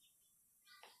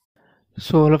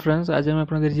 সো হ্যালো ফ্রেন্ডস, আজ আমি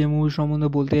আপনাদের যে মুভি সম্বন্ধে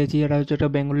বলতে চাইছি এটা হচ্ছে একটা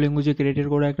বেঙ্গলি ল্যাঙ্গুয়েজে ক্রিয়েটেড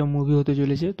করা একটা মুভি হতে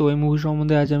চলেছে। তো এই মুভি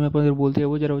সম্বন্ধে আজ আমি আপনাদের বলতে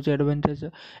যাবো, যেটা হচ্ছে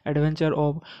অ্যাডভেঞ্চার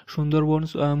অফ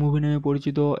সুন্দরবনস মুভি নামে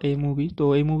পরিচিত এই মুভি। তো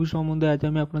এই মুভি সম্বন্ধে আজ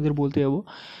আমি আপনাদের বলতে যাবো।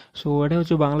 সো এটা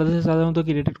হচ্ছে বাংলাদেশে সাধারণত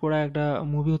ক্রিয়েটেড করা একটা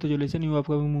মুভি হতে চলেছে, new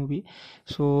upcoming movie.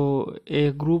 So A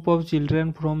group of children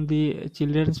from the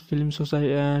children's film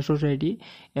society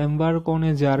embark on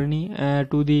a journey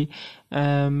to the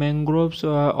mangroves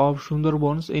of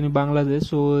Sundarbans in Bangladesh.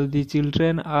 So the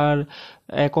children are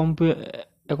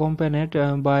accompanied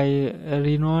by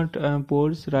renowned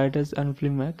poets, writers, and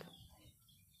filmmakers.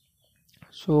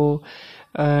 So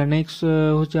next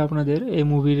হচ্ছে আপনাদের এই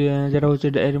মুভির যেটা হচ্ছে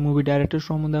movie director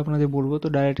সম্বন্ধে আপনাদের বলবো। তো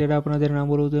ডাইরেক্টর আপনাদের নাম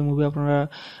বলবো, তো এই মুভি আপনারা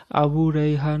আবু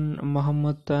রাইহান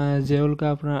মোহাম্মদ জেওলকে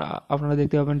আপনারা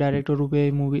দেখতে পাবেন ডাইরেক্টর রূপে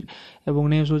এই মুভির। এবং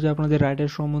নেক্সট হচ্ছে আপনাদের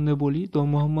রাইটার সম্বন্ধে বলি, তো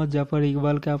মোহাম্মদ জাফর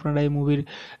ইকবালকে আপনারা এই মুভির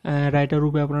রাইটার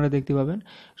রূপে আপনারা দেখতে পাবেন।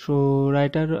 সো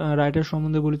রাইটার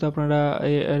সম্বন্ধে বলি, তো আপনারা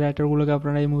এই রাইটারগুলোকে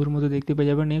আপনারা এই মুভির মধ্যে দেখতে পেয়ে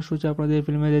যাবেন। নেক্সট হচ্ছে আপনাদের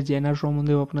ফিল্মের যে জেনার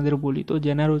সম্বন্ধেও আপনাদের বলি, তো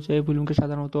জেনার হচ্ছে এই ফিল্মকে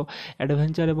সাধারণত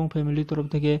অ্যাডভেঞ্চার এবং ফ্যামিলির তরফ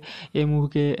থেকে এই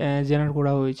মুভিকে জেনার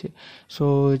করা হয়েছে। সো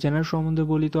জেনার সম্বন্ধে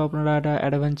বলি, তো আপনারা একটা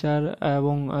অ্যাডভেঞ্চার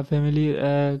এবং ফ্যামিলি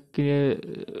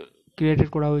ক্রিয়েটেড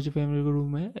করা হয়েছে ফ্যামিলি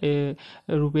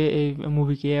রূপে এই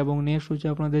মুভিকে। এবং নেক্সট হচ্ছে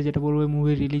আপনাদের যেটা বলবো এই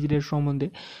মুভির রিলিজ ডেট সম্বন্ধে।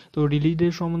 তো রিলিজ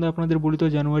ডেট সম্বন্ধে আপনাদের বলি, তো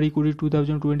জানুয়ারি 20,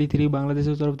 2023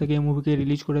 বাংলাদেশের তরফ থেকে এই মুভিকে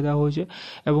রিলিজ করে দেওয়া হয়েছে।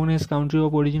 এবং নেক্সট কান্ট্রি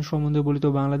অফ অরিজিন সম্বন্ধে বলি, তো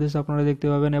বাংলাদেশ আপনারা দেখতে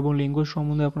পাবেন। এবং ল্যাঙ্গুয়েজ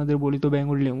সম্বন্ধে আপনাদের বলি, তো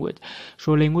বেঙ্গলি ল্যাঙ্গুয়েজ। সো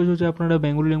ল্যাঙ্গুয়েজ হচ্ছে আপনারা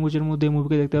বেঙ্গলি ল্যাঙ্গুয়েজের মধ্যে এই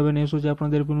মুভিকে দেখতে পাবেন। নেক্সট হচ্ছে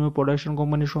আপনাদের ফিল্মের প্রোডাকশন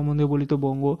কোম্পানির সম্বন্ধে বলি, তো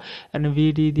বঙ্গ and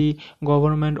VD the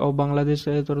government of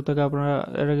বাংলাদেশের তরফ থেকে আপনারা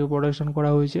এটাকে প্রোডাকশন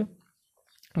করা হয়েছে।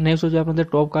 নেক্সট হচ্ছে আপনাদের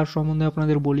টপ কাস্ট সম্বন্ধে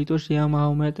আপনাদের বলি, তো সিয়াম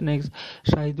Ahmed, next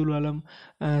Shahidul Alam,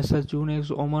 সাচু,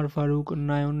 next Omar Faruk,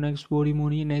 নায়ন, next পরি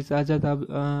মনি, নেক্সট আজাদ,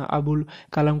 আবুল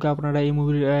কালামকে আপনারা এই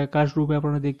মুভির কাস্ট রূপে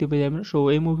আপনারা দেখতে পেয়ে যাবেন। সো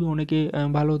এই মুভি অনেকে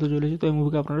ভালো হতে চলেছে, তো এই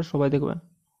মুভিকে আপনারা সবাই দেখবেন।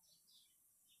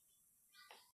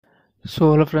 সো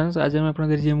হ্যালো ফ্রেন্ডস, আজ আমি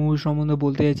আপনাদের যে মুভি সম্বন্ধে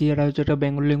বলতে চাইছি এটা হচ্ছে একটা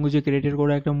বেঙ্গলি ল্যাঙ্গুয়েজে ক্রিয়েটেড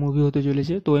করা একটা মুভি হতে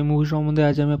চলেছে। তো এই মুভি সম্বন্ধে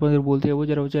আজ আমি আপনাদের বলতে যাবো,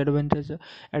 যেটা হচ্ছে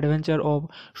অ্যাডভেঞ্চার অফ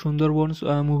সুন্দরবনস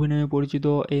মুভি নামে পরিচিত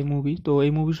এই মুভি। তো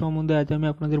এই মুভি সম্বন্ধে আজ আমি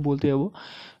আপনাদের বলতে যাবো।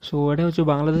 সো এটা হচ্ছে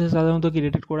বাংলাদেশে সাধারণত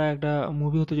ক্রিয়েটেড করা একটা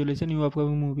মুভি হতে চলেছে, new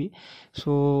upcoming movie.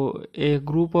 So A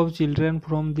group of children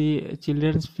from the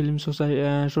children's film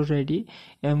society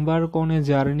embark on a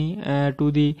journey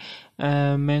to the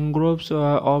mangroves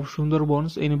of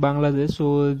Sundarbans in Bangladesh.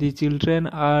 So the children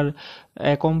are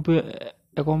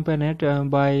accompanied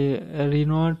by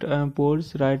renowned poets,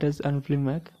 writers, and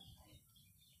filmmakers.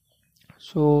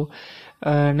 So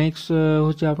next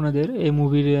হচ্ছে আপনাদের এই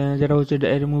মুভির যারা হচ্ছে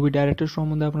movie director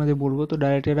সম্বন্ধে আপনাদের বলবো। তো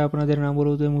ডাইরেক্টর আপনাদের নাম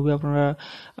বলবো। তো এই মুভি আপনারা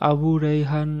আবু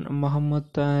রাইহান মোহাম্মদ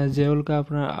জেওলকে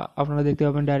আপনারা দেখতে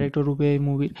পাবেন ডাইরেক্টর রূপে এই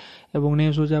মুভির। এবং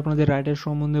নেক্সট হচ্ছে আপনাদের রাইটার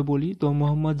সম্বন্ধে বলি, তো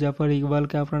মোহাম্মদ জাফর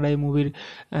ইকবালকে আপনারা এই মুভির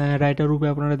রাইটার রূপে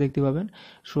আপনারা দেখতে পাবেন।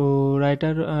 সো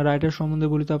রাইটার সম্বন্ধে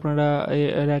বলি, তো আপনারা এই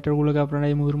রাইটারগুলোকে আপনারা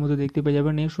এই মুভির মধ্যে দেখতে পেয়ে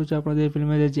যাবেন। নেক্সট হচ্ছে আপনাদের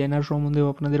ফিল্মের যে জেনার সম্বন্ধেও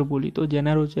আপনাদের বলি, তো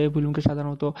জেনার হচ্ছে এই ফিল্মকে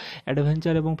সাধারণত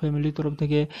অ্যাডভেঞ্চার এবং ফ্যামিলির তরফ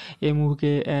থেকে এই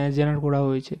মুভিকে জেনার করা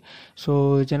হয়েছে। সো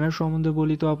জেনার সম্বন্ধে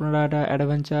বলি, তো আপনারা একটা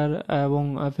অ্যাডভেঞ্চার এবং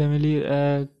ফ্যামিলি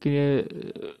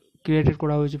ক্রিয়েটেড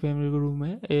করা হয়েছে ফ্যামিলি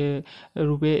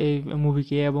রূপে এই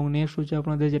মুভিকে। এবং নেক্সট হচ্ছে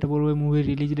আপনাদের যেটা বলবো মুভির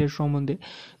রিলিজ ডেট সম্বন্ধে।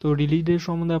 তো রিলিজ ডেট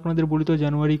সম্বন্ধে আপনাদের বলি, তো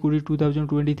জানুয়ারি 20,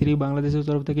 2023 বাংলাদেশের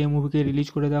তরফ থেকে এই মুভিকে রিলিজ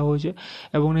করে দেওয়া হয়েছে।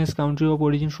 এবং নেক্সট কান্ট্রি অফ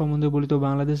অরিজিন সম্বন্ধে বলি, তো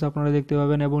বাংলাদেশ আপনারা দেখতে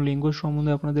পাবেন। এবং ল্যাঙ্গুয়েজ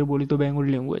সম্বন্ধে আপনাদের বলি, তো বেঙ্গলি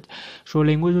ল্যাঙ্গুয়েজ। সো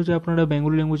ল্যাঙ্গুয়েজ হচ্ছে আপনারা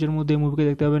বেঙ্গলি ল্যাঙ্গুয়েজের মধ্যে এই মুভিকে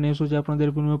দেখতে পাবেন। নেক্সট হচ্ছে আপনাদের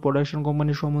ফিল্মের প্রোডাকশন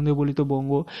কোম্পানির সম্বন্ধে বলি, তো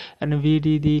বঙ্গ and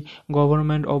VD the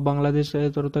government of বাংলাদেশের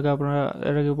তরফ থেকে আপনারা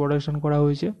এটাকে প্রোডাকশন করা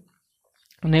হয়েছে।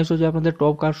 নেক্সট হচ্ছে আপনাদের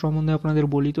টপ কাস্ট সম্বন্ধে আপনাদের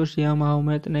বলি, তো সিয়াম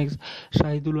Ahmed, next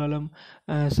Shahidul Alam,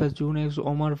 সাচু, next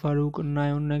Omar Faruk,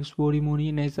 নায়ন, next পরি মনি,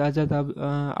 নেক্সট আজাদ,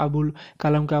 আবুল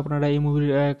কালামকে আপনারা এই মুভির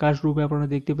কাস্ট রূপে আপনারা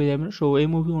দেখতে পেয়ে যাবেন। সো এই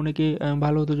মুভি অনেকে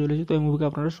ভালো হতে চলেছে, তো এই মুভিকে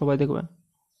আপনারা সবাই দেখবেন।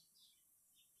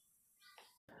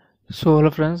 সো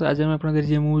হ্যালো ফ্রেন্ডস, আজ আমি আপনাদের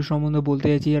যে মুভি সম্বন্ধে বলতে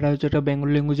চাইছি, এটা হচ্ছে একটা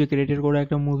বেঙ্গলি ল্যাঙ্গুয়েজে ক্রিয়েটেড করা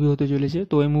একটা মুভি হতে চলেছে।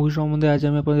 তো এই মুভি সম্বন্ধে আজ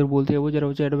আমি আপনাদের বলতে যাবো, যেটা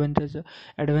হচ্ছে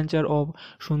অ্যাডভেঞ্চার অফ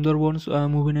সুন্দরবনস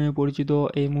মুভি নামে পরিচিত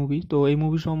এই মুভি। তো এই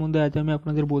মুভি সম্বন্ধে আজ আমি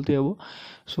আপনাদের বলতে যাবো।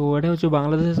 সো এটা হচ্ছে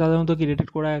বাংলাদেশে সাধারণত ক্রিয়েটেড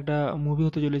করা একটা মুভি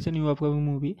হতে চলেছে, new upcoming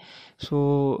movie. So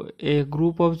A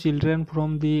group of children from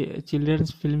the children's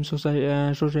film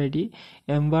society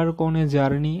embark on a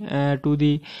journey to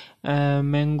the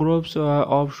mangroves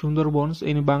of Sundarbans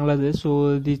in Bangladesh. So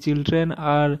the children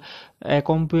are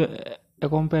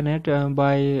accompanied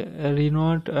by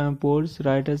renowned poets,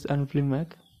 writers and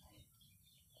filmmakers.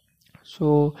 So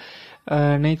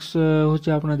next হচ্ছে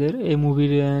আপনাদের এই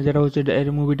মুভির যারা হচ্ছে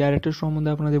movie director সম্বন্ধে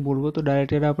আপনাদের বলবো। তো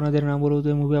ডাইরেক্টর আপনাদের নাম বলবো। তো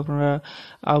এই মুভি আপনারা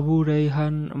আবু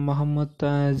রাইহান মোহাম্মদ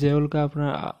জেওলকে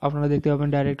আপনারা দেখতে পাবেন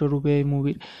ডাইরেক্টর রূপে এই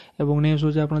মুভির। এবং নেক্সট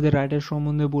হচ্ছে আপনাদের রাইটার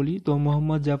সম্বন্ধে বলি, তো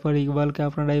মোহাম্মদ জাফর ইকবালকে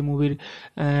আপনারা এই মুভির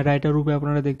রাইটার রূপে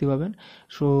আপনারা দেখতে পাবেন।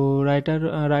 সো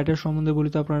রাইটার সম্বন্ধে বলি,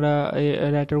 তো আপনারা এই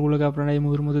রাইটারগুলোকে আপনারা এই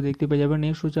মুভির মধ্যে দেখতে পেয়ে যাবেন।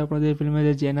 নেক্সট হচ্ছে আপনাদের ফিল্মের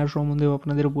যে জেনার সম্বন্ধেও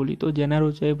আপনাদের বলি, তো জেনার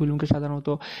হচ্ছে এই ফিল্মকে সাধারণত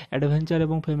অ্যাডভেঞ্চার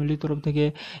এবং ফ্যামিলির তরফ থেকে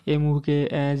এই মুভিকে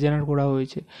জেনার করা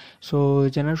হয়েছে। সো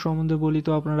জেনার সম্বন্ধে বলি,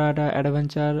 তো আপনারা একটা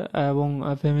অ্যাডভেঞ্চার এবং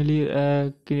ফ্যামিলি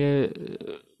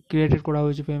ক্রিয়েটেড করা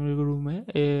হয়েছে ফ্যামিলি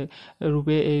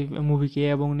রূপে এই মুভিকে।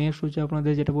 এবং নেক্সট হচ্ছে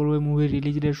আপনাদের যেটা বলবো মুভির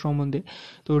রিলিজ ডেট সম্বন্ধে।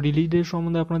 তো রিলিজ ডেট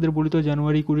সম্বন্ধে আপনাদের বলি, তো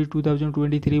জানুয়ারি 20,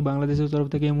 2023 বাংলাদেশের তরফ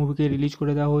থেকে এই মুভিকে রিলিজ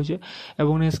করে দেওয়া হয়েছে।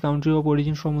 এবং নেক্সট কান্ট্রি অফ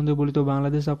অরিজিন সম্বন্ধে বলি, তো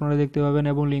বাংলাদেশ আপনারা দেখতে পাবেন।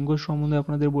 এবং ল্যাঙ্গুয়েজ সম্বন্ধে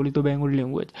আপনাদের বলি, তো বেঙ্গলি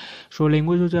ল্যাঙ্গুয়েজ। সো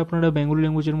ল্যাঙ্গুয়েজ হচ্ছে আপনারা বেঙ্গলি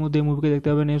ল্যাঙ্গুয়েজের মধ্যে এই মুভিকে দেখতে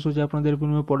পাবেন। নেক্সট হচ্ছে আপনাদের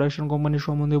ফিল্মের প্রোডাকশন কোম্পানির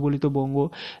সম্বন্ধে বলি, তো বঙ্গ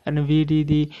and VD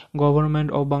the government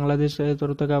of বাংলাদেশের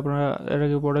তরফ থেকে আপনারা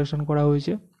এটাকে প্রোডাকশন করা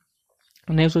হয়েছে।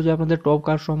 নেক্সট হচ্ছে আপনাদের টপ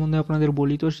কাস্ট সম্বন্ধে আপনাদের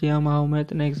বলি, তো সিয়াম Ahmed,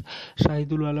 next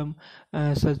Shahidul Alam,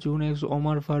 সাচু, next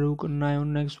Omar Faruk, নায়ন,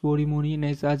 next পরি মনি,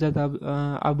 নেক্সট আজাদ,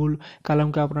 আবুল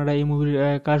কালামকে আপনারা এই মুভির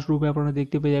কাস্ট রূপে আপনারা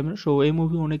দেখতে পেয়ে যাবেন। সো এই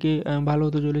মুভি অনেকে ভালো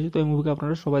হতে চলেছে, তো এই মুভিকে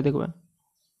আপনারা সবাই দেখবেন।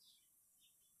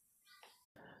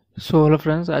 সো হ্যালো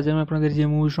ফ্রেন্ডস, আজ আমি আপনাদের যে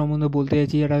মুভি সম্বন্ধে বলতে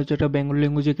চাইছি, এটা হচ্ছে একটা বেঙ্গলি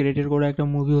ল্যাঙ্গুয়েজে ক্রিয়েটেড করা একটা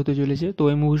মুভি হতে চলেছে। তো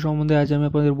এই মুভি সম্বন্ধে আজ আমি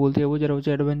আপনাদের বলতে যাবো, যেটা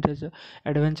হচ্ছে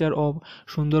অ্যাডভেঞ্চার অফ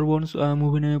সুন্দরবনস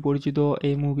মুভি নামে পরিচিত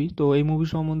এই মুভি। তো এই মুভি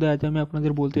সম্বন্ধে আজ আমি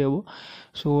আপনাদের বলতে যাবো।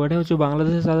 সো এটা হচ্ছে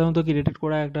বাংলাদেশে সাধারণত ক্রিয়েটেড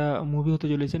করা একটা মুভি হতে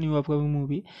চলেছে, new upcoming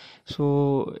movie. So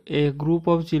A group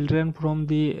of children from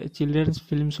the children's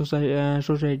film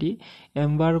society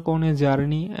embark on a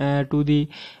journey to the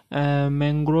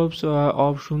mangroves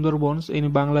of Sundarbans in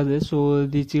Bangladesh. So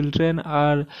the children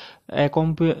are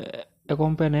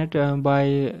accompanied by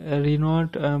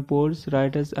renowned poets,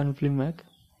 writers and filmmakers.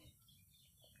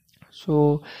 So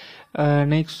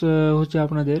next হচ্ছে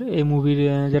আপনাদের এই মুভির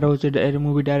যারা হচ্ছে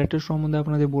movie director সম্বন্ধে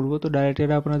আপনাদের বলবো। তো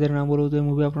ডাইরেক্টর আপনাদের নাম বলবো। তো এই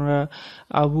মুভি আপনারা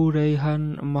আবু রাইহান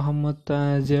মোহাম্মদ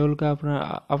জেওলকে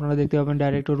আপনারা দেখতে পাবেন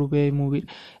ডাইরেক্টর রূপে এই মুভির।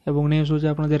 এবং নেক্সট হচ্ছে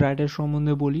আপনাদের রাইটার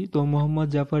সম্বন্ধে বলি, তো মোহাম্মদ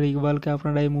জাফর ইকবালকে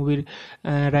আপনারা এই মুভির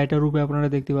রাইটার রূপে আপনারা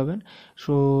দেখতে পাবেন।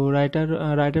 সো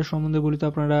রাইটার সম্বন্ধে বলি, তো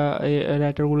আপনারা এই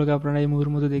রাইটারগুলোকে আপনারা এই মুভির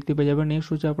মধ্যে দেখতে পেয়ে যাবেন। নেক্সট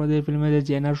হচ্ছে আপনাদের ফিল্মের যে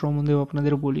জেনার সম্বন্ধেও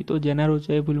আপনাদের বলি, তো জেনার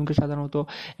হচ্ছে এই ফিল্মকে সাধারণত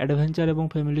অ্যাডভেঞ্চার এবং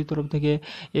ফ্যামিলির তরফ থেকে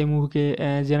এই মুভিকে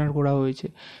জেনার করা হয়েছে।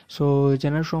 সো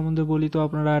জেনার সম্বন্ধে বলি, তো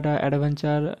আপনারা একটা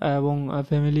অ্যাডভেঞ্চার এবং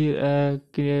ফ্যামিলি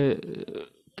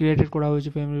ক্রিয়েটেড করা হয়েছে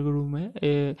ফ্যামিলি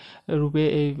রূপে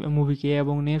এই মুভিকে।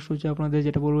 এবং নেক্সট হচ্ছে আপনাদের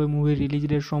যেটা বলবো মুভির রিলিজ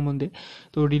ডেট সম্বন্ধে।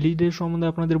 তো রিলিজ ডেট সম্বন্ধে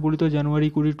আপনাদের বলি তো জানুয়ারি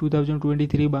 20,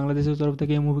 2023 বাংলাদেশের তরফ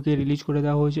থেকে এই মুভিকে রিলিজ করে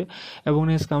দেওয়া হয়েছে। এবং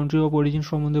নেক্সট কান্ট্রি অফ অরিজিন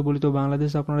সম্বন্ধে বলি তো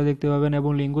বাংলাদেশ আপনারা দেখতে পাবেন।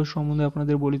 এবং ল্যাঙ্গুয়েজ সম্বন্ধে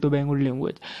আপনাদের বলি তো বেঙ্গলি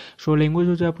ল্যাঙ্গুয়েজ। সো ল্যাঙ্গুয়েজ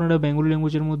হচ্ছে আপনারা বেঙ্গলি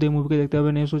ল্যাঙ্গুয়েজের মধ্যে এই মুভিকে দেখতে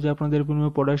পাবেন। নেক্সট হচ্ছে আপনাদের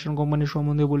প্রোডাকশন কোম্পানির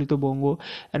সম্বন্ধে বলি তো বঙ্গ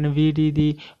and VD the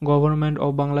government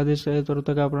of বাংলাদেশের তরফ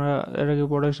থেকে আপনারা এটাকে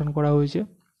প্রোডাকশন করা হয়েছে।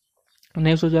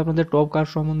 নেক্সট হচ্ছে আপনাদের টপ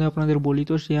কাস্ট সম্বন্ধে আপনাদের বলি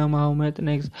তো সিয়াম Ahmed,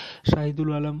 next Shahidul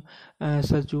Alam,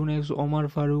 সাচু, next Omar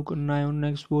Faruk, নায়ন,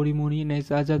 next পরি মনি,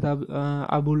 নেক্সট আজাদ,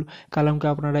 আবুল কালামকে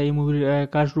আপনারা এই মুভির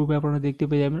কাস্ট রূপে আপনারা দেখতে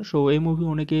পেয়ে যাবেন। সো এই মুভি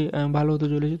অনেকে ভালো হতে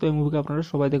চলেছে, তো এই মুভিকে আপনারা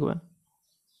সবাই দেখবেন।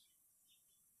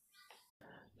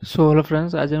 সো হ্যালো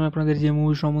ফ্রেন্ডস, আজ আমি আপনাদের যে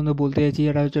মুভি সম্বন্ধে বলতে চাইছি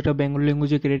এটা হচ্ছে একটা বেঙ্গলি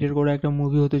ল্যাঙ্গুয়েজে ক্রিয়েটেড করা একটা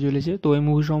মুভি হতে চলেছে। তো এই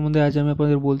মুভি সম্বন্ধে আজ আমি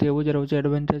আপনাদের বলতে যাবো, যেটা হচ্ছে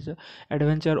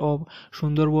অ্যাডভেঞ্চার অফ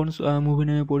সুন্দরবনস মুভি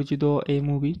নামে পরিচিত এই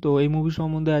মুভি। তো এই মুভি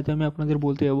সম্বন্ধে আজ আমি আপনাদের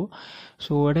বলতে যাবো।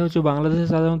 সো এটা হচ্ছে বাংলাদেশে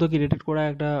সাধারণত ক্রিয়েটেড করা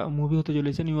একটা মুভি হতে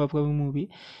চলেছে, new upcoming movie.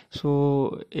 So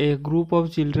A group of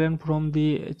children from the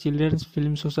children's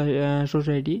film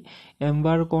society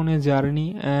embark on a journey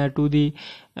to the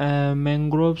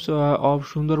mangroves of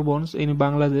Sundarbans in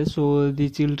Bangladesh. So the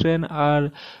children are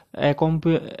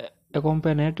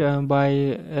accompanied by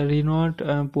renowned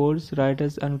poets,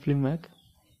 writers and filmmakers.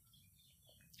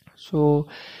 So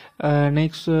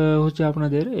next হচ্ছে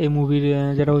আপনাদের এই মুভির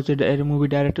যেটা হচ্ছে movie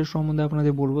director সম্বন্ধে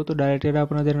আপনাদের বলবো। তো ডাইরেক্টর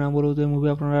আপনাদের নাম বলবো, তো এই মুভি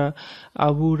আপনারা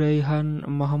আবু রাইহান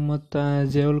মোহাম্মদ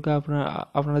জেওলকে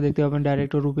আপনারা দেখতে পাবেন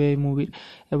ডাইরেক্টর রূপে এই মুভির।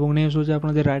 এবং নেক্সট হচ্ছে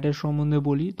আপনাদের রাইটার সম্বন্ধে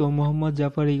বলি তো মোহাম্মদ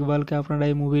জাফর ইকবালকে আপনারা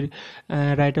এই মুভির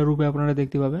রাইটার রূপে আপনারা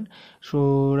দেখতে পাবেন। সো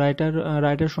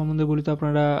রাইটার সম্বন্ধে বলি তো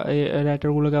আপনারা এই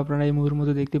রাইটারগুলোকে আপনারা এই মুভির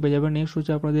মধ্যে দেখতে পেয়ে যাবেন। নেক্সট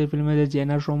হচ্ছে আপনাদের ফিল্মের যে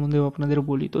জেনার সম্বন্ধেও আপনাদের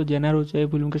বলি। তো জেনার হচ্ছে এই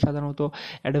ফিল্মকে সাধারণত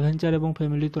অ্যাডভেঞ্চার এবং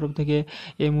ফ্যামিলির তরফ থেকে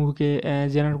এই মুভিকে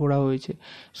জেনার করা হয়েছে।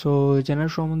 সো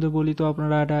জেনার সম্বন্ধে বলি তো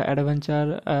আপনারা একটা অ্যাডভেঞ্চার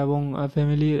এবং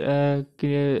ফ্যামিলি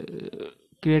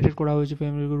ক্রিয়েটেড করা হয়েছে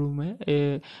ফ্যামিলি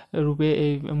রূপে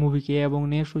এই মুভিকে। এবং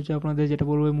নেক্সট হচ্ছে আপনাদের যেটা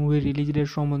বলবো মুভির রিলিজ ডেট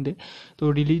সম্বন্ধে। তো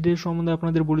রিলিজ ডেট সম্বন্ধে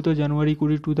আপনাদের বলি তো জানুয়ারি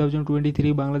 20,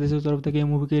 2023 বাংলাদেশের তরফ থেকে এই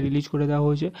মুভিকে রিলিজ করে দেওয়া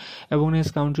হয়েছে। এবং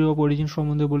নেক্সট কান্ট্রি অফ অরিজিন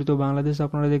সম্বন্ধে বলি তো বাংলাদেশ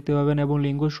আপনারা দেখতে পাবেন। এবং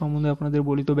ল্যাঙ্গুয়েজ সম্বন্ধে আপনাদের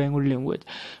বলি তো বেঙ্গলি ল্যাঙ্গুয়েজ।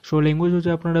 সো ল্যাঙ্গুয়েজ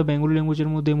হচ্ছে আপনারা বেঙ্গলি ল্যাঙ্গুয়েজের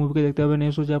মধ্যে এই মুভিকে দেখতে পাবেন।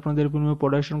 নেক্সট হচ্ছে আপনাদের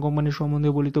প্রোডাকশন কোম্পানির সম্বন্ধে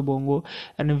বলি তো বঙ্গ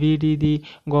and VD the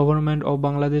government of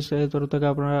বাংলাদেশের তরফ থেকে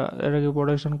আপনারা এটাকে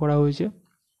প্রোডাকশন করা হয়েছে।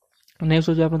 নেক্সট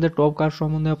হচ্ছে আপনাদের টপ কাস্ট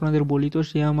সম্বন্ধে আপনাদের বলি তো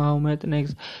সিয়াম Ahmed,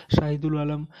 next Shahidul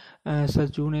Alam,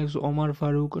 সাচু, next Omar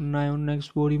Faruk, নায়ন, next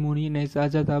পরি মনি, নেক্সট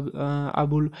আজাদ,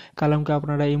 আবুল কালামকে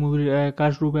আপনারা এই মুভির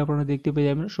কাস্ট রূপে আপনারা দেখতে পেয়ে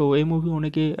যাবেন। সো এই মুভি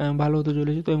অনেকে ভালো হতে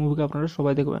চলেছে, তো এই মুভিকে আপনারা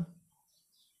সবাই দেখবেন।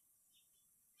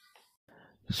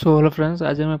 সো হ্যালো ফ্রেন্ডস,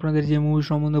 আজ আমি আপনাদের যে মুভি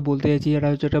সম্বন্ধে বলতে চাইছি এটা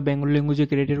হচ্ছে একটা বেঙ্গলি ল্যাঙ্গুয়েজে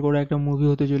ক্রিয়েটেড করা একটা মুভি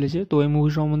হতে চলেছে। তো এই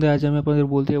মুভি সম্বন্ধে আজ আমি আপনাদের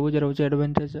বলতে যাবো, যেটা হচ্ছে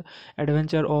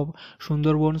অ্যাডভেঞ্চার অফ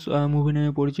সুন্দরবনস মুভি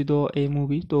নামে পরিচিত এই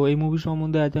মুভি। তো এই মুভি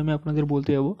সম্বন্ধে আজ আমি আপনাদের বলতে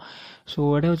যাবো। সো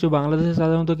এটা হচ্ছে বাংলাদেশে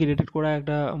সাধারণত ক্রিয়েটেড করা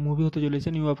একটা মুভি হতে চলেছে,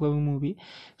 new upcoming movie.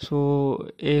 So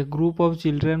A group of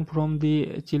children from the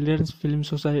children's film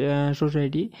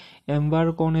society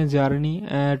embark on a journey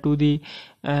to the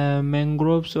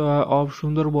mangroves of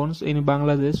Sundarbans in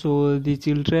Bangladesh. So the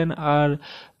children are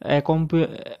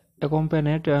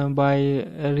accompanied by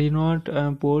renowned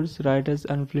poets, writers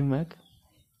and filmmakers.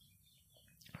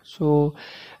 So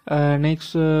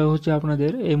next হচ্ছে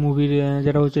আপনাদের এই মুভির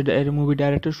যেটা হচ্ছে movie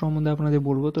director সম্বন্ধে আপনাদের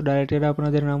বলবো। তো ডাইরেক্টর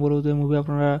আপনাদের নাম বলবো, তো এই মুভি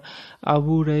আপনারা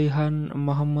আবু রাইহান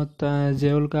মোহাম্মদ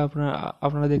জেওলকে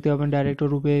আপনারা দেখতে পাবেন ডাইরেক্টর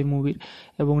রূপে এই মুভির।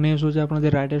 এবং নেক্সট হচ্ছে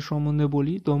আপনাদের রাইটার সম্বন্ধে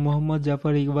বলি তো মোহাম্মদ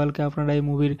জাফর ইকবালকে আপনারা এই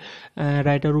মুভির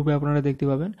রাইটার রূপে আপনারা দেখতে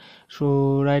পাবেন। সো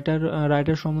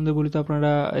রাইটার সম্বন্ধে বলি তো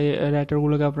আপনারা এই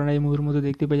রাইটারগুলোকে আপনারা এই মুভির মধ্যে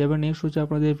দেখতে পেয়ে যাবেন। নেক্সট হচ্ছে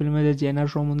আপনাদের ফিল্মের যে জেনার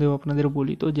সম্বন্ধেও আপনাদের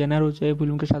বলি। তো জেনার হচ্ছে এই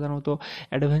ফিল্মকে সাধারণত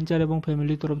অ্যাডভেঞ্চার এবং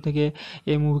ফ্যামিলির তরফ থেকে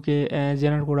এই মুভিকে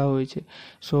জেনার করা হয়েছে।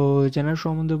 সো জেনার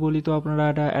সম্বন্ধে বলি তো আপনারা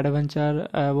একটা অ্যাডভেঞ্চার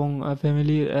এবং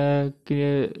ফ্যামিলি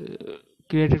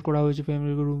ক্রিয়েটেড করা হয়েছে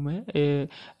ফ্যামিলি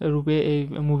রূপে এই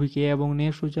মুভিকে। এবং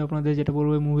নেক্সট হচ্ছে আপনাদের যেটা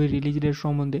বলবো মুভির রিলিজ ডেট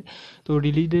সম্বন্ধে। তো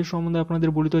রিলিজ ডেট সম্বন্ধে আপনাদের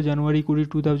বলি তো জানুয়ারি 20,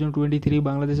 2023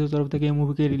 বাংলাদেশের তরফ থেকে এই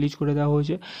মুভিকে রিলিজ করে দেওয়া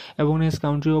হয়েছে। এবং নেক্সট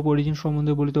কান্ট্রি অফ অরিজিন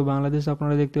সম্বন্ধে বলি তো বাংলাদেশ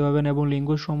আপনারা দেখতে পাবেন। এবং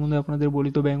ল্যাঙ্গুয়েজ সম্বন্ধে আপনাদের বলি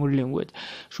তো বেঙ্গলি ল্যাঙ্গুয়েজ।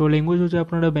 সো ল্যাঙ্গুয়েজ হচ্ছে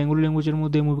আপনারা বেঙ্গলি ল্যাঙ্গুয়েজের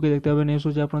মধ্যে এই মুভিকে দেখতে পাবেন। নেক্সট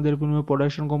হচ্ছে আপনাদের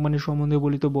প্রোডাকশন কোম্পানির সম্বন্ধে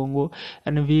বলি তো বঙ্গ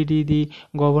and VD the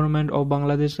government of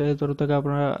বাংলাদেশের তরফ থেকে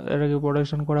আপনারা এটাকে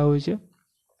প্রোডাকশন করা হয়েছে।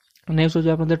 নেক্সট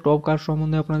হচ্ছে আপনাদের টপ কাস্ট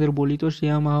সম্বন্ধে আপনাদের বলি তো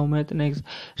সিয়াম Ahmed, next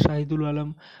Shahidul Alam,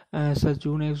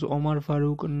 সাচু, next Omar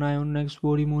Faruk, নায়ন, next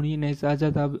পরি মনি, নেক্সট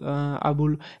আজাদ,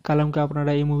 আবুল কালামকে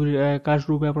আপনারা এই মুভির কাস্ট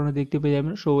রূপে আপনারা দেখতে পেয়ে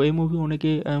যাবেন। সো এই মুভি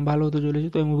অনেকে ভালো হতে চলেছে,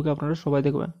 তো এই মুভিকে আপনারা সবাই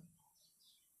দেখবেন।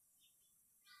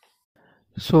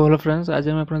 সো হ্যালো ফ্রেন্ডস, আজ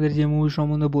আমি আপনাদের যে মুভি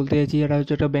সম্বন্ধে বলতে চাইছি এটা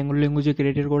হচ্ছে একটা বেঙ্গলি ল্যাঙ্গুয়েজে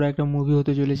ক্রিয়েটেড করা একটা মুভি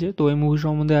হতে চলেছে। তো এই মুভি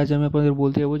সম্বন্ধে আজ আমি আপনাদের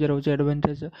বলতে যাবো, যেটা হচ্ছে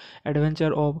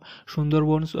অ্যাডভেঞ্চার অফ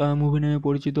সুন্দরবনস মুভি নামে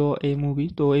পরিচিত এই মুভি।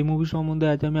 তো এই মুভি সম্বন্ধে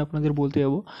আজ আমি আপনাদের বলতে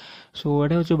যাবো। সো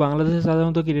এটা হচ্ছে বাংলাদেশে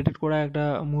সাধারণত ক্রিয়েটেড করা একটা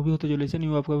মুভি হতে চলেছে,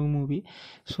 new upcoming movie.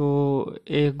 So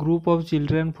A group of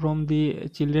children from the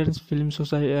children's film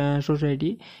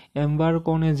society embark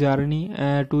on a journey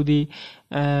to the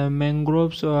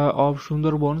mangroves of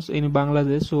Sundarbans in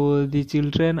Bangladesh. So the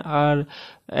children are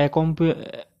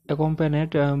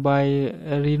accompanied by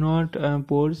renowned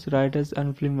poets, writers, and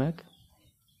filmmakers.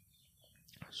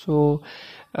 So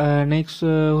next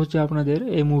হচ্ছে আপনাদের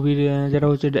এই মুভির যেটা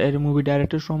হচ্ছে এই movie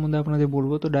director সম্বন্ধে আপনাদের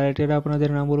বলবো। তো ডাইরেক্টর আপনাদের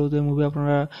নাম বলবো, তো এই মুভি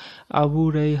আপনারা আবু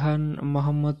রাইহান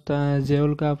মোহাম্মদ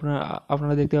জেওলকে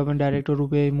আপনারা দেখতে পাবেন ডাইরেক্টর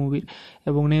রূপে এই মুভির।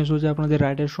 এবং নেক্সট হচ্ছে আপনাদের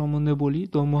রাইটার সম্বন্ধে বলি,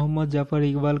 তো মোহাম্মদ জাফর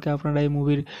ইকবালকে আপনারা এই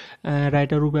মুভির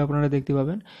রাইটার রূপে আপনারা দেখতে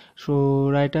পাবেন। সো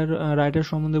রাইটার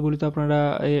সম্বন্ধে বলি, তো আপনারা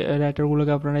এই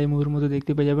রাইটারগুলোকে আপনারা এই মুভির মধ্যে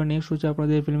দেখতে পেয়ে যাবেন। নেক্সট হচ্ছে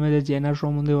আপনাদের ফিল্মের যে জেনার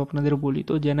সম্বন্ধেও আপনাদের বলি,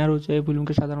 তো জেনার হচ্ছে এই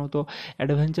ফিল্মকে সাধারণত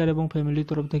অ্যাডভেঞ্চার এবং ফ্যামিলির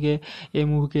তরফ থেকে এই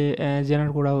মুভিকে জেনার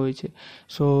করা হয়েছে।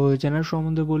 সো জেনার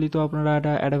সম্বন্ধে বলি, তো আপনারা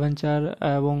একটা অ্যাডভেঞ্চার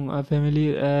এবং ফ্যামিলি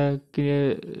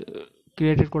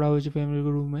ক্রিয়েটেড করা হয়েছে ফ্যামিলি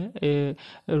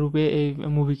রূপে এই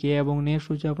মুভিকে। এবং নেক্সট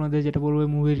হচ্ছে আপনাদের যেটা বলবো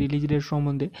মুভির রিলিজ ডেট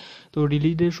সম্বন্ধে। তো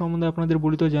রিলিজ ডেট সম্বন্ধে আপনাদের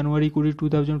বলি, তো জানুয়ারি 20,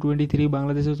 2023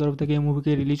 বাংলাদেশের তরফ থেকে এই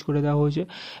মুভিকে রিলিজ করে দেওয়া হয়েছে।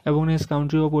 এবং নেক্সট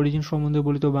কান্ট্রি অফ অরিজিন সম্বন্ধে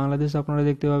বলি, তো বাংলাদেশ আপনারা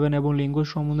দেখতে পাবেন। এবং ল্যাঙ্গুয়েজ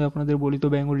সম্বন্ধে আপনাদের বলি, তো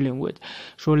বেঙ্গলি ল্যাঙ্গুয়েজ।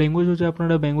 সো ল্যাঙ্গুয়েজ হচ্ছে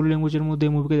আপনারা বেঙ্গলি ল্যাঙ্গুয়েজের মধ্যে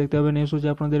এই মুভিকে দেখতে পাবেন। নেক্সট হচ্ছে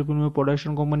আপনাদের ফিল্মের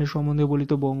প্রোডাকশন কোম্পানির সম্বন্ধে বলি,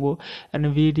 তো বঙ্গ and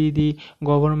VD the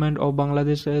government of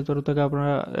বাংলাদেশের তরফ থেকে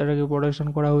আপনারা এটাকে প্রোডাকশন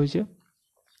করা হয়েছে।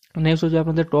 নেক্সট হচ্ছে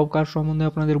আপনাদের টপ কাস্ট সম্বন্ধে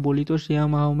আপনাদের বলি, তো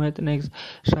সিয়াম Ahmed, next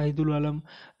Shahidul Alam,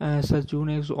 সাচু,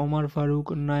 next Omar Faruk,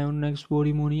 নায়ন, next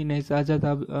পরি মনি, নেক্সট আজাদ,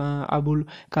 আবুল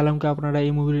কালামকে আপনারা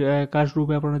এই মুভির কাস্ট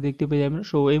রূপে আপনারা দেখতে পেয়ে যাবেন।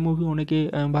 সো এই মুভি অনেকে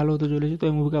ভালো হতে চলেছে, তো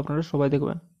এই মুভিকে আপনারা সবাই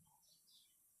দেখবেন।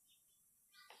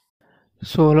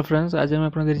 সো হ্যালো ফ্রেন্ডস, আজ আমি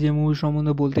আপনাদের যে মুভি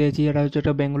সম্বন্ধে বলতে চাইছি এটা হচ্ছে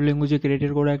একটা বেঙ্গলি ল্যাঙ্গুয়েজে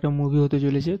ক্রিয়েটেড করা একটা মুভি হতে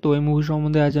চলেছে। তো এই মুভি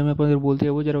সম্বন্ধে আজ আমি আপনাদের বলতে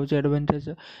যাবো, যেটা হচ্ছে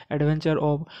অ্যাডভেঞ্চার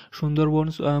অফ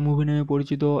সুন্দরবনস মুভি নামে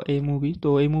পরিচিত এই মুভি। তো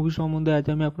এই মুভি সম্বন্ধে আজ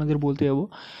আমি আপনাদের বলতে যাবো।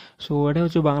 সো এটা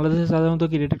হচ্ছে বাংলাদেশে সাধারণত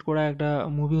ক্রিয়েটেড করা একটা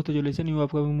মুভি হতে চলেছে, new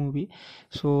upcoming movie.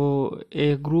 So A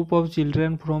group of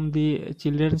children from the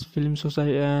children's film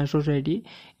society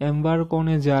embark on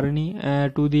a journey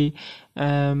to the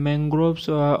mangroves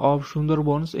of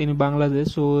Sundarbans in Bangladesh.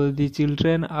 So the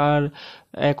children are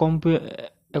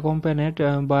accompanied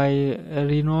by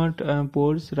renowned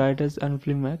poets, writers, and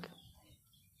filmmakers.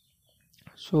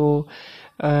 So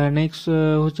next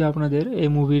হচ্ছে আপনাদের এই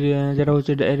মুভির যেটা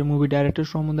হচ্ছে এই movie director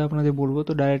সম্বন্ধে আপনাদের বলবো।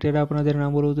 তো ডাইরেক্টর আপনাদের নাম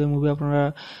বলবো, তো এই মুভি আপনারা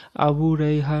আবু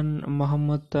রাইহান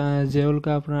মোহাম্মদ জেওলকে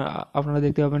আপনারা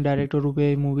দেখতে পাবেন ডাইরেক্টর রূপে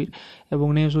এই মুভির। এবং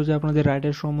নেক্সট হচ্ছে আপনাদের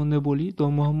রাইটার সম্বন্ধে বলি, তো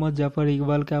মোহাম্মদ জাফর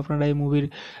ইকবালকে আপনারা এই মুভির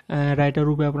রাইটার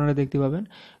রূপে আপনারা দেখতে পাবেন।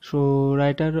 সো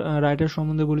রাইটার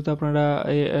সম্বন্ধে বলি, তো আপনারা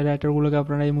এই রাইটারগুলোকে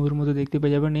আপনারা এই মুভির মধ্যে দেখতে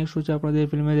পেয়ে যাবেন। নেক্সট হচ্ছে আপনাদের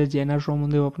ফিল্মের যে জেনার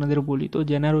সম্বন্ধেও আপনাদের বলি, তো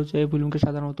জেনার হচ্ছে এই ফিল্মকে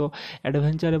সাধারণত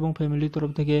অ্যাডভেঞ্চার এবং ফ্যামিলির তরফ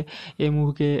থেকে এই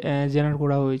মুভিকে জেনার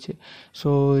করা হয়েছে। সো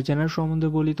জেনার সম্বন্ধে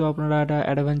বলি, তো আপনারা একটা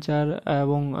অ্যাডভেঞ্চার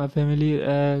এবং ফ্যামিলি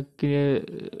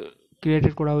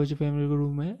ক্রিয়েটেড করা হয়েছে ফ্যামিলি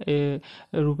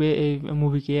রূপে এই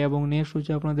মুভিকে। এবং নেক্সট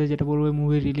হচ্ছে আপনাদের যেটা বলবো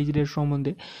মুভির রিলিজ ডেট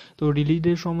সম্বন্ধে। তো রিলিজ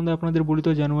ডেট সম্বন্ধে আপনাদের বলি,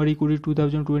 তো জানুয়ারি 20,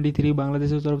 2023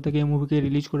 বাংলাদেশের তরফ থেকে এই মুভিকে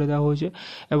রিলিজ করে দেওয়া হয়েছে।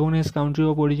 এবং নেক্সট কান্ট্রি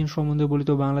অফ অরিজিন সম্বন্ধে বলি,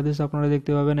 তো বাংলাদেশ আপনারা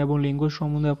দেখতে পাবেন। এবং ল্যাঙ্গুয়েজ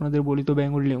সম্বন্ধে আপনাদের বলি, তো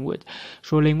বেঙ্গলি ল্যাঙ্গুয়েজ।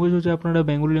 সো ল্যাঙ্গুয়েজ হচ্ছে আপনারা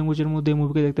বেঙ্গলি ল্যাঙ্গুয়েজের মধ্যে এই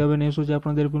মুভিকে দেখতে পাবেন। নেক্সট হচ্ছে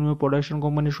আপনাদের ফিল্মের প্রোডাকশন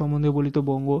কোম্পানির সম্বন্ধে বলি, তো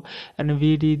বঙ্গ and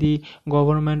VD the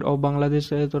government of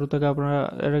বাংলাদেশের তরফ থেকে আপনারা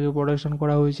এটাকে প্রোডাকশন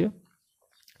করা হয়েছে।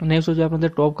 নেক্সট হচ্ছে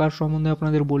আপনাদের টপ কাস্ট সম্বন্ধে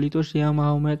আপনাদের বলি, তো সিয়াম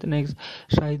Ahmed, next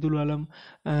Shahidul Alam,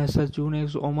 সাচু,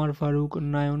 next Omar Faruk,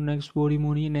 নায়ন, next পরি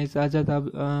মনি, নেক্সট আজাদ,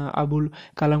 আবুল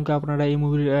কালামকে আপনারা এই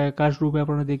মুভির কাস্ট রূপে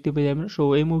আপনারা দেখতে পেয়ে যাবেন। সো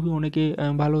এই মুভি অনেকে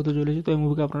ভালো হতে চলেছে, তো এই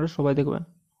মুভিকে আপনারা সবাই দেখবেন।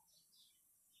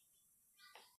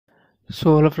 সো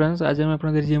হ্যালো ফ্রেন্ডস, আজ আমি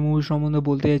আপনাদের যে মুভি সম্বন্ধে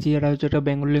বলতে চাইছি এটা হচ্ছে একটা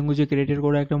বেঙ্গলি ল্যাঙ্গুয়েজে ক্রিয়েটেড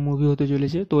করা একটা মুভি হতে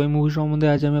চলেছে। তো এই মুভি সম্বন্ধে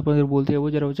আজ আমি আপনাদের বলতে যাবো,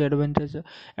 যেটা হচ্ছে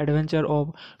অ্যাডভেঞ্চার অফ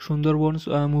সুন্দরবনস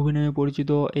মুভি নামে পরিচিত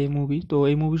এই মুভি। তো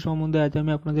এই মুভি সম্বন্ধে আজ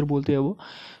আমি আপনাদের বলতে যাবো।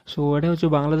 সো এটা হচ্ছে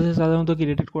বাংলাদেশে সাধারণত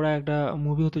ক্রিয়েটেড করা একটা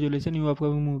মুভি হতে চলেছে, new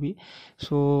upcoming movie.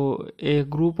 So A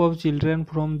group of children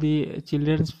from the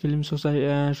children's film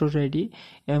society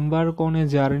embark on a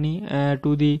journey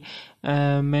to the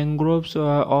mangroves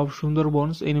of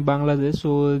Sundarbans in Bangladesh.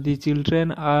 So the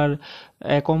children are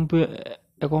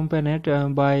accompanied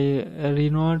by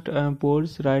renowned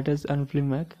poets, writers, and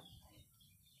filmmakers.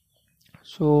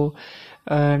 So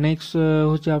next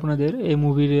হচ্ছে আপনাদের এই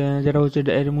মুভির যেটা হচ্ছে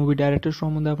movie director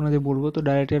সম্বন্ধে আপনাদের বলবো। তো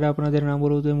ডাইরেক্টর আপনাদের নাম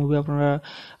বলবো। তো এই মুভি আপনারা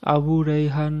আবু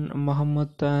রাইহান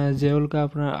মোহাম্মদ জেওলকে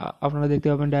আপনারা দেখতে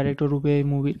পাবেন ডাইরেক্টর রূপে এই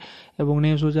মুভির। এবং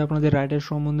নেক্সট হচ্ছে আপনাদের রাইটার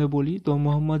সম্বন্ধে বলি, তো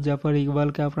মোহাম্মদ জাফর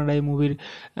ইকবালকে আপনারা এই মুভির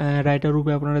রাইটার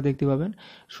রূপে আপনারা দেখতে পাবেন।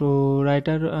 সো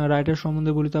রাইটার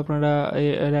সম্বন্ধে বলি, তো আপনারা এই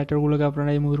রাইটারগুলোকে আপনারা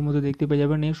এই মুভির মধ্যে দেখতে পেয়ে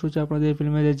যাবেন। নেক্সট হচ্ছে আপনাদের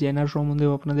ফিল্মের যে জেনার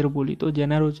সম্বন্ধেও আপনাদের বলি, তো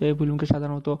জেনার হচ্ছে এই ফিল্মকে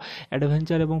সাধারণত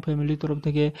অ্যাডভেঞ্চার এবং ফ্যামিলির তরফ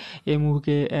থেকে এই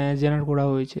মুভিকে জেনার করা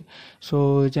হয়েছে। সো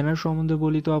জেনার সম্বন্ধে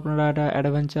বলি, তো আপনারা একটা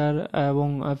অ্যাডভেঞ্চার এবং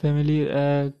ফ্যামিলি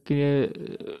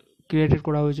ক্রিয়েটেড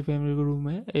করা হয়েছে ফ্যামিলি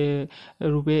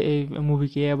রূপে এই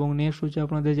মুভিকে। এবং নেক্সট হচ্ছে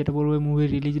আপনাদের যেটা বলবো এই মুভির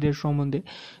রিলিজ ডেট সম্বন্ধে।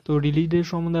 তো রিলিজ ডেট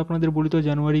সম্বন্ধে আপনাদের বলি, তো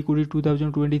জানুয়ারি 20,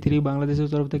 2023 বাংলাদেশের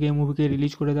তরফ থেকে এই মুভিকে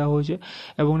রিলিজ করে দেওয়া হয়েছে।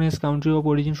 এবং নেক্সট কান্ট্রি অফ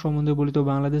অরিজিন সম্বন্ধে বলি, তো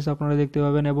বাংলাদেশ আপনারা দেখতে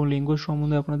পাবেন। এবং ল্যাঙ্গুয়েজ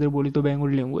সম্বন্ধে আপনাদের বলি, তো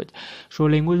বেঙ্গলি ল্যাঙ্গুয়েজ। সো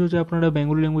ল্যাঙ্গুয়েজ হচ্ছে আপনারা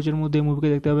বেঙ্গলি ল্যাঙ্গুয়েজের মধ্যে এই মুভিকে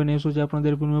দেখতে পাবেন। নেক্সট হচ্ছে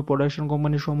আপনাদের ফিল্মের প্রোডাকশন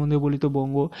কোম্পানির সম্বন্ধে বলি, তো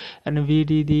বঙ্গ and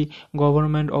VD the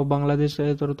government of বাংলাদেশের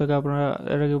তরফ থেকে আপনারা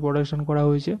এটাকে প্রোডাকশন করা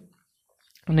হয়েছে।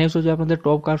 নেক্সট হচ্ছে আপনাদের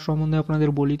টপ কাস্ট সম্বন্ধে আপনাদের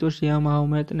বলি, তো সিয়াম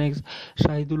Ahmed, next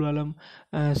Shahidul Alam,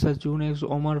 সাচু, next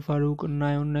Omar Faruk,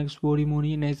 নায়ন, next পরি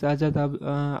মনি, নেক্সট আজাদ,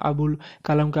 আবুল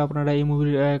কালামকে আপনারা এই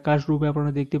মুভির কাস্ট রূপে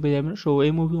আপনারা দেখতে পেয়ে যাবেন। সো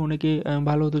এই মুভি অনেকে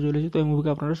ভালো হতে চলেছে, তো এই মুভিকে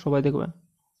আপনারা সবাই দেখবেন।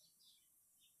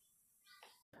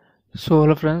 সো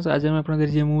হ্যালো ফ্রেন্ডস, আজ আমি আপনাদের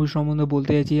যে মুভি সম্বন্ধে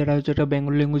বলতে চাইছি, এটা হচ্ছে একটা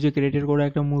বেঙ্গলি ল্যাঙ্গুয়েজে ক্রিয়েটেড করা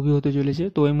একটা মুভি হতে চলেছে।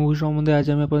 তো এই মুভি সম্বন্ধে আজ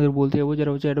আমি আপনাদের বলতে যাবো,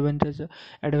 যেটা হচ্ছে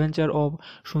অ্যাডভেঞ্চার অফ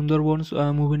সুন্দরবনস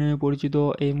মুভি নামে পরিচিত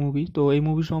এই মুভি। তো এই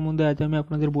মুভি সম্বন্ধে আজ আমি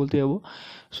আপনাদের বলতে যাবো।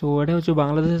 সো এটা হচ্ছে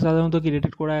বাংলাদেশে সাধারণত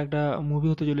ক্রিয়েটেড করা একটা মুভি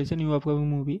হতে চলেছে, new upcoming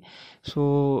movie. So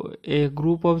A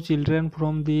group of children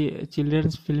from the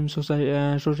children's film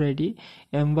society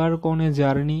embark on a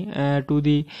journey to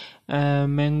the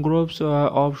mangroves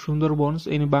of Sundarbans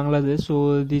in Bangladesh.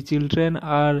 So the children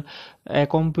are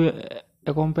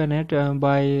accompanied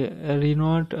by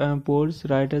renowned poets,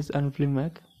 writers, and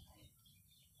filmmakers.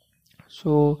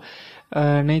 So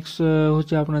next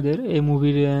হচ্ছে আপনাদের এই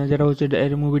মুভির যেটা হচ্ছে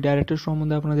movie director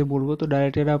সম্বন্ধে আপনাদের বলবো। তো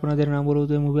ডাইরেক্টর আপনাদের নাম বলবো।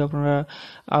 তো এই মুভি আপনারা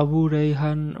আবু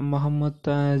রাইহান মোহাম্মদ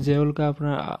জেওলকে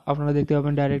আপনারা দেখতে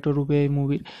পাবেন ডাইরেক্টর রূপে এই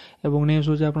মুভির। এবং নেক্সট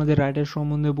হচ্ছে আপনাদের রাইটার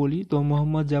সম্বন্ধে বলি, তো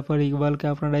মোহাম্মদ জাফর ইকবালকে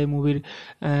আপনারা এই মুভির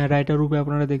রাইটার রূপে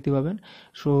আপনারা দেখতে পাবেন।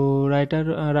 সো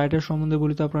রাইটার সম্বন্ধে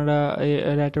বলি, তো আপনারা এই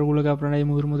রাইটারগুলোকে আপনারা এই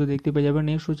মুভির মধ্যে দেখতে পেয়ে যাবেন।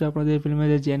 নেক্সট হচ্ছে আপনাদের ফিল্মের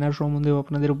যে জেনার সম্বন্ধেও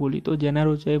আপনাদের বলি, তো জেনার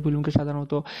হচ্ছে এই ফিল্মকে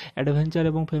সাধারণত অ্যাডভেঞ্চার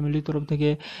এবং ফ্যামিলির তরফ থেকে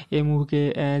এই মুভিকে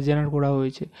জেনার করা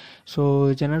হয়েছে। সো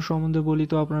জেনার সম্বন্ধে বলি,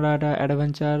 তো আপনারা একটা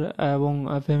অ্যাডভেঞ্চার এবং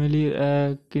ফ্যামিলি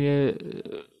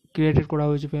ক্রিয়েটেড করা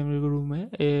হয়েছে ফ্যামিলি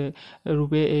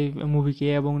রূপে এই মুভিকে।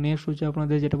 এবং নেক্সট হচ্ছে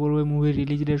আপনাদের যেটা বলবো এই মুভির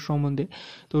রিলিজ ডেট সম্বন্ধে।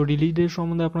 তো রিলিজ ডেট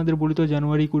সম্বন্ধে আপনাদের বলি, তো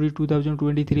জানুয়ারি 20,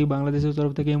 2023 বাংলাদেশের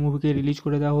তরফ থেকে এই মুভিকে রিলিজ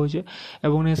করে দেওয়া হয়েছে।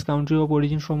 এবং নেক্সট কান্ট্রি অফ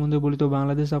অরিজিন সম্বন্ধে বলি, তো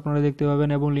বাংলাদেশ আপনারা দেখতে পাবেন।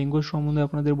 এবং ল্যাঙ্গুয়েজ সম্বন্ধে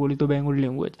আপনাদের বলি, তো বেঙ্গলি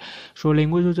ল্যাঙ্গুয়েজ। সো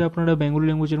ল্যাঙ্গুয়েজ হচ্ছে আপনারা বেঙ্গলি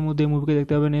ল্যাঙ্গুয়েজের মধ্যে এই মুভিকে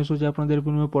দেখতে পাবেন। নেক্সট হচ্ছে আপনাদের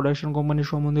ফিল্মের প্রোডাকশন কোম্পানির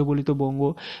সম্বন্ধে বলি, তো বঙ্গ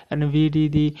and VD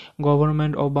the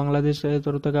government of বাংলাদেশের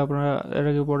তরফ থেকে আপনারা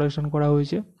এটাকে প্রোডাকশন করা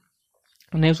হয়েছে।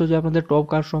 নেক্সট হচ্ছে আপনাদের টপ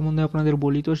কাস্ট সম্বন্ধে আপনাদের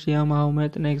বলি, তো সিয়াম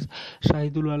Ahmed, next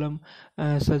Shahidul Alam,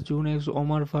 সাচু, next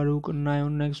Omar Faruk,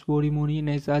 নায়ন, next পরি মনি,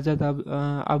 নেক্সট আজাদ,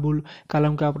 আবুল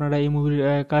কালামকে আপনারা এই মুভির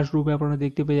কাস্ট রূপে আপনারা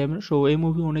দেখতে পেয়ে যাবেন। সো এই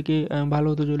মুভি অনেকে ভালো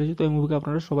হতে চলেছে, তো এই মুভিকে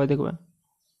আপনারা সবাই দেখবেন।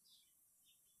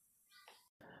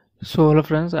 সো হ্যালো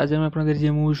ফ্রেন্ডস, আজ আমি আপনাদের যে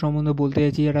মুভি সম্বন্ধে বলতে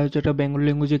চাইছি, এটা হচ্ছে একটা বেঙ্গলি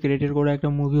ল্যাঙ্গুয়েজে ক্রিয়েটেড করা একটা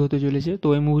মুভি হতে চলেছে। তো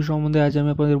এই মুভি সম্বন্ধে আজ আমি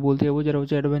আপনাদের বলতে যাবো, যেটা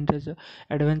হচ্ছে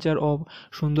অ্যাডভেঞ্চার অফ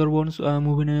সুন্দরবনস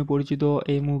মুভি নামে পরিচিত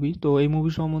এই মুভি। তো এই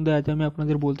মুভি সম্বন্ধে আজ আমি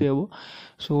আপনাদের বলতে যাবো।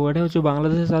 সো এটা হচ্ছে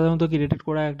বাংলাদেশে সাধারণত ক্রিয়েটেড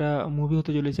করা একটা মুভি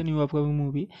হতে চলেছে, new upcoming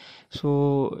movie. So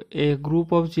A group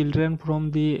of children from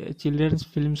the children's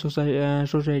film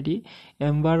society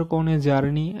embark on a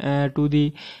journey to the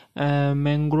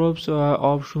mangroves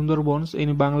of Sundarbans in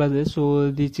Bangladesh. So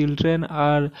the children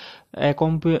are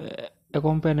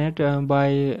accompanied by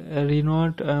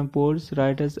renowned poets,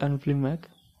 writers, and filmmakers.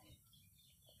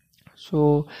 So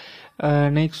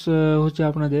next হচ্ছে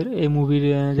আপনাদের এই মুভির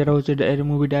যেটা হচ্ছে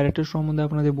movie director সম্বন্ধে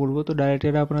আপনাদের বলবো। তো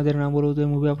ডাইরেক্টর আপনাদের নাম বলবো। তো এই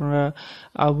মুভি আপনারা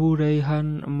আবু রাইহান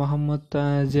মোহাম্মদ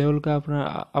জেওলকে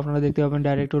আপনারা দেখতে পাবেন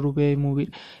ডাইরেক্টর রূপে এই মুভির।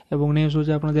 এবং নেক্সট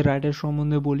হচ্ছে আপনাদের রাইটার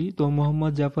সম্বন্ধে বলি, তো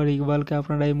মোহাম্মদ জাফর ইকবালকে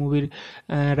আপনারা এই মুভির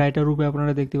রাইটার রূপে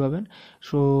আপনারা দেখতে পাবেন।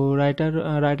 সো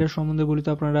রাইটার সম্বন্ধে বলি,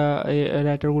 তো আপনারা এই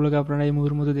রাইটারগুলোকে আপনারা এই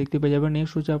মুভির মধ্যে দেখতে পেয়ে যাবেন।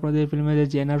 নেক্সট হচ্ছে আপনাদের ফিল্মের যে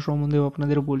জেনার সম্বন্ধেও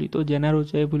আপনাদের বলি, তো জেনার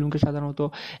হচ্ছে এই ফিল্মকে সাধারণত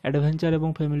অ্যাডভেঞ্চার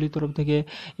এবং ফ্যামিলির তরফ থেকে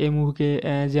এই মুভিকে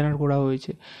জেনার করা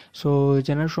হয়েছে। সো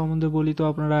জেনার সম্বন্ধে বলি, তো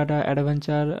আপনারা একটা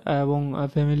অ্যাডভেঞ্চার এবং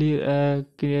ফ্যামিলি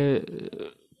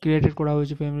ক্রিয়েটেড করা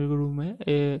হয়েছে ফ্যামিলি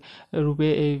রূপে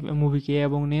এই মুভিকে।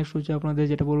 এবং নেক্সট হচ্ছে আপনাদের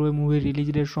যেটা বলবো মুভির রিলিজ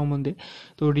ডেট সম্বন্ধে।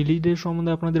 তো রিলিজ ডেট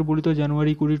সম্বন্ধে আপনাদের বলি তো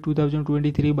জানুয়ারি 20,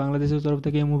 2023 বাংলাদেশের তরফ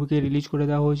থেকে এই মুভিকে রিলিজ করে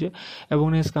দেওয়া হয়েছে। এবং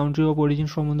নেক্সট কান্ট্রি অফ অরিজিন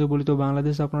সম্বন্ধে বলি তো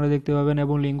বাংলাদেশ আপনারা দেখতে পাবেন।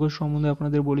 এবং ল্যাঙ্গুয়েজ সম্বন্ধে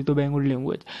আপনাদের বলি তো বেঙ্গলি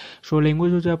ল্যাঙ্গুয়েজ। সো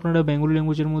ল্যাঙ্গুয়েজ হচ্ছে আপনারা বেঙ্গলি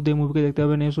ল্যাঙ্গুয়েজের মধ্যে এই মুভিকে দেখতে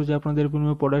পাবেন। নেক্সট হচ্ছে আপনাদের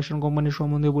ফিল্মের প্রোডাকশন কোম্পানির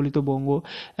সম্বন্ধে বলি তো বঙ্গ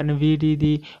and VD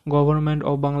the government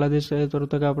of Bangladesh তরফ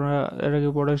থেকে আপনারা এটাকে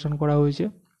প্রোডাকশন করা হয়েছে।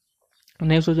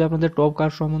 নেক্সট হচ্ছে আপনাদের টপ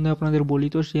কাস্ট সম্বন্ধে আপনাদের বলি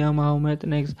তো সিয়াম Ahmed,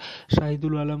 next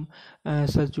Shahidul Alam,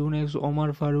 Sachchu, next Omar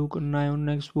Faruk, নায়ন,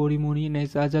 next পরি মনি,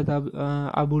 নেক্সট আজাদ,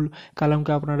 আবুল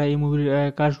কালামকে আপনারা এই মুভির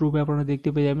কাস্ট রূপে আপনারা দেখতে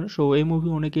পেয়ে যাবেন। সো এই মুভি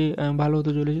অনেকে ভালো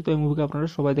হতে চলেছে, তো এই মুভিকে আপনারা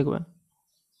সবাই দেখবেন।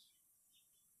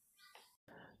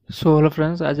 সো হ্যালো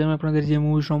ফ্রেন্ডস, আজ আমি আপনাদের যে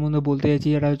মুভি সম্বন্ধে বলতে চাইছি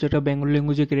এটা হচ্ছে একটা বেঙ্গলি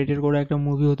ল্যাঙ্গুয়েজে ক্রিয়েটেড করা একটা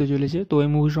মুভি হতে চলেছে। তো এই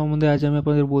মুভি সম্বন্ধে আজ আমি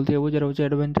আপনাদের বলতে যাবো, যেটা হচ্ছে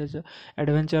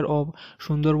অ্যাডভেঞ্চার অফ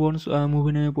সুন্দরবনস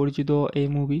মুভি নামে পরিচিত এই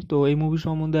মুভি। তো এই মুভি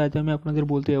সম্বন্ধে আজ আমি আপনাদের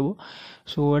বলতে যাবো।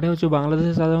 সো এটা হচ্ছে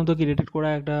বাংলাদেশে সাধারণত ক্রিয়েটেড করা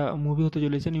একটা মুভি হতে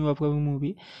চলেছে, new upcoming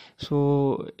movie. So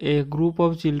A group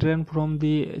of children from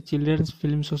the children's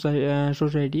film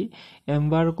society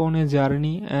embark on a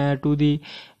journey to the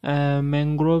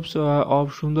mangroves of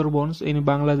Sundarbans in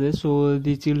Bangladesh. So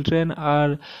the children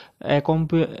are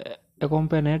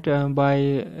accompanied by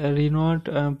renowned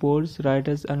poets,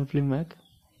 writers and filmmakers.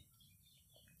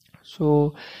 So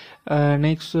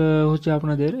next হচ্ছে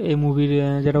আপনাদের এই মুভির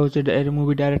যেটা হচ্ছে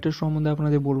movie director সম্বন্ধে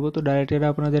আপনাদের বলবো। তো ডাইরেক্টর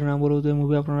আপনাদের নাম বলবো, তো এই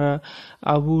মুভি আপনারা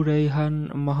আবু রাইহান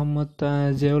মোহাম্মদ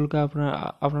জেওলকে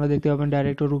আপনারা দেখতে পাবেন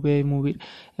ডাইরেক্টর রূপে এই মুভির।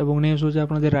 এবং নেক্সট হচ্ছে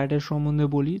আপনাদের রাইটার সম্বন্ধে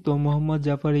বলি তো মোহাম্মদ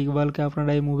জাফর ইকবালকে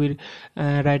আপনারা এই মুভির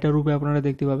রাইটার রূপে আপনারা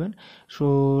দেখতে পাবেন। সো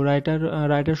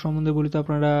রাইটার সম্বন্ধে বলি তো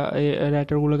আপনারা এই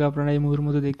রাইটারগুলোকে আপনারা এই মুভির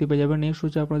মধ্যে দেখতে পেয়ে যাবেন। নেক্সট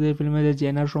হচ্ছে আপনাদের ফিল্মের যে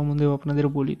জেনার সম্বন্ধেও আপনাদের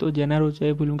বলি। তো জেনার হচ্ছে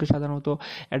এই ফিল্মকে সাধারণত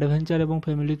অ্যাডভেঞ্চার এবং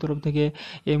ফ্যামিলির তরফ থেকে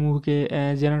এই মুভিকে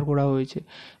জেনার করা হয়েছে।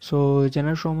 সো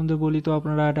জেনার সম্বন্ধে বলি তো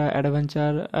আপনারা একটা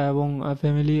অ্যাডভেঞ্চার এবং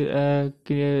ফ্যামিলি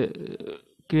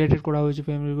ক্রিয়েটেড করা হয়েছে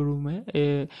ফ্যামিলি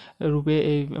রূপে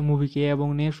এই মুভিকে। এবং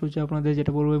নেক্সট হচ্ছে আপনাদের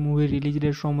যেটা বলবো মুভির রিলিজ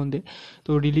ডেট সম্বন্ধে।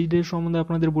 তো রিলিজ ডেট সম্বন্ধে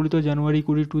আপনাদের বলি তো জানুয়ারি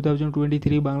 20,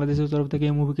 2023 বাংলাদেশের তরফ থেকে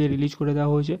এই মুভিকে রিলিজ করে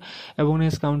দেওয়া হয়েছে। এবং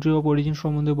নেক্সট কান্ট্রি অফ অরিজিন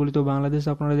সম্বন্ধে বলি তো বাংলাদেশ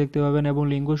আপনারা দেখতে পাবেন। এবং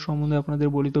ল্যাঙ্গুয়েজ সম্বন্ধে আপনাদের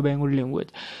বলি তো বেঙ্গলি ল্যাঙ্গুয়েজ।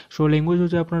 সো ল্যাঙ্গুয়েজ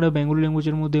হচ্ছে আপনারা বেঙ্গলি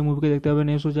ল্যাঙ্গুয়েজের মধ্যে এই মুভিকে দেখতে পাবেন।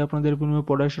 নেক্সট হচ্ছে আপনাদের ফিল্মের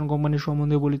প্রোডাকশন কোম্পানির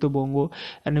সম্বন্ধে বলি তো বঙ্গ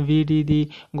and VD the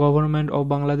government of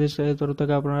Bangladesh তরফ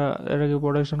থেকে আপনারা এটাকে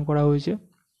প্রোডাকশন করা হয়েছে।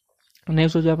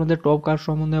 নেক্সট হচ্ছে আপনাদের টপ কাস্ট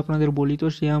সম্বন্ধে আপনাদের বলি তো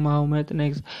সিয়াম Ahmed,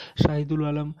 next Shahidul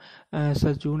Alam,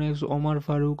 Sachchu, next Omar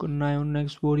Faruk, নায়ন,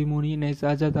 next পরি মনি, নেক্সট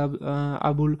আজাদ,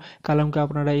 আবুল কালামকে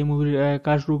আপনারা এই মুভির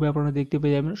কাস্ট রূপে আপনারা দেখতে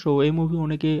পেয়ে যাবেন। সো এই মুভি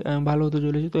অনেকে ভালো হতে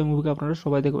চলেছে, তো এই মুভিকে আপনারা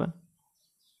সবাই দেখবেন।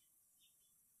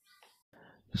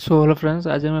 সো হ্যালো ফ্রেন্ডস,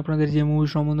 আজ আমি আপনাদের যে মুভি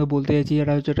সম্বন্ধে বলতে চাইছি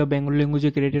এটা হচ্ছে একটা বেঙ্গলি ল্যাঙ্গুয়েজে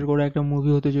ক্রিয়েটেড করা একটা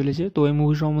মুভি হতে চলেছে। তো এই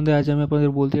মুভি সম্বন্ধে আজ আমি আপনাদের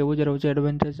বলতে যাবো, যেটা হচ্ছে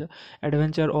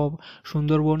অ্যাডভেঞ্চার অফ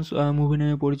সুন্দরবনস মুভি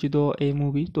নামে পরিচিত এই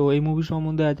মুভি। তো এই মুভি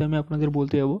সম্বন্ধে আজ আমি আপনাদের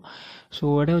বলতে যাবো। সো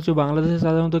এটা হচ্ছে বাংলাদেশে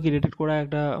সাধারণত ক্রিয়েটেড করা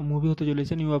একটা মুভি হতে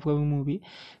চলেছে, new upcoming movie.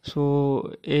 So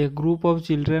A group of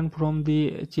children from the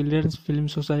children's film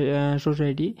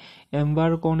society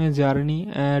embark on a journey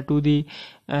to the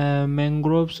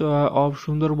mangroves of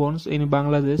Sundarbans in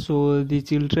Bangladesh. So the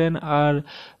children are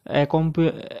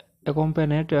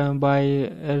accompanied by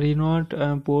renowned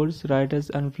poets, writers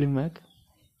and filmmakers.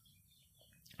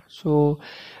 So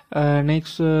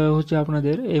next হচ্ছে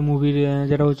আপনাদের এই মুভির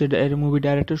যেটা হচ্ছে movie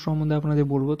director সম্বন্ধে আপনাদের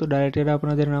বলবো। তো ডাইরেক্টর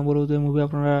আপনাদের নাম বলবো, তো এই মুভি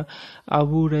আপনারা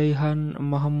আবু রাইহান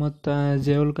মোহাম্মদ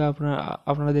জেওলকে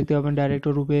আপনারা দেখতে পাবেন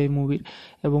ডাইরেক্টর রূপে এই মুভির।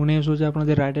 এবং নেক্সট হচ্ছে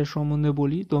আপনাদের রাইটার সম্বন্ধে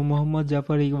বলি তো মোহাম্মদ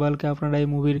জাফর ইকবালকে আপনারা এই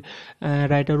মুভির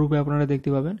রাইটার রূপে আপনারা দেখতে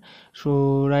পাবেন। সো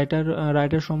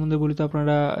রাইটার সম্বন্ধে বলি তো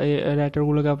আপনারা এই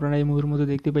রাইটারগুলোকে আপনারা এই মুভির মধ্যে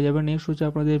দেখতে পেয়ে যাবেন। নেক্সট হচ্ছে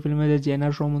আপনাদের ফিল্মের যে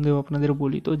জেনার সম্বন্ধেও আপনাদের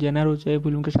বলি। তো জেনার হচ্ছে এই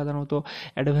ফিল্মকে সাধারণত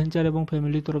অ্যাডভেঞ্চার এবং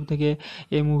ফ্যামিলির তরফ থেকে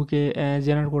এই মুভিকে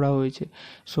জেনার করা হয়েছে।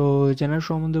 সো জেনার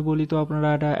সম্বন্ধে বলি তো আপনারা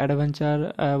একটা অ্যাডভেঞ্চার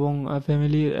এবং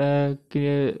ফ্যামিলি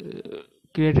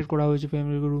ক্রিয়েটেড করা হয়েছে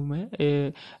ফ্যামিলি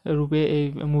রূপে এই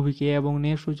মুভিকে। এবং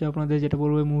নেক্সট হচ্ছে আপনাদের যেটা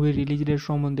বলবো মুভির রিলিজ ডেট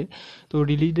সম্বন্ধে। তো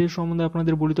রিলিজ ডেট সম্বন্ধে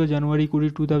আপনাদের বলি তো জানুয়ারি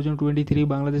 20, 2023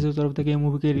 বাংলাদেশের তরফ থেকে এই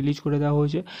মুভিকে রিলিজ করে দেওয়া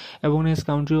হয়েছে। এবং নেক্সট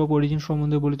কান্ট্রি অফ অরিজিন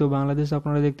সম্বন্ধে বলি তো বাংলাদেশ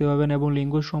আপনারা দেখতে পাবেন। এবং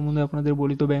ল্যাঙ্গুয়েজ সম্বন্ধে আপনাদের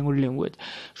বলি তো বেঙ্গলি ল্যাঙ্গুয়েজ।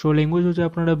 সো ল্যাঙ্গুয়েজ হচ্ছে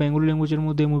আপনারা বেঙ্গলি ল্যাঙ্গুয়েজের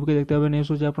মধ্যে এই মুভিকে দেখতে পাবেন। নেক্সট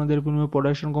হচ্ছে আপনাদের ফিল্মের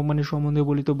প্রোডাকশন কোম্পানির সম্বন্ধে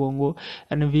বলি তো বঙ্গ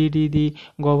and VD the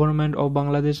government of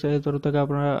Bangladesh তরফ থেকে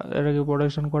আপনারা এটাকে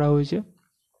প্রোডাকশন করা হয়েছে।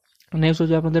 নেক্সট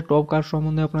হচ্ছে আপনাদের টপ কাস্ট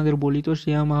সম্বন্ধে আপনাদের বলি তো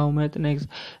সিয়াম Ahmed, next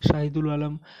Shahidul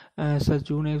Alam,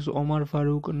 Sachchu, next Omar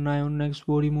Faruk, নায়ন, next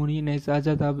পরি মনি, নেক্সট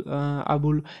আজাদ,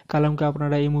 আবুল কালামকে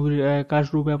আপনারা এই মুভির কাস্ট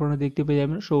রূপে আপনারা দেখতে পেয়ে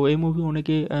যাবেন। সো এই মুভি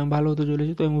অনেকে ভালো হতে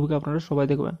চলেছে, তো এই মুভিকে আপনারা সবাই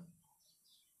দেখবেন।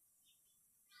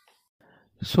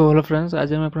 সো হ্যালো ফ্রেন্ডস, আজ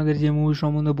আমি আপনাদের যে মুভি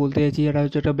সম্বন্ধে বলতে চাইছি এটা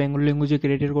হচ্ছে একটা বেঙ্গলি ল্যাঙ্গুয়েজে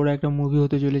ক্রিয়েটেড করা একটা মুভি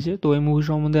হতে চলেছে। তো এই মুভি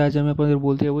সম্বন্ধে আজ আমি আপনাদের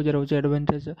বলতে যাবো, যেটা হচ্ছে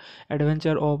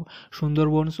অ্যাডভেঞ্চার অফ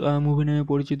সুন্দরবনস মুভি নামে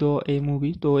পরিচিত এই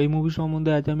মুভি। তো এই মুভি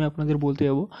সম্বন্ধে আজ আমি আপনাদের বলতে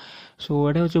যাবো। সো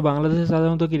এটা হচ্ছে বাংলাদেশে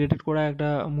সাধারণত ক্রিয়েটেড করা একটা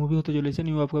মুভি হতে চলেছে,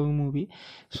 new upcoming movie.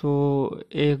 So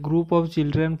A group of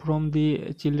children from the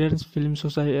children's film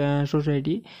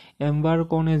society embark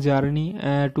on a journey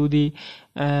to the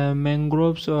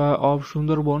mangroves of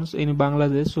Sundarbans in Bangladesh.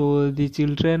 So the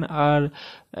children are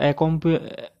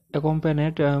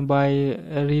accompanied by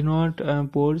renowned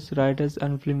poets, writers,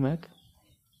 and filmmakers.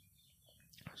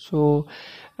 So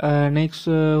next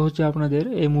হচ্ছে আপনাদের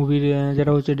এই মুভির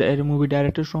যেটা হচ্ছে movie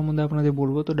director সম্বন্ধে আপনাদের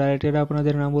বলবো। তো ডাইরেক্টর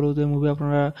আপনাদের নাম বলবো, তো এই মুভি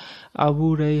আপনারা আবু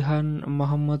রাইহান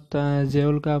মোহাম্মদ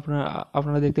জেওলকে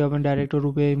আপনারা দেখতে পাবেন ডাইরেক্টর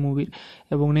রূপে এই মুভির।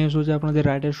 এবং নেক্সট হচ্ছে আপনাদের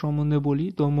রাইটার সম্বন্ধে বলি,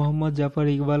 তো মোহাম্মদ জাফর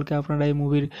ইকবালকে আপনারা এই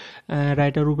মুভির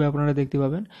রাইটার রূপে আপনারা দেখতে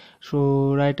পাবেন। সো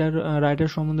রাইটার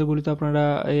সম্বন্ধে বলি, তো আপনারা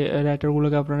এই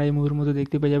রাইটারগুলোকে আপনারা এই মুভির মধ্যে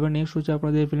দেখতে পেয়ে যাবেন। নেক্সট হচ্ছে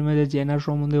আপনাদের ফিল্মের যে জেনার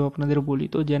সম্বন্ধেও আপনাদের বলি,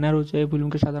 তো জেনার হচ্ছে এই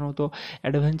ফিল্মকে সাধারণত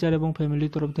অ্যাডভেঞ্চার এবং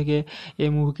ফ্যামিলির তরফ থেকে এই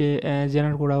মুভিকে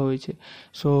জেনার করা হয়েছে।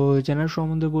 সো জেনার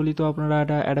সম্বন্ধে বলি, তো আপনারা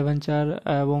একটা অ্যাডভেঞ্চার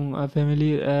এবং ফ্যামিলি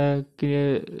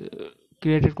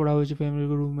ক্রিয়েটেড করা হয়েছে ফ্যামিলি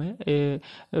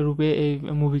রূপে এই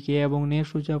মুভিকে। এবং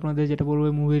নেক্সট হচ্ছে আপনাদের যেটা বলবো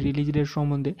এই মুভির রিলিজ ডেট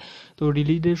সম্বন্ধে। তো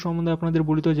রিলিজ ডেট সম্বন্ধে আপনাদের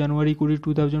বলি, তো জানুয়ারি 20,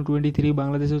 2023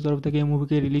 বাংলাদেশের তরফ থেকে এই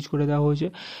মুভিকে রিলিজ করে দেওয়া হয়েছে।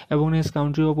 এবং নেক্সট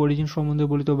কান্ট্রি অফ অরিজিন সম্বন্ধে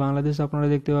বলি, তো বাংলাদেশ আপনারা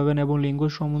দেখতে পাবেন। এবং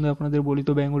ল্যাঙ্গুয়েজ সম্বন্ধে আপনাদের বলি,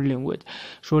 তো বেঙ্গলি ল্যাঙ্গুয়েজ।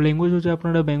 সো ল্যাঙ্গুয়েজ হচ্ছে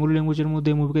আপনারা বেঙ্গলি ল্যাঙ্গুয়েজের মধ্যে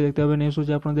এই মুভিকে দেখতে পাবেন। নেক্সট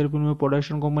হচ্ছে আপনাদের ফিল্মের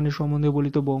প্রোডাকশন কোম্পানির সম্বন্ধে বলি,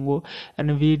 তো বঙ্গ and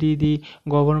VD the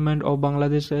government of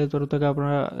বাংলাদেশের তরফ থেকে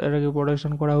আপনারা এটাকে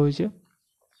প্রোডাকশন করা হয়েছে।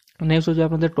 নেক্সট হচ্ছে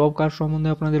আপনাদের টপ কাস্ট সম্বন্ধে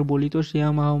আপনাদের বলি, তো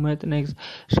সিয়াম Ahmed, next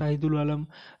Shahidul Alam,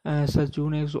 সাচু,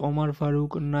 next Omar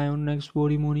Faruk, নায়ন, next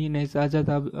পরি মনি, নেক্সট আজাদ,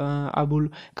 আবুল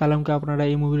কালামকে আপনারা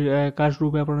এই মুভির কাস্ট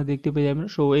রূপে আপনারা দেখতে পেয়ে যাবেন।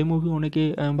 সো এই মুভি অনেকে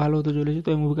ভালো হতে চলেছে, তো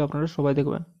এই মুভিকে আপনারা সবাই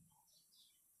দেখবেন।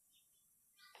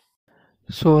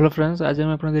 সো হ্যালো ফ্রেন্ডস, আজ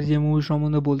আমি আপনাদের যে মুভি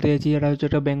সম্বন্ধে বলতে চাইছি এটা হচ্ছে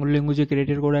একটা বেঙ্গলি ল্যাঙ্গুয়েজে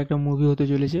ক্রিয়েটেড করা একটা মুভি হতে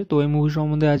চলেছে। তো এই মুভি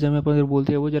সম্বন্ধে আজ আমি আপনাদের বলতে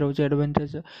যাবো, যেটা হচ্ছে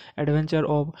অ্যাডভেঞ্চার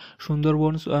অফ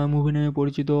সুন্দরবনস মুভি নামে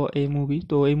পরিচিত এই মুভি।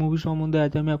 তো এই মুভি সম্বন্ধে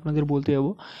আজ আমি আপনাদের বলতে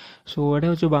যাবো। সো এটা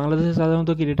হচ্ছে বাংলাদেশে সাধারণত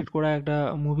ক্রিয়েটেড করা একটা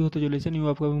মুভি হতে চলেছে, new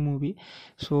upcoming movie.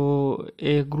 So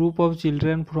A group of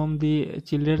children from the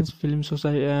children's film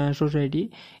society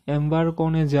embark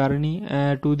on a journey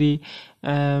to the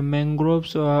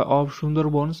mangroves of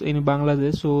Sundarbans in Bangladesh.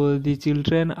 So the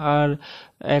children are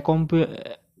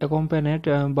accompanied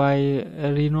by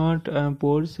renowned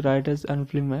poets, writers, and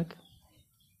filmmakers.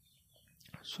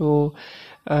 So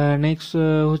next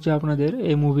হচ্ছে আপনাদের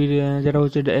এই মুভির যেটা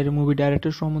হচ্ছে movie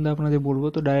director সম্বন্ধে আপনাদের বলবো।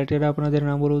 তো ডাইরেক্টর আপনাদের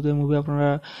নাম বলবো, তো এই মুভি আপনারা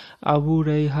আবু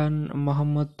রাইহান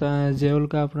মোহাম্মদ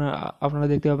জেওলকে আপনারা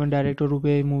দেখতে পাবেন ডাইরেক্টর রূপে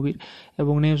এই মুভির।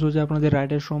 এবং নেক্সট হচ্ছে আপনাদের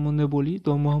রাইটার সম্বন্ধে বলি, তো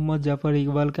মোহাম্মদ জাফর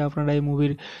ইকবালকে আপনারা এই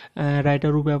মুভির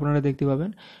রাইটার রূপে আপনারা দেখতে পাবেন।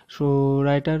 সো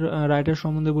রাইটার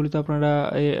সম্বন্ধে বলি, তো আপনারা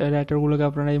এই রাইটারগুলোকে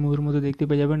আপনারা এই মুভির মধ্যে দেখতে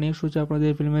পেয়ে যাবেন। নেক্সট হচ্ছে আপনাদের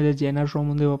ফিল্মের যে জেনার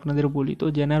সম্বন্ধেও আপনাদের বলি, তো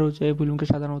জেনার হচ্ছে এই ফিল্মকে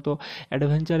সাধারণত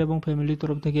অ্যাডভেঞ্চার এবং ফ্যামিলির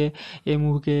তরফ থেকে এই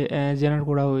মুভিকে জেনার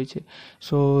করা হয়েছে।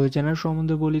 সো জেনার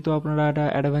সম্বন্ধে বলি, তো আপনারা একটা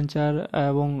অ্যাডভেঞ্চার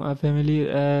এবং ফ্যামিলি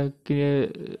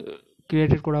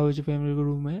ক্রিয়েটেড করা হয়েছে ফ্যামিলি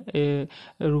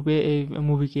রূপে এই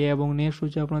মুভিকে। এবং নেক্সট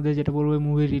হচ্ছে আপনাদের যেটা বলবো এই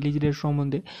মুভির রিলিজ ডেট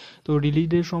সম্বন্ধে। তো রিলিজ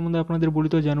ডেট সম্বন্ধে আপনাদের বলি,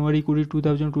 তো জানুয়ারি 20,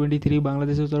 2023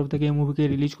 বাংলাদেশের তরফ থেকে এই মুভিকে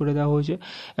রিলিজ করে দেওয়া হয়েছে।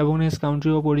 এবং নেক্সট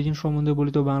কান্ট্রি অফ অরিজিন সম্বন্ধে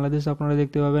বলি, তো বাংলাদেশ আপনারা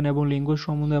দেখতে পাবেন। এবং ল্যাঙ্গুয়েজ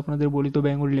সম্বন্ধে আপনাদের বলি, তো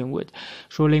বেঙ্গলি ল্যাঙ্গুয়েজ।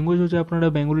 সো ল্যাঙ্গুয়েজ হচ্ছে আপনারা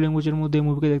বেঙ্গলি ল্যাঙ্গুয়েজের মধ্যে এই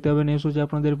মুভিকে দেখতে পাবেন। নেক্সট হচ্ছে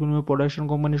আপনাদের ফিল্মের প্রোডাকশন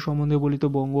কোম্পানির সম্বন্ধে বলি, তো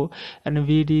বঙ্গ and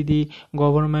VD the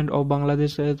government of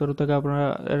বাংলাদেশের তরফ থেকে আপনারা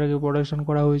এটাকে প্রোডাকশন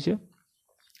করা হয়েছে।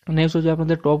 নেক্সট হচ্ছে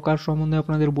আপনাদের টপ কাস্ট সম্বন্ধে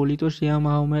আপনাদের বলি, তো সিয়াম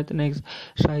Ahmed, next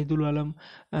Shahidul Alam,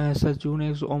 সাচু,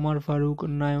 next Omar Faruk,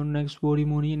 নায়ন, next পরি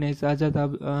মনি, নেক্সট আজাদ,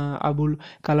 আবুল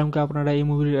কালামকে আপনারা এই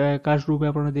মুভির কাস্ট রূপে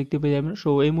আপনারা দেখতে পেয়ে যাবেন। সো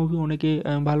এই মুভি অনেকে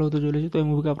ভালো হতে চলেছে, তো এই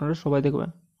মুভিকে আপনারা সবাই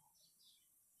দেখবেন।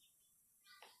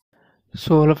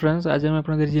 সো হ্যালো ফ্রেন্ডস, আজ আমি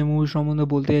আপনাদের যে মুভি সম্বন্ধে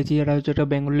বলতে চাইছি এটা হচ্ছে একটা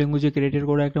বেঙ্গলি ল্যাঙ্গুয়েজে ক্রিয়েটেড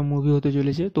করা একটা মুভি হতে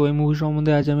চলেছে। তো এই মুভি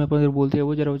সম্বন্ধে আজ আমি আপনাদের বলতে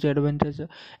যাবো, যেটা হচ্ছে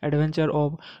অ্যাডভেঞ্চার অফ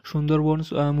সুন্দরবনস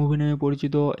মুভি নামে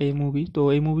পরিচিত এই মুভি। তো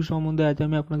এই মুভি সম্বন্ধে আজ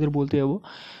আমি আপনাদের বলতে যাবো।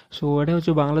 সো এটা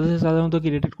হচ্ছে বাংলাদেশে সাধারণত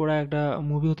ক্রিয়েটেড করা একটা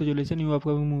মুভি হতে চলেছে, new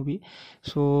upcoming movie.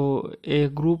 So A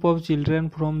group of children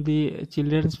from the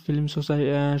children's film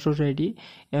society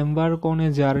embark on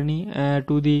a journey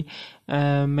to the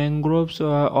mangroves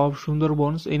of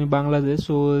Sundarbans in Bangladesh.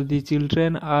 So the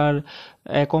children are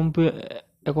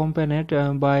accompanied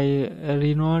by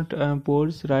renowned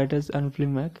poets, writers, and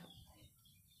filmmakers.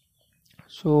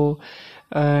 So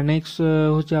next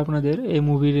হচ্ছে আপনাদের এই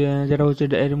মুভির যেটা হচ্ছে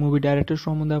movie director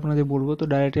সম্বন্ধে আপনাদের বলবো। তো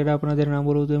ডাইরেক্টর আপনাদের নাম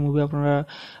বলবো। তো এই মুভি আপনারা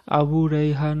আবু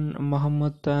রাইহান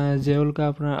মোহাম্মদ জেওলকে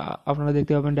আপনারা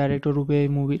দেখতে পাবেন ডাইরেক্টর রূপে এই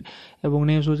মুভির। এবং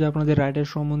নেক্সট হচ্ছে আপনাদের রাইটার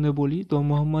সম্বন্ধে বলি, তো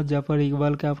মোহাম্মদ জাফর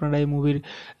ইকবালকে আপনারা এই মুভির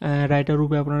রাইটার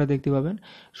রূপে আপনারা দেখতে পাবেন।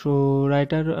 সো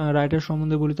রাইটার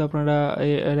সম্বন্ধে বলি, তো আপনারা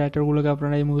এই রাইটারগুলোকে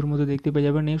আপনারা এই মুভির মধ্যে দেখতে পেয়ে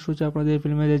যাবেন। নেক্সট হচ্ছে আপনাদের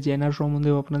ফিল্মের যে জেনার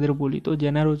সম্বন্ধেও আপনাদের বলি, তো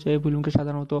জেনার হচ্ছে এই ফিল্মকে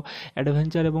সাধারণত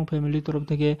অ্যাডভেঞ্চার এবং ফ্যামিলির তরফ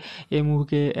থেকে এই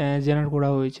মুভিকে জেনার করা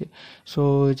হয়েছে। সো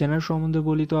জেনার সম্বন্ধে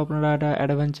বলি, তো আপনারা একটা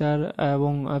অ্যাডভেঞ্চার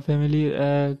এবং ফ্যামিলি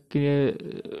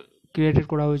ক্রিয়েটেড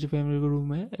করা হয়েছে ফ্যামিলি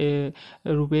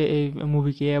রূপে এই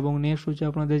মুভিকে। এবং নেক্সট হচ্ছে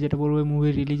আপনাদের যেটা বলবো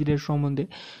মুভির রিলিজ ডেট সম্বন্ধে।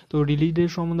 তো রিলিজ ডেট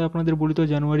সম্বন্ধে আপনাদের বলি, তো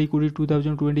জানুয়ারি 20,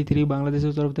 2023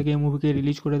 বাংলাদেশের তরফ থেকে এই মুভিকে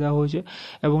রিলিজ করে দেওয়া হয়েছে।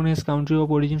 এবং নেক্সট কান্ট্রি অফ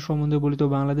অরিজিন সম্বন্ধে বলি, তো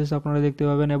বাংলাদেশ আপনারা দেখতে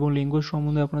পাবেন। এবং ল্যাঙ্গুয়েজ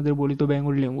সম্বন্ধে আপনাদের বলি, তো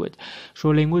বেঙ্গলি ল্যাঙ্গুয়েজ। সো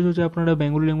ল্যাঙ্গুয়েজ হচ্ছে আপনারা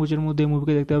বেঙ্গলি ল্যাঙ্গুয়েজের মধ্যে এই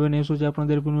মুভিকে দেখতে পাবেন। নেক্সট হচ্ছে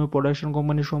আপনাদের ফিল্মের প্রোডাকশন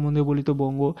কোম্পানির সম্বন্ধে বলি, তো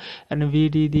বঙ্গ and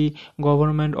VD the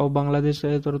government of Bangladesh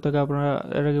তরফ থেকে আপনারা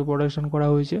এটাকে প্রোডাকশন করা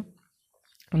হয়েছে।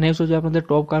 নেক্সট হচ্ছে আপনাদের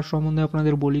টপ কাস্ট সম্বন্ধে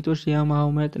আপনাদের বলি, তো সিয়াম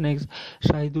Ahmed, next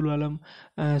Shahidul Alam,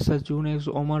 সাচু, next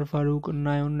Omar Faruk,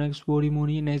 নায়ন, next পরি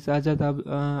মনি, নেক্সট আজাদ,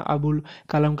 আবুল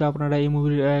কালামকে আপনারা এই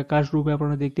মুভির কাস্ট রূপে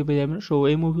আপনারা দেখতে পেয়ে যাবেন। সো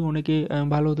এই মুভি অনেকে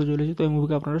ভালো হতে চলেছে, তো এই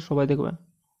মুভিকে আপনারা সবাই দেখবেন।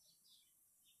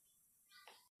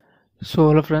 সো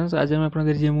হ্যালো ফ্রেন্ডস, আজ আমি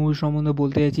আপনাদের যে মুভি সম্বন্ধে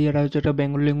বলতে চাইছি, এটা হচ্ছে একটা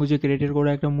বেঙ্গলি ল্যাঙ্গুয়েজে ক্রিয়েটেড করা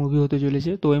একটা মুভি হতে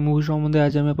চলেছে। তো এই মুভি সম্বন্ধে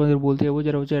আজ আমি আপনাদের বলতে যাবো,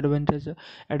 যেটা হচ্ছে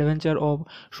অ্যাডভেঞ্চার অফ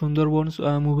সুন্দরবনস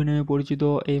মুভি নামে পরিচিত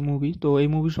এই মুভি। তো এই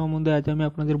মুভি সম্বন্ধে আজ আমি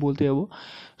আপনাদের বলতে যাবো।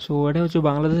 সো এটা হচ্ছে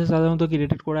বাংলাদেশে সাধারণত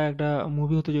ক্রিয়েটেড করা একটা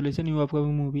মুভি হতে চলেছে, new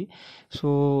upcoming movie. So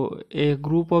A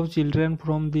group of children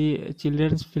from the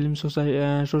children's film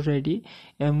society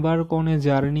embark on a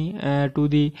journey to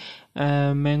the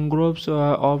mangroves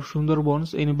of Sundarbans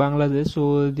in Bangladesh. So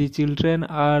the children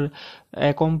are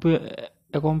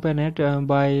accompanied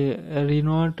by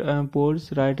renowned poets,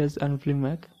 writers and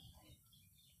filmmakers.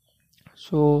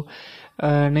 So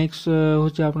next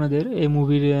হচ্ছে আপনাদের এই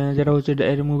মুভির যেটা হচ্ছে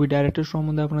movie director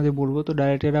সম্বন্ধে আপনাদের বলবো। তো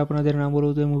ডাইরেক্টর আপনাদের নাম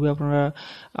বলবো। তো এই মুভি আপনারা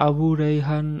আবু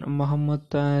রাইহান মোহাম্মদ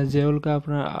জেওলকে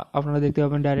আপনারা দেখতে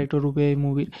পাবেন ডাইরেক্টর রূপে এই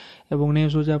মুভির। এবং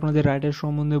নেক্সট হচ্ছে আপনাদের রাইটার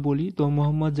সম্বন্ধে বলি, তো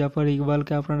মোহাম্মদ জাফর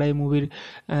ইকবালকে আপনারা এই মুভির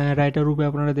রাইটার রূপে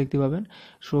আপনারা দেখতে পাবেন।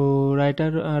 সো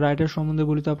রাইটার সম্বন্ধে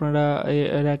বলি, তো আপনারা এই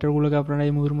রাইটারগুলোকে আপনারা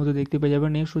এই মুভির মধ্যে দেখতে পেয়ে যাবেন।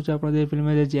 নেক্সট হচ্ছে আপনাদের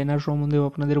ফিল্মের যে জেনার সম্বন্ধেও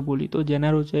আপনাদের বলি, তো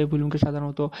জেনার হচ্ছে এই ফিল্মকে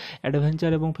সাধারণত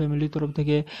অ্যাডভেঞ্চার এবং ফ্যামিলির তরফ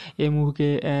থেকে এই মুভিকে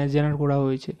জেনার করা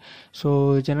হয়েছে। সো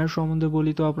জেনার সম্বন্ধে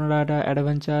বলি, তো আপনারা একটা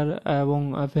অ্যাডভেঞ্চার এবং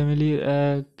ফ্যামিলি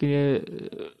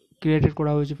ক্রিয়েটেড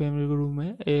করা হয়েছে ফ্যামিলি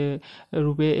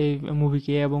রূপে এই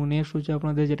মুভিকে। এবং নেক্সট হচ্ছে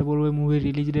আপনাদের যেটা বলবো মুভির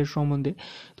রিলিজ ডেট সম্বন্ধে।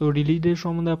 তো রিলিজ ডেট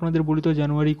সম্বন্ধে আপনাদের বলি, তো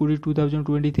জানুয়ারি 20,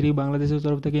 2023 বাংলাদেশের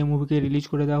তরফ থেকে এই মুভিকে রিলিজ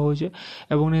করে দেওয়া হয়েছে।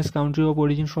 এবং নেক্সট কান্ট্রি অফ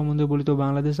অরিজিন সম্বন্ধে বলি, তো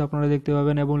বাংলাদেশ আপনারা দেখতে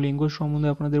পাবেন। এবং ল্যাঙ্গুয়েজ সম্বন্ধে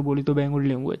আপনাদের বলি, তো বেঙ্গলি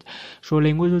ল্যাঙ্গুয়েজ। সো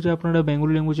ল্যাঙ্গুয়েজ হচ্ছে আপনারা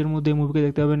বেঙ্গলি ল্যাঙ্গুয়েজের মধ্যে এই মুভিকে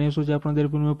দেখতে পাবেন। নেক্সট হচ্ছে আপনাদের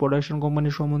ফিল্মের প্রোডাকশন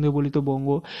কোম্পানির সম্বন্ধে বলি, তো বঙ্গ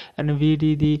and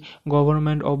VD the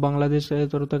government of Bangladesh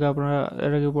তরফ থেকে আপনারা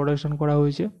এটাকে প্রোডাকশন করা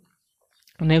হয়েছে।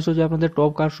 নেক্সট হচ্ছে আপনাদের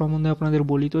টপ কাস্ট সম্বন্ধে আপনাদের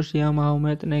বলি, তো সিয়াম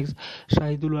Ahmed, next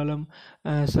Shahidul Alam,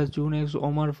 সাচু, next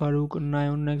Omar Faruk,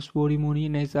 নায়ন, next পরি মনি,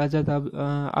 নেক্সট আজাদ,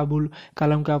 আবুল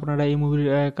কালামকে আপনারা এই মুভির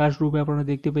কাস্ট রূপে আপনারা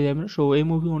দেখতে পেয়ে যাবেন। সো এই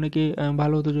মুভি অনেকে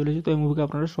ভালো হতে চলেছে, তো এই মুভিকে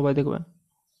আপনারা সবাই দেখবেন।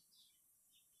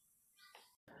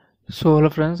 সো হ্যালো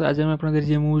ফ্রেন্ডস, আজ আমি আপনাদের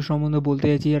যে মুভি সম্বন্ধে বলতে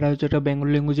চাইছি, এটা হচ্ছে একটা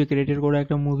বেঙ্গলি ল্যাঙ্গুয়েজে ক্রিয়েটেড করা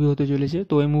একটা মুভি হতে চলেছে।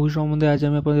 তো এই মুভি সম্বন্ধে আজ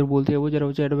আমি আপনাদের বলতে যাবো, যেটা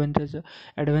হচ্ছে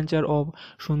অ্যাডভেঞ্চার অফ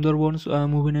সুন্দরবনস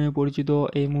মুভি নামে পরিচিত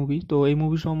এই মুভি। তো এই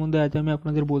মুভি সম্বন্ধে আজ আমি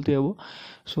আপনাদের বলতে যাবো।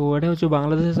 সো এটা হচ্ছে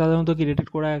বাংলাদেশে সাধারণত ক্রিয়েটেড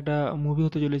করা একটা মুভি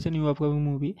হতে চলেছে, new upcoming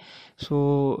movie. So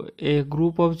A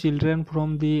group of children from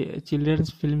the children's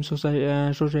film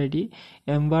society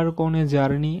embark on a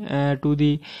journey to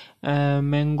the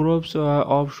mangroves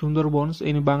of Sundarbans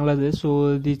in Bangladesh.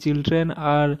 So the children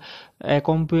are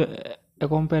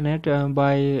accompanied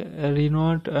by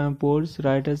renowned poets,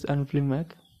 writers and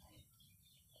filmmakers.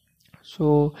 So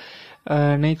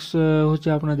next হচ্ছে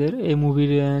আপনাদের এই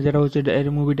মুভির যেটা হচ্ছে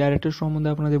movie director সম্বন্ধে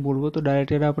আপনাদের বলবো। তো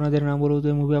ডাইরেক্টর আপনাদের নাম বলবো। তো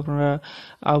এই মুভি আপনারা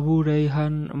আবু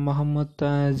রাইহান মোহাম্মদ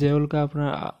জেওলকে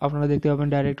আপনারা দেখতে পাবেন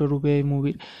ডাইরেক্টর রূপে এই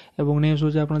মুভির। এবং নেক্সট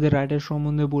হচ্ছে আপনাদের রাইটার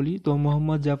সম্বন্ধে বলি, তো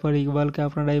মোহাম্মদ জাফর ইকবালকে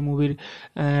আপনারা এই মুভির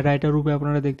রাইটার রূপে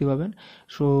আপনারা দেখতে পাবেন।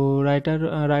 সো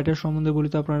রাইটার সম্বন্ধে বলি,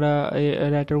 তো আপনারা এই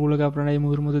রাইটারগুলোকে আপনারা এই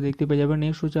মুভির মধ্যে দেখতে পেয়ে যাবেন।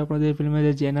 নেক্সট হচ্ছে আপনাদের ফিল্মের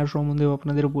যে জেনার সম্বন্ধেও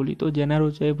আপনাদের বলি, তো জেনার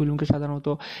হচ্ছে এই ফিল্মকে সাধারণত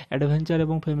অ্যাডভেঞ্চার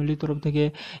এবং ফ্যামিলির তরফ থেকে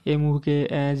এই মুভিকে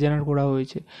জেনার করা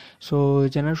হয়েছে। সো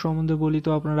জেনার সম্বন্ধে বলি, তো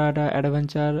আপনারা একটা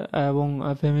অ্যাডভেঞ্চার এবং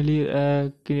ফ্যামিলি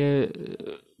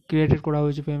ক্রিয়েটেড করা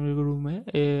হয়েছে ফ্যামিলি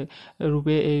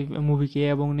রূপে এই মুভিকে।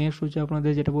 এবং নেক্সট হচ্ছে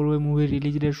আপনাদের যেটা বলবো মুভির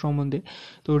রিলিজ ডেট সম্বন্ধে।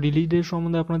 তো রিলিজ ডেট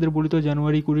সম্বন্ধে আপনাদের বলি তো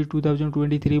জানুয়ারি 20,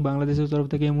 2023 বাংলাদেশের তরফ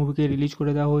থেকে এই মুভিকে রিলিজ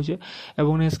করে দেওয়া হয়েছে।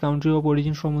 এবং নেক্সট কান্ট্রি অফ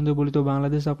অরিজিন সম্বন্ধে বলি তো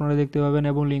বাংলাদেশ আপনারা দেখতে পাবেন।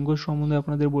 এবং ল্যাঙ্গুয়েজ সম্বন্ধে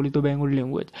আপনাদের বলি তো বেঙ্গলি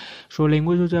ল্যাঙ্গুয়েজ। সো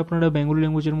ল্যাঙ্গুয়েজ হচ্ছে আপনারা বেঙ্গলি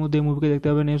ল্যাঙ্গুয়েজের মধ্যে এই মুভিকে দেখতে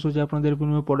পাবেন। নেক্সট হচ্ছে আপনাদের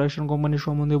প্রোডাকশন কোম্পানির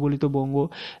সম্বন্ধে বলি তো বঙ্গ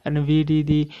and VD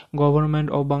the government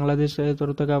of বাংলাদেশের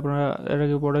তরফ থেকে আপনারা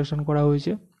এটাকে প্রোডাকশন করা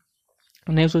হয়েছে।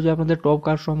 নেক্সট হচ্ছে আপনাদের টপ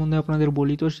কাস্ট সম্বন্ধে আপনাদের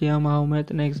বলি তো সিয়াম Ahmed,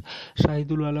 next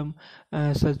Shahidul Alam,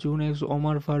 সাচু, next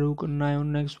Omar Faruk, নায়ন,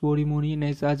 next পরি মনি,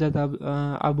 নেক্সট আজাদ,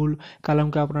 আবুল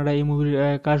কালামকে আপনারা এই মুভির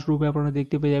কাস্ট রূপে আপনারা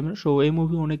দেখতে পেয়ে যাবেন। সো এই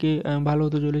মুভি অনেকে ভালো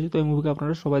হতে চলেছে, তো এই মুভিকে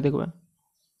আপনারা সবাই দেখবেন।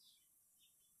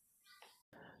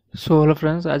 সো হ্যালো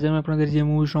ফ্রেন্ডস, আজ আমি আপনাদের যে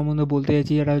মুভি সম্বন্ধে বলতে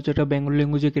চাইছি এটা হচ্ছে একটা বেঙ্গলি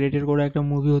ল্যাঙ্গুয়েজে ক্রিয়েটেড করা একটা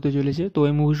মুভি হতে চলেছে। তো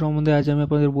এই মুভি সম্বন্ধে আজ আমি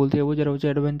আপনাদের বলতে যাবো, যেটা হচ্ছে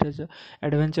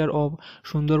অ্যাডভেঞ্চার অফ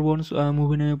সুন্দরবনস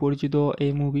মুভি নামে পরিচিত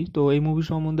এই মুভি। তো এই মুভি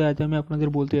সম্বন্ধে আজ আমি আপনাদের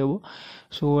বলতে যাবো।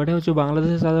 সো এটা হচ্ছে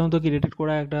বাংলাদেশে সাধারণত ক্রিয়েটেড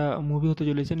করা একটা মুভি হতে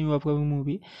চলেছে, new upcoming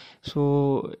movie. So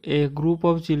A group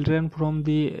of children from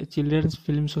the children's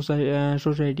film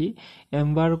society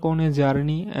embark on a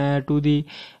journey to the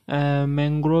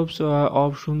mangroves of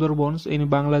Sundarbans in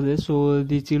Bangladesh. So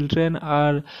the children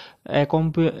are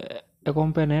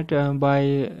accompanied by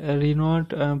renowned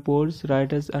poets,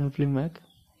 writers and filmmakers.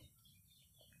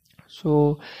 So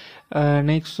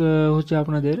next হচ্ছে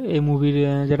আপনাদের এই মুভির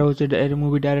যেটা হচ্ছে এই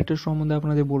movie director সম্বন্ধে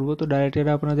আপনাদের বলবো। তো ডাইরেক্টর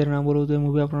আপনাদের নাম বলবো, তো এই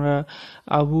মুভি আপনারা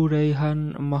আবু রাইহান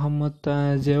মোহাম্মদ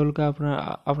জেওলকে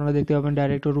আপনারা দেখতে পাবেন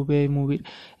ডাইরেক্টর রূপে এই মুভির।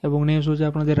 এবং নেক্সট হচ্ছে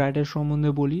আপনাদের রাইটার সম্বন্ধে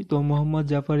বলি তো মোহাম্মদ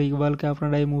জাফর ইকবালকে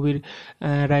আপনারা এই মুভির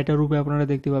রাইটার রূপে আপনারা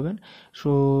দেখতে পাবেন।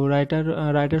 সো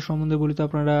রাইটার সম্বন্ধে বলি তো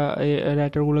আপনারা এই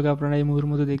রাইটারগুলোকে আপনারা এই মুভির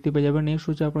মধ্যে দেখতে পেয়ে যাবেন। নেক্সট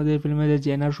হচ্ছে আপনাদের ফিল্মের যে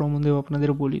জেনার সম্বন্ধেও আপনাদের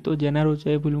বলি। তো জেনার হচ্ছে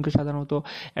এই ফিল্মকে সাধারণত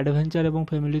অ্যাডভেঞ্চার এবং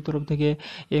ফ্যামিলির তরফ থেকে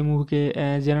এই মুভিকে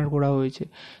জেনার করা হয়েছে।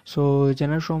 সো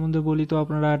জেনার সম্বন্ধে বলি তো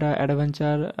আপনারা একটা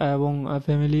অ্যাডভেঞ্চার এবং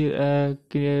ফ্যামিলি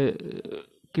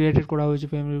ক্রিয়েটেড করা হয়েছে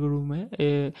ফ্যামিলি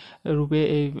রূপে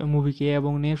এই মুভিকে।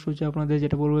 এবং নেক্সট হচ্ছে আপনাদের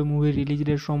যেটা বলবো মুভির রিলিজ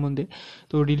ডেট সম্বন্ধে।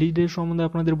 তো রিলিজ ডেট সম্বন্ধে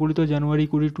আপনাদের বলি তো জানুয়ারি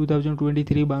 20,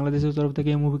 2023 বাংলাদেশের তরফ থেকে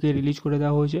এই মুভিকে রিলিজ করে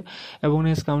দেওয়া হয়েছে। এবং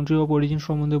নেক্সট কান্ট্রি অফ অরিজিন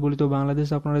সম্বন্ধে বলি তো বাংলাদেশ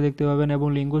আপনারা দেখতে পাবেন। এবং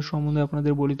ল্যাঙ্গুয়েজ সম্বন্ধে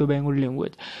আপনাদের বলি তো বেঙ্গলি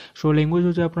ল্যাঙ্গুয়েজ। সো ল্যাঙ্গুয়েজ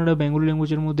হচ্ছে আপনারা বেঙ্গলি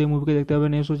ল্যাঙ্গুয়েজের মধ্যে এই মুভিকে দেখতে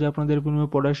পাবেন। নেক্সট হচ্ছে আপনাদের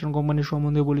প্রোডাকশন কোম্পানির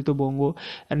সম্বন্ধে বলি তো বঙ্গ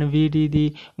and VD the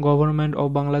government of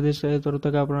বাংলাদেশের তরফ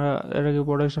থেকে আপনারা এটাকে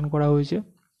প্রোডাকশন করা হয়েছে।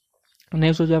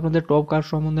 নেক্সট হচ্ছে আপনাদের টপ কাস্ট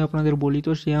সম্বন্ধে আপনাদের বলি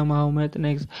তো সিয়াম Ahmed,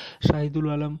 next Shahidul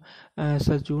Alam,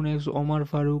 সাচু, next Omar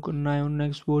Faruk, নায়ন,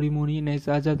 next পরি মনি, নেক্সট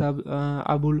আজাদ,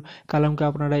 আবুল কালামকে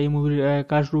আপনারা এই মুভির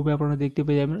কাস্ট রূপে আপনারা দেখতে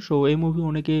পেয়ে যাবেন। সো এই মুভি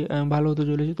অনেকে ভালো হতে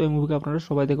চলেছে, তো এই মুভিকে আপনারা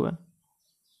সবাই দেখবেন।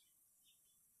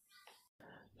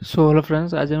 সো হ্যালো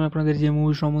ফ্রেন্ডস, আজ আমি আপনাদের যে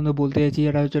মুভি সম্বন্ধে বলতে চাইছি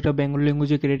এটা হচ্ছে একটা বেঙ্গলি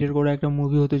ল্যাঙ্গুয়েজে ক্রিয়েটেড করা একটা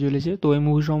মুভি হতে চলেছে। তো এই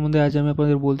মুভি সম্বন্ধে আজ আমি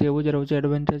আপনাদের বলতে যাবো, যেটা হচ্ছে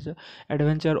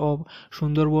অ্যাডভেঞ্চার অফ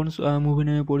সুন্দরবনস মুভি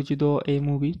নামে পরিচিত এই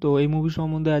মুভি। তো এই মুভি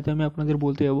সম্বন্ধে আজ আমি আপনাদের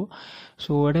বলতে যাবো।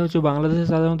 সো এটা হচ্ছে বাংলাদেশে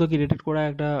সাধারণত ক্রিয়েটেড করা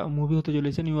একটা মুভি হতে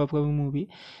চলেছে, new upcoming movie.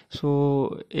 So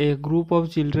A group of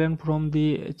children from the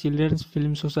children's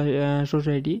film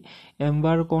society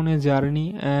embark on a journey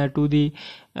to the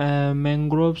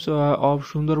mangroves of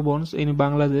Sundarbans in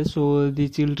Bangladesh. So the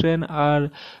children are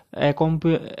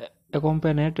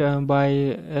accompanied by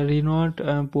renowned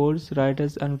poets,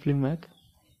 writers and filmmakers.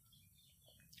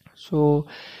 So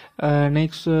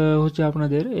next হচ্ছে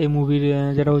আপনাদের এই মুভির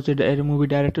যেটা হচ্ছে এই movie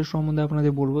director সম্বন্ধে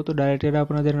আপনাদের বলবো। তো ডাইরেক্টর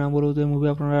আপনাদের নাম বলবো, তো এই মুভি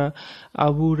আপনারা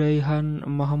আবু রাইহান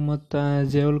মোহাম্মদ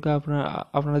জেওলকে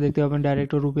আপনারা দেখতে পাবেন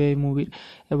ডাইরেক্টর রূপে এই মুভির।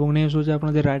 এবং নেক্সট হচ্ছে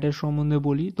আপনাদের রাইটার সম্বন্ধে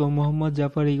বলি তো মোহাম্মদ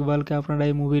জাফর ইকবালকে আপনারা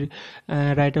এই মুভির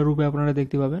রাইটার রূপে আপনারা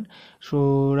দেখতে পাবেন। সো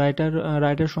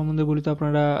রাইটার সম্বন্ধে বলি তো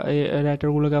আপনারা এই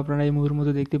রাইটারগুলোকে আপনারা এই মুভির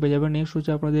মধ্যে দেখতে পেয়ে যাবেন। নেক্সট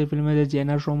হচ্ছে আপনাদের ফিল্মের যে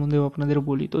জেনার সম্বন্ধেও আপনাদের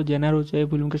বলি। তো জেনার হচ্ছে এই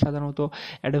ফিল্মকে সাধারণত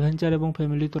অ্যাডভেঞ্চার এবং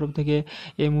ফ্যামিলির তরফ থেকে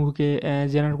এই মুভিকে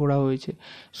জেনার করা হয়েছে।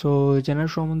 সো জেনার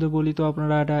সম্বন্ধে বলি তো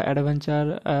আপনারা একটা অ্যাডভেঞ্চার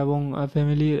এবং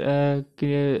ফ্যামিলি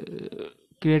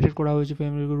ক্রিয়েটেড করা হয়েছে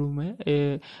ফ্যামিলি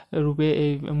রূপে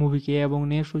এই মুভিকে। এবং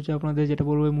নেক্সট হচ্ছে আপনাদের যেটা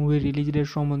বলবো মুভির রিলিজ ডেট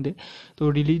সম্বন্ধে। তো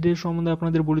রিলিজ ডেট সম্বন্ধে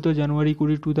আপনাদের বলি তো জানুয়ারি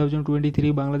 20,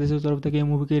 2023 বাংলাদেশের তরফ থেকে এই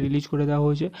মুভিকে রিলিজ করে দেওয়া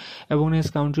হয়েছে। এবং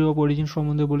নেক্সট কান্ট্রি অফ অরিজিন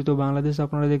সম্বন্ধে বলি তো বাংলাদেশ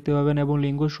আপনারা দেখতে পাবেন। এবং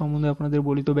ল্যাঙ্গুয়েজ সম্বন্ধে আপনাদের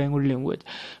বলি তো বেঙ্গলি ল্যাঙ্গুয়েজ।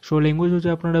 সো ল্যাঙ্গুয়েজ হচ্ছে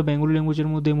আপনারা বেঙ্গলি ল্যাঙ্গুয়েজের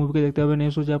মধ্যে এই মুভিকে দেখতে পাবেন।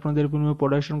 নেক্সট হচ্ছে আপনাদের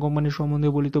প্রোডাকশন কোম্পানির সম্বন্ধে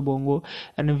বলি তো বঙ্গ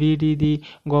and VD the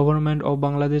government of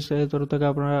বাংলাদেশের তরফ থেকে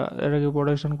আপনারা এটাকে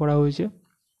প্রোডাকশন করা হয়েছে।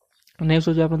 নেক্সট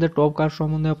হচ্ছে আপনাদের টপ কাস্ট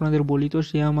সম্বন্ধে আপনাদের বলি তো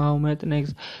সিয়াম Ahmed,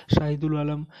 next Shahidul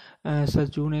Alam,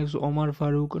 সাচু, next Omar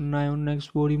Faruk, নায়ন, next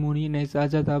পরি মনি, নেক্সট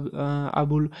আজাদ,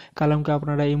 আবুল কালামকে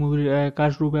আপনারা এই মুভির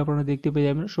কাস্ট রূপে আপনারা দেখতে পেয়ে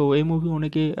যাবেন। সো এই মুভি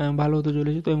অনেকে ভালো হতে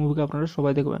চলেছে, তো এই মুভিকে আপনারা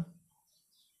সবাই দেখবেন।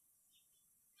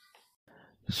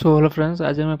 সো হ্যালো ফ্রেন্ডস,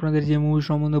 আজ আমি আপনাদের যে মুভি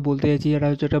সম্বন্ধে বলতে চাইছি এটা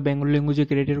হচ্ছে একটা বেঙ্গলি ল্যাঙ্গুয়েজে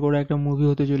ক্রিয়েটেড করা একটা মুভি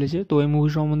হতে চলেছে। তো এই মুভি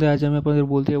সম্বন্ধে আজ আমি আপনাদের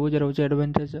বলতে যাবো, যেটা হচ্ছে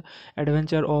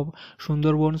অ্যাডভেঞ্চার অফ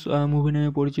সুন্দরবনস মুভি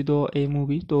নামে পরিচিত এই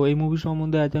মুভি। তো এই মুভি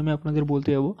সম্বন্ধে আজ আমি আপনাদের বলতে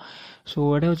যাবো। সো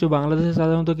এটা হচ্ছে বাংলাদেশে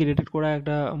সাধারণত ক্রিয়েটেড করা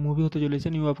একটা মুভি হতে চলেছে,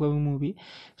 new upcoming movie.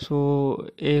 So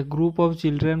A group of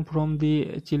children from the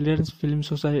children's film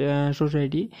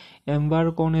society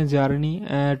embark on a journey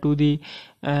to the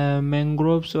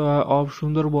mangroves of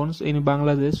Sundarbans in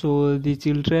Bangladesh. So the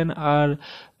children are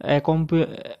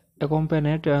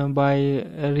accompanied by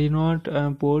renowned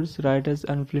poets, writers,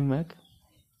 and filmmakers.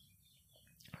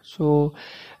 So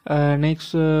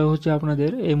next হচ্ছে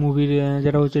আপনাদের এই মুভির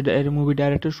যেটা হচ্ছে movie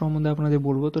director সম্বন্ধে আপনাদের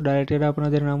বলবো। তো ডাইরেক্টর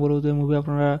আপনাদের নাম বলবো, তো এই মুভি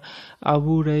আপনারা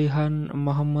আবু রাইহান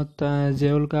মোহাম্মদ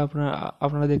জেওলকে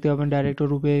আপনারা দেখতে পাবেন ডাইরেক্টর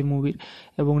রূপে এই মুভির।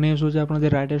 এবং নেক্সট হচ্ছে আপনাদের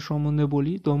রাইটার সম্বন্ধে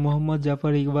বলি, তো মোহাম্মদ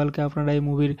জাফর ইকবালকে আপনারা এই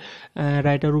মুভির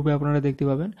রাইটার রূপে আপনারা দেখতে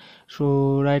পাবেন। সো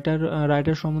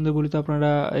রাইটার সম্বন্ধে বলি, তো আপনারা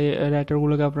এই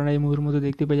রাইটারগুলোকে আপনারা এই মুভির মধ্যে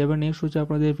দেখতে পেয়ে যাবেন। নেক্সট হচ্ছে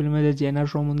আপনাদের ফিল্মের যে জেনার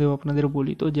সম্বন্ধেও আপনাদের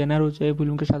বলি, তো জেনার হচ্ছে এই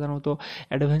ফিল্মকে সাধারণত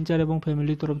অ্যাডভেঞ্চার এবং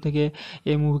ফ্যামিলির তরফ থেকে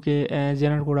এই মুভিকে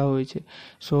জেনার করা হয়েছে।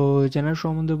 সো জেনার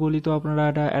সম্বন্ধে বলি, তো আপনারা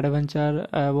একটা অ্যাডভেঞ্চার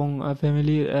এবং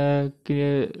ফ্যামিলি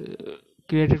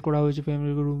ক্রিয়েটেড করা হয়েছে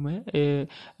ফ্যামিলি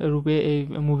রূপে এই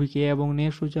মুভিকে। এবং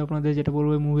নেক্সট হচ্ছে আপনাদের যেটা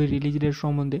বলবো মুভির রিলিজ ডেট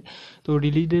সম্বন্ধে। তো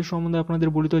রিলিজ ডেট সম্বন্ধে আপনাদের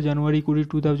বলি, তো জানুয়ারি 20,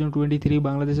 2023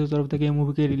 বাংলাদেশের তরফ থেকে এই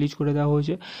মুভিকে রিলিজ করে দেওয়া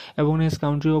হয়েছে। এবং নেক্সট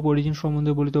কান্ট্রি অফ অরিজিন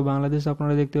সম্বন্ধে বলি, তো বাংলাদেশ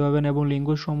আপনারা দেখতে পাবেন। এবং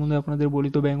ল্যাঙ্গুয়েজ সম্বন্ধে আপনাদের বলি,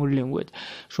 তো বেঙ্গলি ল্যাঙ্গুয়েজ।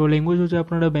 সো ল্যাঙ্গুয়েজ হচ্ছে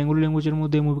আপনারা বেঙ্গলি ল্যাঙ্গুয়েজের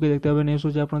মধ্যে এই মুভিকে দেখতে পাবেন। নেক্সট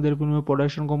হচ্ছে আপনাদের ফিল্মের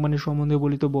প্রোডাকশন কোম্পানির সম্বন্ধে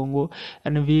বলি, তো বঙ্গ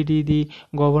and VD the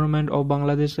government of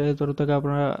বাংলাদেশের তরফ থেকে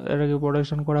আপনারা এটাকে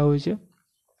প্রোডাকশন করা হয়েছে।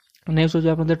 নেক্সট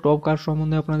হচ্ছে আপনাদের টপ কাস্ট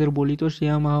সম্বন্ধে আপনাদের বলি, তো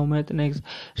সিয়াম Ahmed, next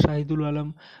Shahidul Alam,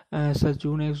 সাচু,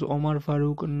 next Omar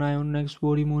Faruk, নায়ন, next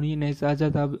পরি মনি, নেক্সট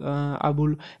আজাদ,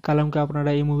 আবুল কালামকে আপনারা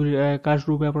এই মুভির কাস্ট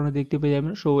রূপে আপনারা দেখতে পেয়ে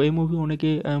যাবেন। সো এই মুভি অনেকে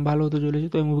ভালো হতে চলেছে,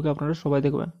 তো এই মুভিকে আপনারা সবাই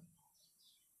দেখবেন।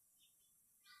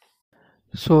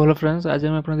 সো হ্যালো ফ্রেন্ডস, আজ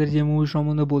আমি আপনাদের যে মুভি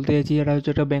সম্বন্ধে বলতে চাইছি এটা হচ্ছে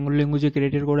একটা বেঙ্গলি ল্যাঙ্গুয়েজে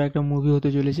ক্রিয়েটেড করা একটা মুভি হতে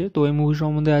চলেছে। তো এই মুভি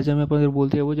সম্বন্ধে আজ আমি আপনাদের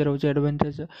বলতে যাবো, যেটা হচ্ছে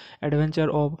অ্যাডভেঞ্চার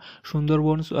অফ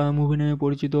সুন্দরবনস মুভি নামে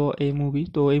পরিচিত এই মুভি।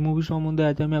 তো এই মুভি সম্বন্ধে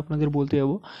আজ আমি আপনাদের বলতে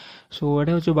যাবো। সো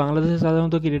এটা হচ্ছে বাংলাদেশে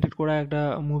সাধারণত ক্রিয়েটেড করা একটা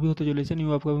মুভি হতে চলেছে, new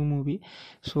upcoming movie.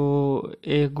 So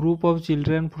A group of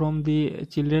children from the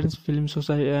children's film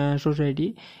society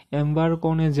embark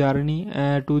on a journey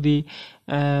to the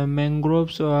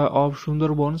mangroves of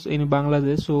Sundarbans in Bangladesh.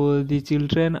 So the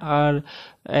children are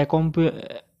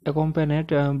accompanied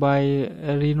by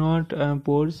renowned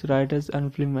poets, writers, and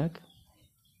filmmakers.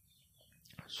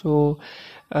 So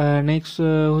next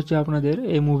হচ্ছে আপনাদের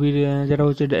এই মুভির যেটা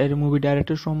হচ্ছে movie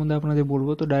director সম্বন্ধে আপনাদের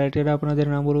বলবো। তো ডাইরেক্টর আপনাদের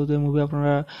নাম বলবো, তো এই মুভি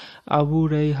আপনারা আবু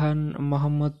রাইহান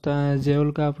মোহাম্মদ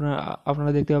জেওলকে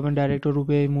আপনারা দেখতে পাবেন ডাইরেক্টর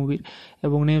রূপে এই মুভির।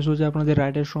 এবং নেক্সট হচ্ছে আপনাদের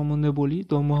রাইটার সম্বন্ধে বলি,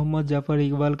 তো মোহাম্মদ জাফর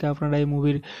ইকবালকে আপনারা এই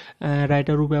মুভির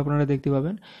রাইটার রূপে আপনারা দেখতে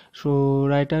পাবেন। সো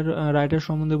রাইটার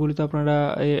সম্বন্ধে বলি, তো আপনারা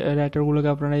এই রাইটারগুলোকে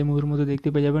আপনারা এই মুভির মধ্যে দেখতে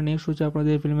পেয়ে যাবেন। নেক্সট হচ্ছে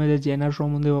আপনাদের ফিল্মের যে জেনার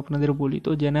সম্বন্ধেও আপনাদের বলি,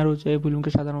 তো জেনার হচ্ছে এই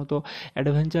ফিল্মকে সাধারণত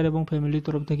অ্যাডভেঞ্চার এবং ফ্যামিলির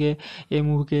তরফ থেকে এই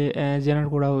মুভিকে জেনার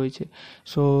করা হয়েছে।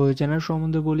 সো জেনার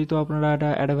সম্বন্ধে বলি, তো আপনারা একটা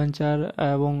অ্যাডভেঞ্চার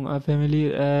এবং ফ্যামিলি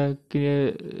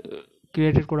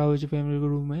ক্রিয়েটেড করা হয়েছে ফ্যামিলি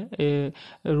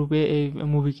রূপে এই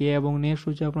মুভিকে। এবং নেক্সট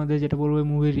হচ্ছে আপনাদের যেটা বলবো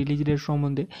মুভির রিলিজ ডেট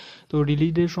সম্বন্ধে। তো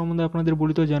রিলিজ ডেট সম্বন্ধে আপনাদের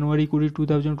বলি, তো জানুয়ারি 20,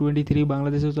 2023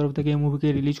 বাংলাদেশের তরফ থেকে এই মুভিকে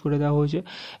রিলিজ করে দেওয়া হয়েছে।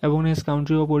 এবং নেক্সট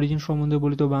কান্ট্রি অফ অরিজিন সম্বন্ধে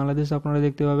বলি, তো বাংলাদেশ আপনারা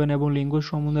দেখতে পাবেন। এবং ল্যাঙ্গুয়েজ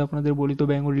সম্বন্ধে আপনাদের বলি, তো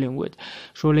বেঙ্গলি ল্যাঙ্গুয়েজ।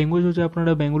 সো ল্যাঙ্গুয়েজ হচ্ছে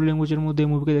আপনারা বেঙ্গলি ল্যাঙ্গুয়েজের মধ্যে এই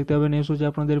মুভিকে দেখতে পাবেন। নেক্সট হচ্ছে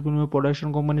আপনাদের ফিল্মের প্রোডাকশন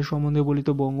কোম্পানির সম্বন্ধে বলি,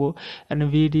 তো বঙ্গ and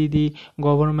VD the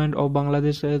government of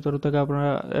বাংলাদেশের তরফ থেকে আপনারা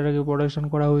এটাকে প্রোডাকশন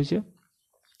করা হয়েছে।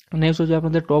 নেক্সট হচ্ছে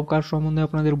আপনাদের টপ কাস্ট সম্বন্ধে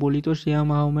আপনাদের বলি, তো সিয়াম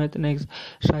Ahmed, next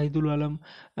Shahidul Alam,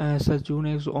 সাচু,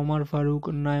 next Omar Faruk,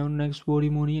 নায়ন, next পরি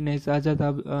মনি, নেক্সট আজাদ,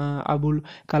 আবুল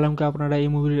কালামকে আপনারা এই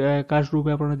মুভির কাস্ট রূপে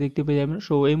আপনারা দেখতে পেয়ে যাবেন।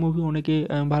 সো এই মুভি অনেকে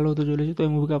ভালো হতে চলেছে, তো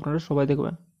এই মুভিকে আপনারা সবাই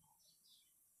দেখবেন।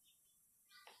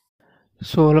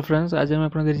 সো হ্যালো ফ্রেন্ডস, আজ আমি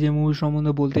আপনাদের যে মুভি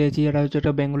সম্বন্ধে বলতে চাইছি এটা হচ্ছে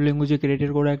একটা বেঙ্গলি ল্যাঙ্গুয়েজে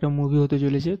ক্রিয়েটেড করা একটা মুভি হতে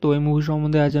চলেছে। তো এই মুভি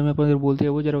সম্বন্ধে আজ আমি আপনাদের বলতে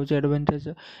যাবো, যেটা হচ্ছে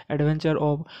অ্যাডভেঞ্চার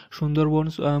অফ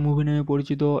সুন্দরবনস মুভি নামে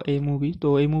পরিচিত এই মুভি। তো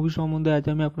এই মুভি সম্বন্ধে আজ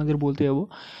আমি আপনাদের বলতে যাবো।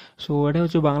 সো এটা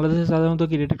হচ্ছে বাংলাদেশে সাধারণত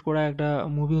ক্রিয়েটেড করা একটা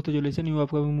মুভি হতে চলেছে, new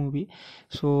upcoming movie.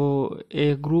 So A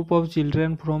group of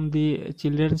children from the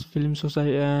children's film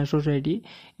society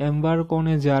embark on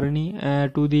a journey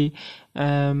to the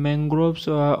mangroves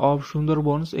of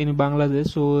Sundarbans in Bangladesh.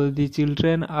 So the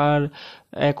children are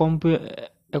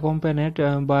accompanied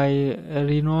by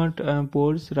renowned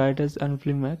poets, writers, and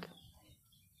filmmakers.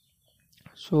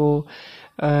 So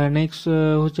next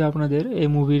হচ্ছে আপনাদের এই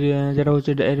মুভির যেটা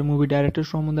হচ্ছে movie director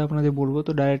সম্বন্ধে আপনাদের বলবো।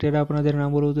 তো ডাইরেক্টর আপনাদের নাম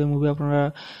বলবো। তো এই মুভি আপনারা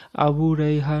আবু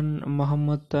রাইহান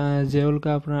মোহাম্মদ জেওলকে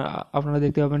আপনারা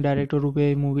দেখতে পাবেন ডাইরেক্টর রূপে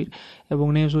এই মুভির। এবং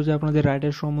নেক্সট হচ্ছে আপনাদের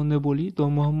রাইটার সম্বন্ধে বলি, তো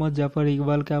মোহাম্মদ জাফর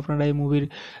ইকবালকে আপনারা এই মুভির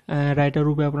রাইটার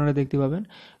রূপে আপনারা দেখতে পাবেন।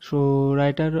 সো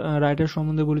রাইটার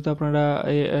সম্বন্ধে বলি, তো আপনারা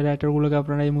এই রাইটারগুলোকে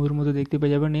আপনারা এই মুভির মধ্যে দেখতে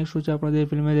পেয়ে যাবেন। নেক্সট হচ্ছে আপনাদের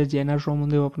ফিল্মের যে জেনার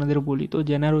সম্বন্ধেও আপনাদের বলি, তো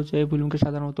জেনার হচ্ছে এই ফিল্মকে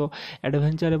সাধারণত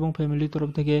অ্যাডভেঞ্চার এবং ফ্যামিলির তরফ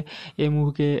থেকে এই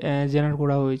মুভিকে জেনার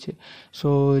করা হয়েছে। সো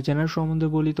জেনার সম্বন্ধে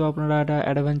বলি, তো আপনারা একটা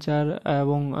অ্যাডভেঞ্চার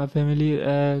এবং ফ্যামিলি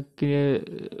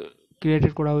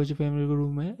ক্রিয়েটেড করা হয়েছে ফ্যামিলি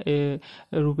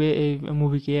রূপে এই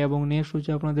মুভিকে। এবং নেক্সট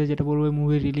হচ্ছে আপনাদের যেটা বলবো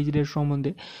মুভির রিলিজ ডেট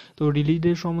সম্বন্ধে। তো রিলিজ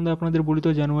ডেট সম্বন্ধে আপনাদের বলি,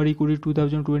 তো জানুয়ারি 20,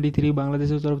 2023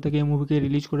 বাংলাদেশের তরফ থেকে এই মুভিকে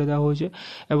রিলিজ করে দেওয়া হয়েছে।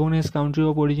 এবং নেক্সট কান্ট্রি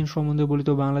অফ অরিজিন সম্বন্ধে বলি,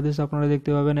 তো বাংলাদেশ আপনারা দেখতে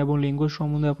পাবেন। এবং ল্যাঙ্গুয়েজ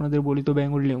সম্বন্ধে আপনাদের বলি, তো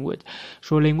বেঙ্গলি ল্যাঙ্গুয়েজ।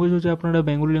 সো ল্যাঙ্গুয়েজ হচ্ছে আপনারা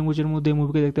বেঙ্গলি ল্যাঙ্গুয়েজের মধ্যে এই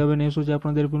মুভিকে দেখতে পাবেন। নেক্সট হচ্ছে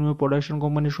আপনাদের ফিল্মের প্রোডাকশন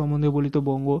কোম্পানির সম্বন্ধে বলি, তো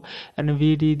বঙ্গ and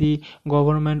VD the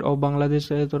government of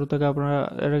বাংলাদেশের তরফ থেকে আপনারা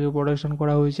এটাকে প্রোডাকশন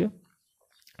করা হয়েছে।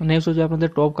 নেক্সট হচ্ছে আপনাদের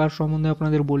টপ কাস্ট সম্বন্ধে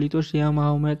আপনাদের বলি, তো সিয়াম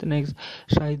Ahmed, next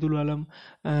Shahidul Alam,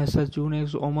 সাচু,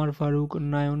 next Omar Faruk,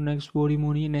 নায়ন, next পরি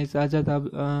মনি, নেক্সট আজাদ,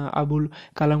 আবুল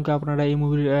কালামকে আপনারা এই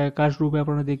মুভির কাস্ট রূপে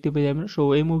আপনারা দেখতে পেয়ে যাবেন। সো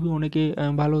এই মুভি অনেকে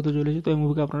ভালো হতে চলেছে, তো এই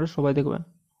মুভিকে আপনারা সবাই দেখবেন।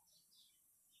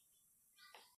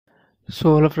 সো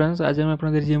হ্যালো ফ্রেন্ডস, আজ আমি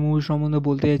আপনাদের যে মুভি সম্বন্ধে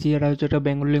বলতে চাইছি, এটা হচ্ছে একটা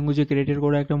বেঙ্গলি ল্যাঙ্গুয়েজে ক্রিয়েটেড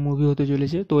করা একটা মুভি হতে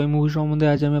চলেছে। তো এই মুভি সম্বন্ধে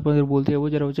আজ আমি আপনাদের বলতে যাবো,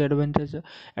 যেটা হচ্ছে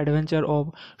অ্যাডভেঞ্চার অফ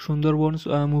সুন্দরবনস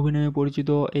মুভি নামে পরিচিত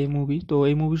এই মুভি। তো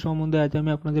এই মুভি সম্বন্ধে আজ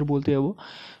আমি আপনাদের বলতে যাবো।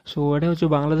 সো এটা হচ্ছে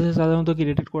বাংলাদেশে সাধারণত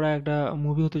ক্রিয়েটেড করা একটা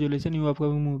মুভি হতে চলেছে, new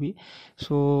upcoming movie.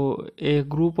 So A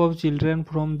group of children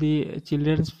from the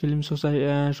children's film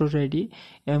society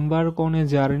embark on a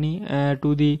journey to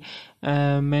the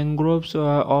mangroves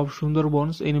of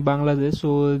Sundarbans in Bangladesh.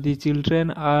 So the children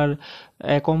are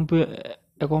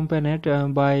accompanied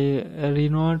by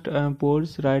renowned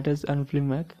poets, writers and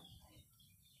filmmakers.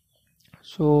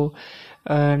 So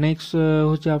next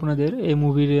হচ্ছে আপনাদের এই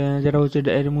মুভির যেটা হচ্ছে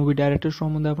movie director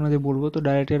সম্বন্ধে আপনাদের বলবো। তো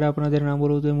ডাইরেক্টর আপনাদের নাম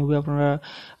বলবো। তো এই মুভি আপনারা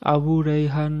আবু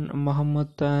রাইহান মোহাম্মদ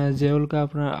জেওলকে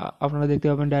আপনারা দেখতে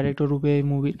পাবেন ডাইরেক্টর রূপে এই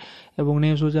মুভির। এবং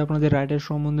নেক্সট হচ্ছে আপনাদের রাইটার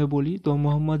সম্বন্ধে বলি, তো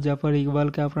মোহাম্মদ জাফর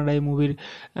ইকবালকে আপনারা এই মুভির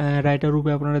রাইটার রূপে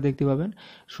আপনারা দেখতে পাবেন।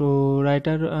 সো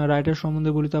রাইটার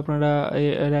সম্বন্ধে বলি, তো আপনারা এই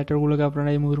রাইটারগুলোকে আপনারা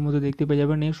এই মুভির মধ্যে দেখতে পেয়ে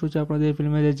যাবেন। নেক্সট হচ্ছে আপনাদের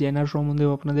ফিল্মের যে জেনার সম্বন্ধেও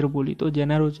আপনাদের বলি, তো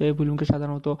জেনার হচ্ছে এই ফিল্মকে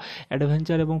সাধারণত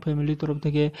অ্যাডভেঞ্চার এবং ফ্যামিলির তরফ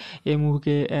থেকে এই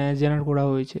মুভিকে জেনার করা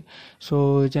হয়েছে। সো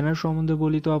জেনার সম্বন্ধে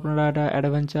বলি, তো আপনারা একটা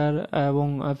অ্যাডভেঞ্চার এবং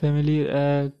ফ্যামিলি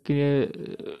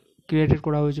ক্রিয়েটেড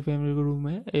করা হয়েছে ফ্যামিলি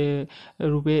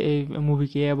রূপে এই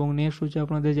মুভিকে। এবং নেক্সট হচ্ছে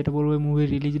আপনাদের যেটা বলবো মুভির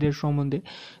রিলিজ ডেট সম্বন্ধে।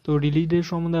 তো রিলিজ ডেট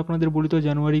সম্বন্ধে আপনাদের বলি, তো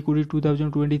জানুয়ারি 20,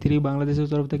 2023 বাংলাদেশের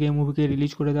তরফ থেকে এই মুভিকে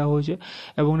রিলিজ করে দেওয়া হয়েছে।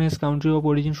 এবং নেক্সট কান্ট্রি অফ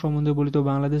অরিজিন সম্বন্ধে বলি, তো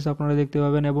বাংলাদেশ আপনারা দেখতে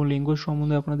পাবেন। এবং ল্যাঙ্গুয়েজ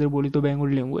সম্বন্ধে আপনাদের বলি, তো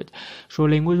বেঙ্গলি ল্যাঙ্গুয়েজ। সো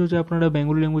ল্যাঙ্গুয়েজ হচ্ছে আপনারা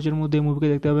বেঙ্গলি ল্যাঙ্গুয়েজের মধ্যে এই মুভিকে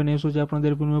দেখতে পাবেন। নেক্সট হচ্ছে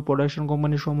আপনাদের ফিল্মের প্রোডাকশন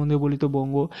কোম্পানির সম্বন্ধে বলি, তো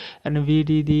বঙ্গ and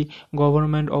VD the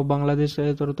government of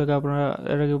বাংলাদেশের তরফ থেকে আপনারা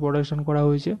এটাকে প্রোডাকশন করা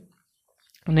হয়েছে।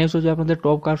 নেক্সট হচ্ছে আপনাদের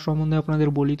টপ কাস্ট সম্বন্ধে আপনাদের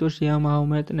বলি, তো সিয়াম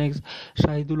Ahmed, next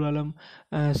Shahidul Alam,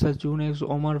 সাচু, next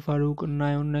Omar Faruk,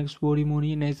 নায়ন, next পরি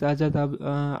মনি, নেক্সট আজাদ,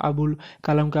 আবুল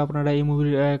কালামকে আপনারা এই মুভির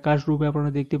কাস্ট রূপে আপনারা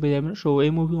দেখতে পেয়ে যাবেন। সো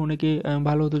এই মুভি অনেকে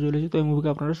ভালো হতে চলেছে, তো এই মুভিকে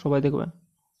আপনারা সবাই দেখবেন।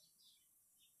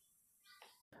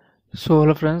 সো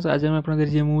হ্যালো ফ্রেন্ডস, আজ আমি আপনাদের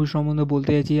যে মুভি সম্বন্ধে বলতে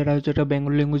চাইছি, এটা হচ্ছে একটা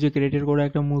বেঙ্গলি ল্যাঙ্গুয়েজে ক্রিয়েটেড করা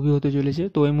একটা মুভি হতে চলেছে।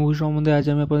 তো এই মুভি সম্বন্ধে আজ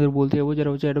আমি আপনাদের বলতে যাবো, যেটা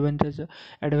হচ্ছে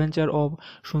অ্যাডভেঞ্চার অফ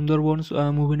সুন্দরবনস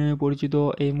মুভি নামে পরিচিত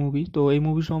এই মুভি। তো এই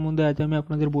মুভি সম্বন্ধে আজ আমি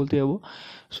আপনাদের বলতে যাবো।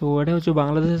 সো এটা হচ্ছে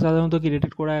বাংলাদেশে সাধারণত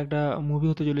ক্রিয়েটেড করা একটা মুভি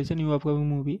হতে চলেছে, new upcoming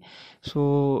movie. So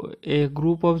A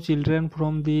group of children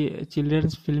from the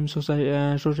children's film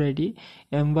society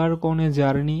embark on a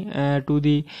journey to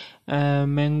the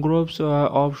mangroves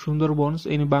of Sundarbans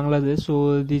in Bangladesh. So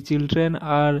the children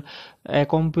are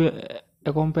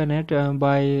accompanied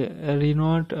by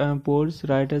renowned poets,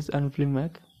 writers and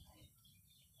filmmakers.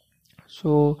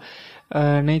 So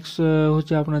next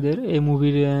হচ্ছে আপনাদের এই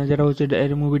মুভির যেটা হচ্ছে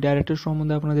movie director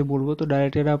সম্বন্ধে আপনাদের বলবো। তো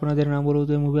ডাইরেক্টর আপনাদের নাম বলবো।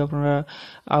 তো এই মুভি আপনারা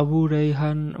আবু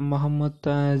রাইহান মোহাম্মদ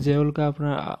জেওলকে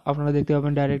আপনারা দেখতে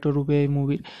পাবেন ডাইরেক্টর রূপে এই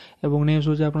মুভির। এবং নেক্সট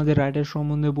হচ্ছে আপনাদের রাইটার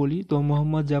সম্বন্ধে বলি, তো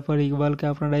মোহাম্মদ জাফর ইকবালকে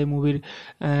আপনারা এই মুভির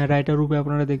রাইটার রূপে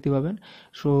আপনারা দেখতে পাবেন।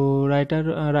 সো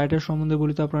রাইটার সম্বন্ধে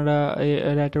বলি, তো আপনারা এই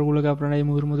রাইটারগুলোকে আপনারা এই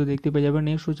মুভির মধ্যে দেখতে পেয়ে যাবেন।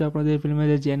 নেক্সট হচ্ছে আপনাদের ফিল্মের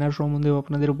যে জেনার সম্বন্ধেও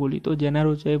আপনাদের বলি, তো জেনার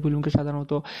হচ্ছে এই ফিল্মকে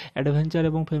সাধারণত অ্যাডভেঞ্চার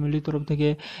এবং ফ্যামিলির তরফ থেকে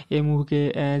এই মুভিকে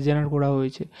জেনার করা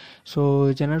হয়েছে। সো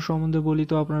জেনার সম্বন্ধে বলি,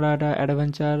 তো আপনারা একটা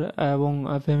অ্যাডভেঞ্চার এবং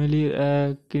ফ্যামিলি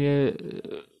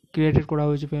ক্রিয়েটেড করা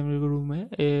হয়েছে ফ্যামিলি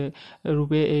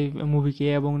রূপে এই মুভিকে।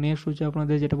 এবং নেক্সট হচ্ছে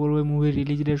আপনাদের যেটা বলবো মুভির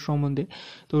রিলিজ ডেট সম্বন্ধে।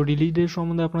 তো রিলিজ ডেট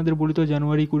সম্বন্ধে আপনাদের বলি তো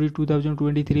জানুয়ারি 20,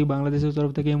 2023 বাংলাদেশের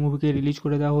তরফ থেকে এই মুভিকে রিলিজ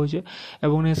করে দেওয়া হয়েছে।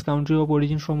 এবং নেক্সট কান্ট্রি অফ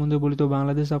অরিজিন সম্বন্ধে বলি তো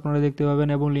বাংলাদেশ আপনারা দেখতে পাবেন।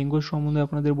 এবং ল্যাঙ্গুয়েজ সম্বন্ধে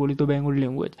আপনাদের বলি তো বেঙ্গলি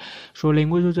ল্যাঙ্গুয়েজ। সো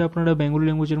ল্যাঙ্গুয়েজ হচ্ছে আপনারা বেঙ্গলি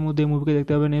ল্যাঙ্গুয়েজের মধ্যে এই মুভিকে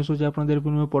দেখতে পাবেন। নেক্সট হচ্ছে আপনাদের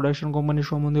ফিল্মের প্রোডাকশন কোম্পানির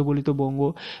সম্বন্ধে বলি তো বঙ্গ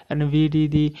and VD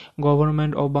the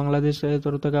government of Bangladesh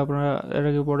তরফ থেকে আপনারা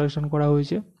এটাকে প্রোডাকশন করা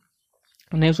হয়েছে।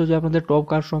 নেক্সট হচ্ছে আপনাদের টপ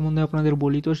কাস্ট সম্বন্ধে আপনাদের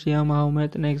বলি তো সিয়াম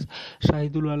Ahmed, next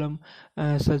Shahidul Alam,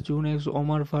 Sachchu, next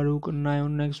Omar Faruk,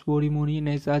 নায়ন, next পরি মনি,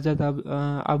 নেক্সট আজাদ,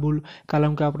 আবুল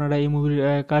কালামকে আপনারা এই মুভির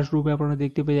কাস্ট রূপে আপনারা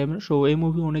দেখতে পেয়ে যাবেন। সো এই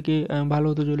মুভি অনেকে ভালো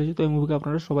হতে চলেছে, তো এই মুভিকে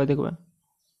আপনারা সবাই দেখবেন।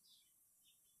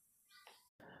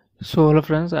 সো হ্যালো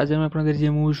ফ্রেন্ডস, আজ আমি আপনাদের যে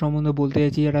মুভি সম্বন্ধে বলতে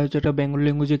চাইছি এটা হচ্ছে একটা বেঙ্গলি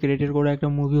ল্যাঙ্গুয়েজে ক্রিয়েটেড করা একটা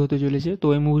মুভি হতে চলেছে। তো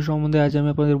এই মুভি সম্বন্ধে আজ আমি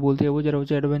আপনাদের বলতে যাবো, যেটা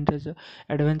হচ্ছে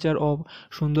অ্যাডভেঞ্চার অফ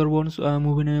সুন্দরবনস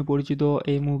মুভি নামে পরিচিত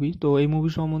এই মুভি। তো এই মুভি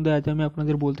সম্বন্ধে আজ আমি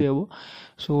আপনাদের বলতে যাবো।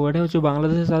 সো এটা হচ্ছে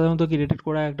বাংলাদেশে সাধারণত ক্রিয়েটেড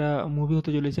করা একটা মুভি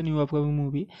হতে চলেছে, new upcoming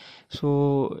movie. So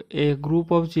A group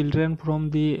of children from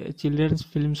the children's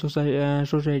film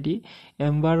society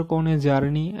embark on a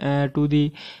journey to the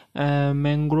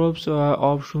mangroves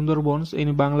of Sundarbans in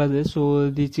Bangladesh. So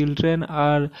the children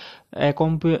are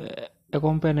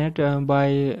accompanied by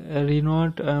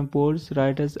renowned poets,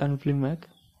 writers and filmmakers.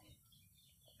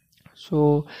 So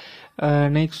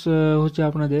next হচ্ছে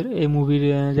আপনাদের এই মুভির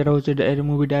যেটা হচ্ছে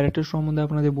movie director সম্বন্ধে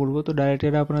আপনাদের বলবো। তো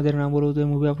ডাইরেক্টর আপনাদের নাম বলবো, তো এই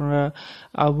মুভি আপনারা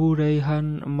আবু রাইহান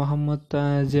মোহাম্মদ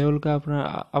জেওলকে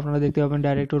আপনারা দেখতে পাবেন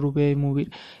ডাইরেক্টর রূপে এই মুভির।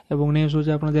 এবং নেক্সট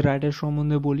হচ্ছে আপনাদের রাইটার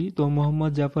সম্বন্ধে বলি তো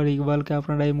মোহাম্মদ জাফর ইকবালকে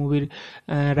আপনারা এই মুভির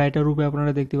রাইটার রূপে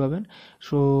আপনারা দেখতে পাবেন।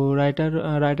 সো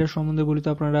রাইটার সম্বন্ধে বলি তো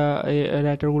আপনারা এই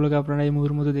রাইটারগুলোকে আপনারা এই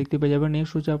মুভির মধ্যে দেখতে পেয়ে যাবেন।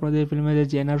 নেক্সট হচ্ছে আপনাদের ফিল্মের যে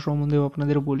জেনার সম্বন্ধেও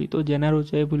আপনাদের বলি। তো জেনার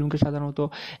হচ্ছে এই ফিল্মকে সাধারণত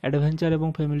অ্যাডভেঞ্চার এবং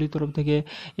ফ্যামিলির তরফ থেকে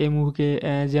এই মুভিকে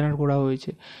জেনার করা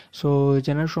হয়েছে। সো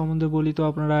জেনার সম্বন্ধে বলি তো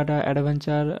আপনারা একটা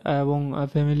অ্যাডভেঞ্চার এবং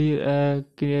ফ্যামিলি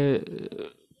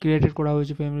ক্রিয়েটেড করা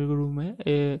হয়েছে ফ্যামিলি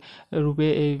রূপে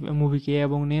এই মুভিকে।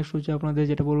 এবং নেক্সট হচ্ছে আপনাদের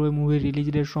যেটা বলবো মুভির রিলিজ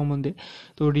ডেট সম্বন্ধে।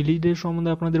 তো রিলিজ ডেট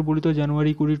সম্বন্ধে আপনাদের বলি তো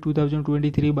জানুয়ারি 20,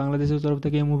 2023 বাংলাদেশের তরফ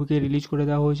থেকে এই মুভিকে রিলিজ করে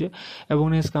দেওয়া হয়েছে। এবং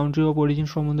নেক্সট কান্ট্রি অফ অরিজিন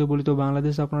সম্বন্ধে বলি তো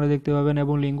বাংলাদেশ আপনারা দেখতে পাবেন।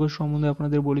 এবং ল্যাঙ্গুয়েজ সম্বন্ধে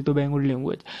আপনাদের বলি তো বেঙ্গলি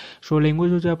ল্যাঙ্গুয়েজ। সো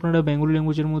ল্যাঙ্গুয়েজ হচ্ছে আপনারা বেঙ্গলি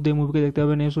ল্যাঙ্গুয়েজের মধ্যে এই মুভিকে দেখতে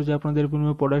পাবেন। নেক্সট হচ্ছে আপনাদের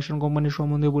ফিল্মের প্রোডাকশন কোম্পানির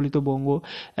সম্বন্ধে বলি তো বঙ্গ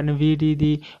and VD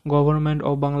the government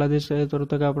of Bangladesh তরফ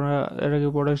থেকে আপনারা এটাকে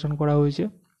প্রোডাকশন করা হয়েছে।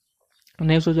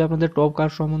 নেক্সট হচ্ছে আপনাদের টপ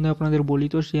কাস্ট সম্বন্ধে আপনাদের বলি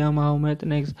তো সিয়াম Ahmed,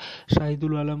 next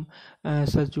Shahidul Alam,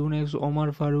 Sachchu, next Omar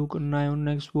Faruk, নায়ন,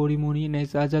 next পরি মনি,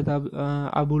 নেক্সট আজাদ,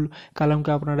 আবুল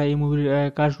কালামকে আপনারা এই মুভির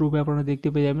কাস্ট রূপে আপনারা দেখতে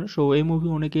পেয়ে যাবেন। সো এই মুভি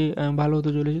অনেকে ভালো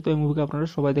হতে চলেছে, তো এই মুভিকে আপনারা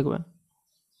সবাই দেখবেন।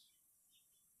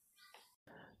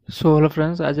 সো হ্যালো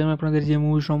ফ্রেন্ডস, আজ আমি আপনাদের যে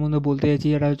মুভি সম্বন্ধে বলতে চাইছি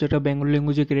এটা হচ্ছে একটা বেঙ্গলি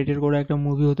ল্যাঙ্গুয়েজে ক্রিয়েটেড করা একটা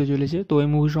মুভি হতে চলেছে। তো এই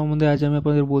মুভি সম্বন্ধে আজ আমি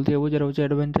আপনাদের বলতে যাবো, যেটা হচ্ছে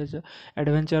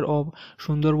অ্যাডভেঞ্চার অফ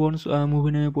সুন্দরবনস মুভি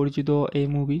নামে পরিচিত এই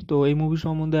মুভি। তো এই মুভি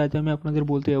সম্বন্ধে আজ আমি আপনাদের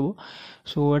বলতে যাবো।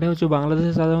 সো এটা হচ্ছে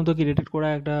বাংলাদেশে সাধারণত ক্রিয়েটেড করা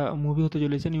একটা মুভি হতে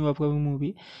চলেছে, new upcoming movie.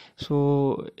 So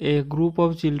A group of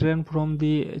children from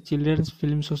the children's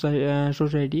film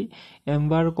society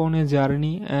embark on a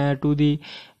journey to the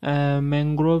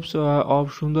mangroves of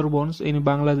Sundarbans in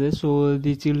Bangladesh. So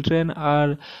the children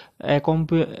are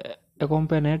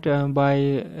accompanied by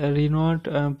renowned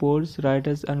poets,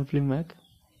 writers and filmmakers.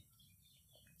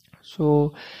 So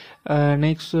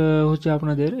next হচ্ছে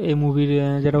আপনাদের এই মুভির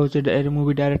যেটা হচ্ছে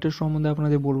movie director সম্বন্ধে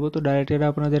আপনাদের বলবো। তো ডাইরেক্টর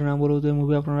আপনাদের নাম বলবো, তো এই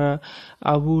মুভি আপনারা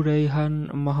আবু রাইহান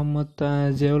মোহাম্মদ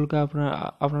জেওলকে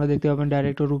আপনারা দেখতে পাবেন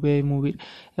ডাইরেক্টর রূপে এই মুভির।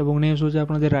 এবং নেক্সট হচ্ছে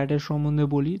আপনাদের রাইটার সম্বন্ধে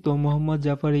বলি তো মোহাম্মদ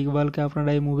জাফর ইকবালকে আপনারা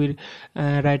এই মুভির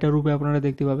রাইটার রূপে আপনারা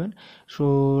দেখতে পাবেন। সো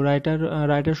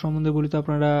রাইটার সম্বন্ধে বলি তো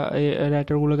আপনারা এই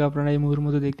রাইটারগুলোকে আপনারা এই মুভির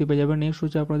মধ্যে দেখতে পেয়ে যাবেন। নেক্সট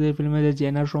হচ্ছে আপনাদের ফিল্মের যে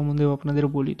জেনার সম্বন্ধেও আপনাদের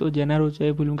বলি। তো জেনার হচ্ছে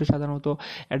এই ফিল্মকে সাধারণত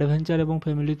অ্যাডভেঞ্চার এবং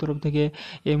ফ্যামিলির তরফ থেকে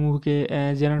এই মুভিকে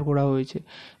জেনার করা হয়েছে।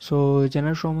 সো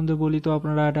জেনার সম্বন্ধে বলি তো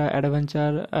আপনারা একটা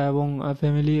অ্যাডভেঞ্চার এবং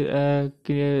ফ্যামিলি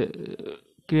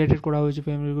ক্রিয়েটেড করা হয়েছে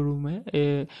ফ্যামিলি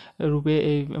রূপে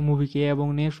এই মুভিকে। এবং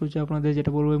নেক্সট হচ্ছে আপনাদের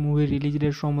যেটা বলবো মুভির রিলিজ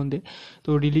ডেট সম্বন্ধে। তো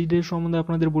রিলিজ ডেট সম্বন্ধে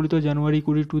আপনাদের বলি তো জানুয়ারি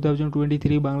 20,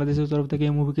 2023 বাংলাদেশের তরফ থেকে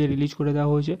এই মুভিকে রিলিজ করে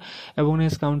দেওয়া হয়েছে। এবং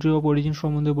নেক্সট কান্ট্রি অফ অরিজিন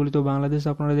সম্বন্ধে বলি তো বাংলাদেশ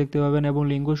আপনারা দেখতে পাবেন। এবং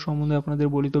ল্যাঙ্গুয়েজ সম্বন্ধে আপনাদের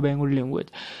বলি তো বেঙ্গলি ল্যাঙ্গুয়েজ।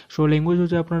 সো ল্যাঙ্গুয়েজ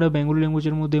হচ্ছে আপনারা বেঙ্গলি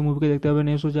ল্যাঙ্গুয়েজের মধ্যে এই মুভিকে দেখতে পাবেন।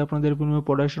 নেক্সট হচ্ছে আপনাদের ফিল্মের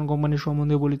প্রোডাকশন কোম্পানির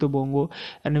সম্বন্ধে বলি তো বঙ্গ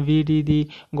and VD the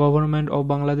government of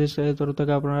Bangladesh তরফ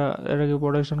থেকে আপনারা এটাকে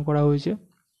প্রোডাকশন করা হয়েছে।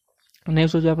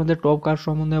 নেক্সট হচ্ছে আপনাদের টপ কাস্ট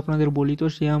সম্বন্ধে আপনাদের বলি তো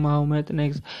সিয়াম Ahmed,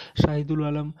 next Shahidul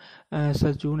Alam,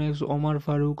 Sachchu, next Omar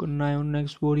Faruk, নায়ন,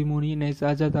 next পরি মনি, নেক্সট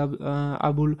আজাদ,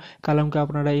 আবুল কালামকে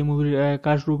আপনারা এই মুভির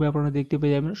কাস্ট রূপে আপনারা দেখতে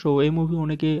পেয়ে যাবেন। সো এই মুভি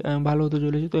অনেকে ভালো হতে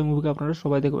চলেছে, তো এই মুভিকে আপনারা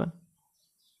সবাই দেখবেন।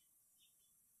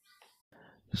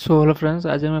 সো হ্যালো ফ্রেন্ডস,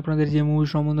 আজ আমি আপনাদের যে মুভি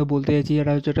সম্বন্ধে বলতে চাইছি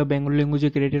এটা হচ্ছে একটা বেঙ্গলি ল্যাঙ্গুয়েজে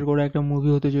ক্রিয়েটেড করা একটা মুভি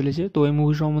হতে চলেছে। তো এই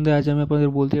মুভি সম্বন্ধে আজ আমি আপনাদের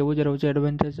বলতে যাবো, যেটা হচ্ছে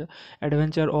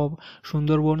অ্যাডভেঞ্চার অফ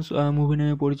সুন্দরবনস মুভি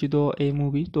নামে পরিচিত এই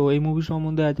মুভি। তো এই মুভি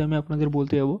সম্বন্ধে আজ আমি আপনাদের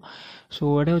বলতে যাবো। সো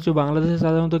এটা হচ্ছে বাংলাদেশে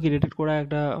সাধারণত ক্রিয়েটেড করা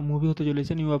একটা মুভি হতে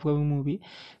চলেছে, new upcoming movie.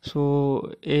 So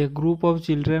A group of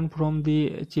children from the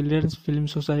children's film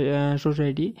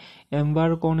society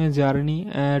embark on a journey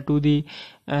to the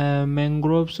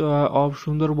mangroves of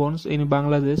Sundarbans in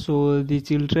Bangladesh. So the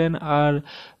children are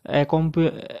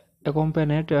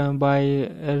accompanied by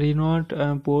renowned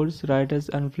poets, writers,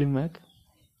 and filmmakers.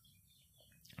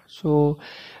 So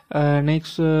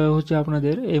next হচ্ছে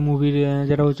আপনাদের এই মুভির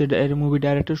যেটা হচ্ছে এই movie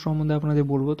director সম্বন্ধে আপনাদের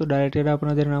বলবো। তো ডাইরেক্টর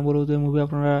আপনাদের নাম বলবো, তো এই মুভি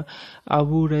আপনারা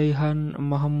আবু রাইহান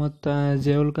মোহাম্মদ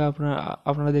জেওলকে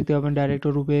আপনারা দেখতে পাবেন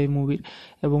ডাইরেক্টর রূপে এই মুভির।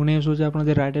 এবং নেক্সট হচ্ছে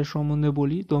আপনাদের রাইটার সম্বন্ধে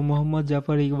বলি, তো মোহাম্মদ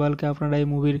জাফর ইকবালকে আপনারা এই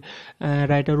মুভির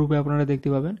রাইটার রূপে আপনারা দেখতে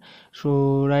পাবেন। সো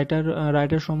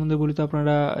রাইটার সম্বন্ধে বলি, তো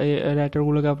আপনারা এই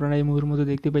রাইটারগুলোকে আপনারা এই মুভির মধ্যে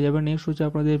দেখতে পেয়ে যাবেন। নেক্সট হচ্ছে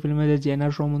আপনাদের ফিল্মের যে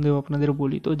জেনার সম্বন্ধেও আপনাদের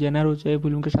বলি, তো জেনার হচ্ছে এই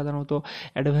ফিল্মকে সাধারণত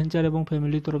অ্যাডভেঞ্চার এবং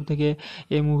ফ্যামিলির তরফ থেকে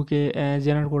এই মুভিকে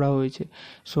জেনার করা হয়েছে।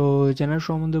 সো জেনার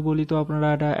সম্বন্ধে বলি, তো আপনারা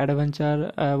একটা অ্যাডভেঞ্চার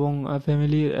এবং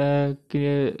ফ্যামিলি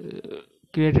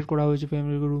ক্রিয়েটেড করা হয়েছে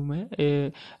ফ্যামিলি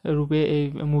রূপে এই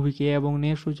মুভিকে। এবং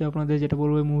নেক্সট হচ্ছে আপনাদের যেটা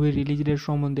বলবো মুভির রিলিজ ডেট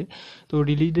সম্বন্ধে। তো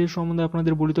রিলিজ ডেট সম্বন্ধে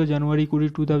আপনাদের বলি, তো জানুয়ারি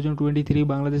 20, 2023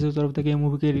 বাংলাদেশের তরফ থেকে এই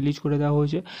মুভিকে রিলিজ করে দেওয়া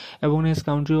হয়েছে। এবং নেক্সট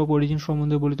কান্ট্রি অফ অরিজিন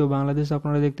সম্বন্ধে বলি, তো বাংলাদেশ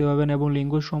আপনারা দেখতে পাবেন। এবং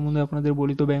ল্যাঙ্গুয়েজ সম্বন্ধে আপনাদের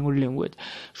বলি, তো বেঙ্গলি ল্যাঙ্গুয়েজ।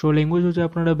 সো ল্যাঙ্গুয়েজ হচ্ছে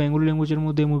আপনারা বেঙ্গলি ল্যাঙ্গুয়েজের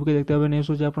মধ্যে এই মুভিকে দেখতে পাবেন। নেক্সট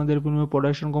হচ্ছে আপনাদের ফিল্মের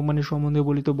প্রোডাকশন কোম্পানির সম্বন্ধে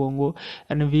বলি, তো বঙ্গ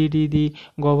and VD the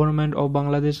government of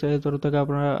Bangladesh তরফ থেকে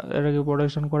আপনারা এটাকে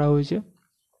প্রোডাকশন করা হয়েছে।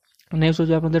 নেক্সট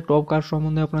হচ্ছে আপনাদের টপ কাস্ট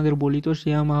সম্বন্ধে আপনাদের বলি, তো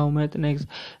সিয়াম Ahmed, next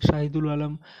Shahidul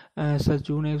Alam,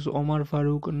 সাচু, next Omar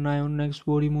Faruk, নায়ন, next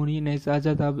পরি মনি, নেক্সট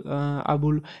আজাদ,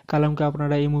 আবুল কালামকে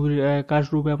আপনারা এই মুভির কাস্ট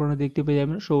রূপে আপনারা দেখতে পেয়ে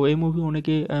যাবেন। সো এই মুভি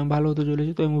অনেকে ভালো হতে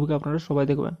চলেছে, তো এই মুভিকে আপনারা সবাই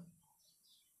দেখবেন।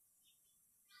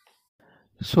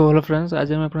 সো হ্যালো ফ্রেন্ডস, আজ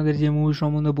আমি আপনাদের যে মুভি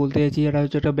সম্বন্ধে বলতে চাইছি এটা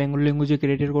হচ্ছে একটা বেঙ্গলি ল্যাঙ্গুয়েজে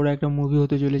ক্রিয়েটেড করা একটা মুভি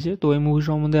হতে চলেছে। তো এই মুভি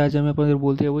সম্বন্ধে আজ আমি আপনাদের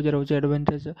বলতে যাবো, যেটা হচ্ছে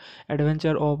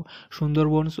অ্যাডভেঞ্চার অফ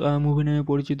সুন্দরবনস মুভি নামে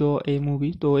পরিচিত এই মুভি।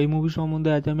 তো এই মুভি সম্বন্ধে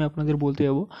আজ আমি আপনাদের বলতে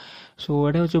যাবো। সো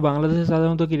এটা হচ্ছে বাংলাদেশে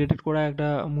সাধারণত ক্রিয়েটেড করা একটা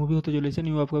মুভি হতে চলেছে,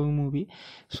 new upcoming movie.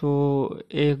 So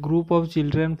A group of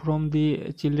children from the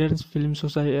children's film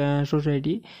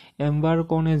society embark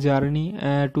on a journey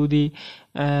to the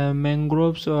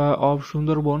mangroves of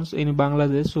Sundarbans in Bangladesh.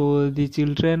 So the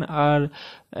children are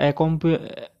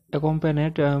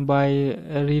accompanied by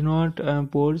renowned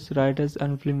poets, writers,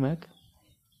 and filmmakers.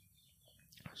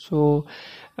 So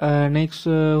next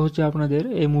হচ্ছে আপনাদের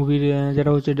এই মুভির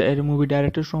যেটা হচ্ছে এই movie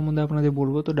director সম্বন্ধে আপনাদের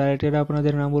বলবো। তো ডাইরেক্টর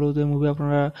আপনাদের নাম বলবো, তো এই মুভি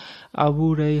আপনারা আবু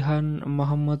রাইহান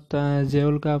মোহাম্মদ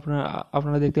জেওলকে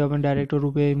আপনারা দেখতে পাবেন ডাইরেক্টর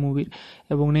রূপে এই মুভির।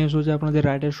 এবং নেক্সট হচ্ছে আপনাদের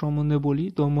রাইটার সম্বন্ধে বলি,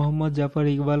 তো মোহাম্মদ জাফর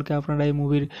ইকবালকে আপনারা এই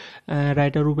মুভির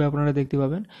রাইটার রূপে আপনারা দেখতে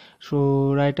পাবেন। সো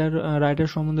রাইটার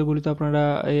সম্বন্ধে বলি, তো আপনারা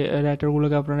এই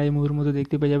রাইটারগুলোকে আপনারা এই মুভির মধ্যে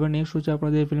দেখতে পেয়ে যাবেন। নেক্সট হচ্ছে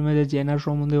আপনাদের ফিল্মের যে জেনার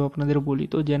সম্বন্ধেও আপনাদের বলি,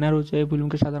 তো জেনার হচ্ছে এই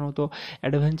ফিল্মকে সাধারণত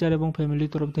অ্যাডভেঞ্চার এবং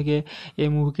ফ্যামিলির তরফ থেকে এই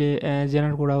মুভিকে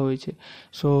জেনার করা হয়েছে।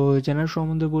 সো জেনার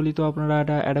সম্বন্ধে বলি, তো আপনারা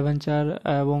একটা অ্যাডভেঞ্চার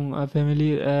এবং ফ্যামিলি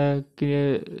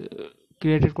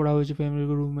ক্রিয়েটেড করা হয়েছে ফ্যামিলি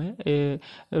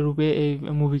রূপে এই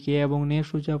মুভিকে। এবং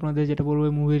নেক্সট হচ্ছে আপনাদের যেটা বলবো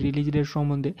মুভির রিলিজ ডেট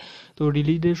সম্বন্ধে। তো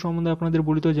রিলিজ ডেট সম্বন্ধে আপনাদের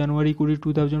বলি, তো জানুয়ারি 20,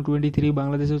 2023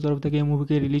 বাংলাদেশের তরফ থেকে এই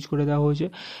মুভিকে রিলিজ করে দেওয়া হয়েছে।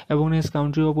 এবং নেক্সট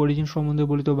কান্ট্রি অফ অরিজিন সম্বন্ধে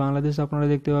বলি, তো বাংলাদেশ আপনারা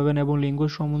দেখতে পাবেন। এবং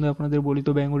ল্যাঙ্গুয়েজ সম্বন্ধে আপনাদের বলি,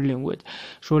 তো বেঙ্গলি ল্যাঙ্গুয়েজ।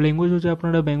 সো ল্যাঙ্গুয়েজ হচ্ছে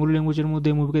আপনারা বেঙ্গলি ল্যাঙ্গুয়েজের মধ্যে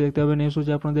এই মুভিকে দেখতে পাবেন। নেক্সট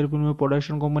হচ্ছে আপনাদের ফিল্মের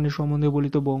প্রোডাকশন কোম্পানির সম্বন্ধে বলি,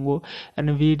 তো বঙ্গ and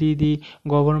VD the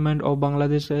government of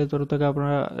Bangladesh তরফ থেকে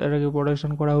আপনারা এটাকে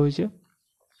প্রোডাকশন করা হয়েছে।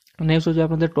 নেক্সট হচ্ছে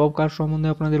আপনাদের টপ কাস্ট সম্বন্ধে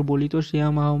আপনাদের বলি, তো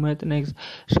সিয়াম Ahmed, next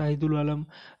Shahidul Alam,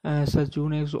 সাচু,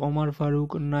 next Omar Faruk,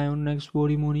 নায়ন, next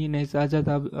পরি মনি, নেক্সট আজাদ,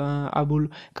 আবুল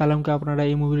কালামকে আপনারা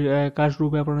এই মুভির কাস্ট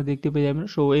রূপে আপনারা দেখতে পেয়ে যাবেন।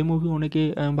 সো এই মুভি অনেকে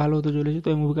ভালো হতে চলেছে, তো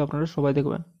এই মুভিকে আপনারা সবাই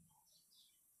দেখবেন।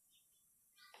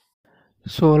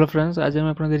 সো হ্যালো ফ্রেন্ডস, আজ আমি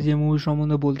আপনাদের যে মুভি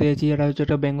সম্বন্ধে বলতে চাইছি এটা হচ্ছে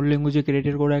একটা বেঙ্গলি ল্যাঙ্গুয়েজে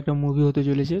ক্রিয়েটেড করা একটা মুভি হতে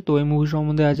চলেছে। তো এই মুভি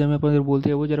সম্বন্ধে আজ আমি আপনাদের বলতে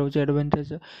যাবো, যেটা হচ্ছে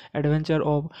অ্যাডভেঞ্চার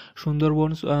অফ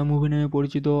সুন্দরবনস মুভি নামে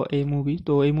পরিচিত এই মুভি।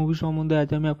 তো এই মুভি সম্বন্ধে আজ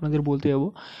আমি আপনাদের বলতে যাবো।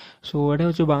 সো এটা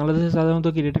হচ্ছে বাংলাদেশে সাধারণত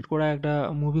ক্রিয়েটেড করা একটা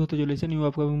মুভি হতে চলেছে, new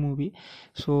upcoming movie.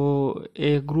 So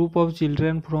A group of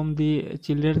children from the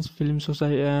children's film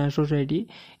society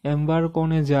embark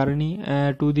on a journey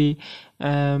to the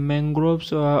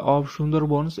mangroves of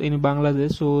Sundarbans in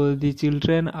Bangladesh. So the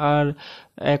children are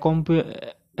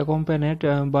accompanied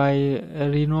by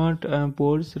renowned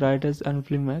poets, writers, and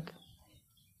filmmakers.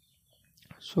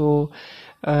 So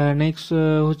next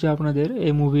হচ্ছে আপনাদের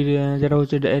এই মুভির যেটা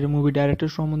হচ্ছে movie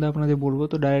director সম্বন্ধে আপনাদের বলবো।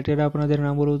 তো ডাইরেক্টর আপনাদের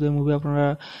নাম বলবো, তো এই মুভি আপনারা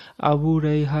আবু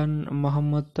রাইহান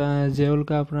মোহাম্মদ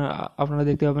জেওলকে আপনারা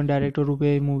দেখতে পাবেন ডাইরেক্টর রূপে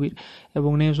এই মুভির।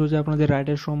 এবং নেক্সট হচ্ছে আপনাদের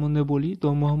রাইটার সম্বন্ধে বলি, তো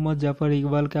মোহাম্মদ জাফর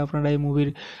ইকবালকে আপনারা এই মুভির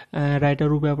রাইটার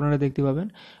রূপে আপনারা দেখতে পাবেন।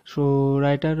 সো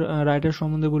রাইটার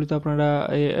সম্বন্ধে বলি, তো আপনারা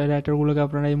এই রাইটারগুলোকে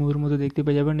আপনারা এই মুভির মধ্যে দেখতে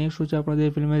পেয়ে যাবেন। নেক্সট হচ্ছে আপনাদের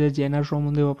ফিল্মের যে জেনার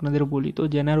সম্বন্ধেও আপনাদের বলি, তো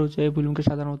জেনার হচ্ছে এই ফিল্মকে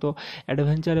সাধারণত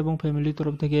অ্যাডভেঞ্চার এবং ফ্যামিলির তরফ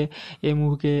থেকে এই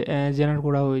মুভিকে জেনার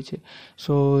করা হয়েছে।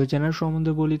 সো জেনার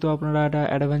সম্বন্ধে বলি, তো আপনারা একটা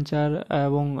অ্যাডভেঞ্চার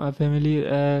এবং ফ্যামিলি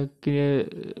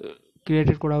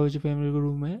ক্রিয়েটেড করা হয়েছে ফ্যামিলি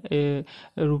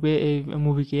রূপে এই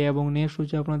মুভিকে। এবং নেক্সট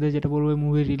হচ্ছে আপনাদের যেটা বলবো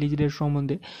মুভির রিলিজ ডেট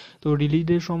সম্বন্ধে। তো রিলিজ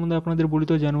ডেট সম্বন্ধে আপনাদের বলি,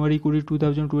 তো জানুয়ারি 20,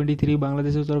 2023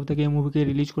 বাংলাদেশের তরফ থেকে এই মুভিকে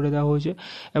রিলিজ করে দেওয়া হয়েছে।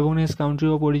 এবং নেক্সট কান্ট্রি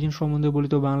অফ অরিজিন সম্বন্ধে বলি,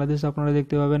 তো বাংলাদেশ আপনারা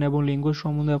দেখতে পাবেন। এবং ল্যাঙ্গুয়েজ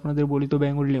সম্বন্ধে আপনাদের বলি, তো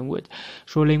বেঙ্গলি ল্যাঙ্গুয়েজ।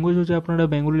 সো ল্যাঙ্গুয়েজ হচ্ছে আপনারা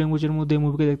বেঙ্গলি ল্যাঙ্গুয়েজের মধ্যে এই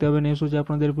মুভিকে দেখতে পাবেন। নেক্সট হচ্ছে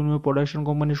আপনাদের প্রোডাকশন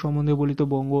কোম্পানির সম্বন্ধে বলি, তো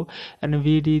বঙ্গ and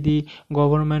VD the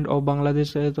government of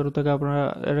বাংলাদেশের তরফ থেকে আপনারা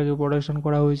এটাকে প্রোডাকশন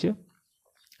করা হয়েছে।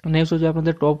 নেক্সট হচ্ছে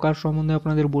আপনাদের টপ কাস্ট সম্বন্ধে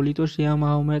আপনাদের বলি, তো সিয়াম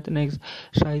Ahmed, next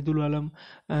Shahidul Alam,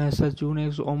 সাচু,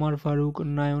 next Omar Faruk,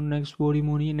 নায়ন, next পরি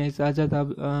মনি, নেক্সট আজাদ,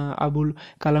 আবুল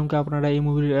কালামকে আপনারা এই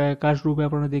মুভির কাস্ট রূপে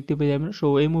আপনারা দেখতে পেয়ে যাবেন। সো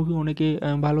এই মুভি অনেকে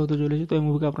ভালো হতে চলেছে, তো এই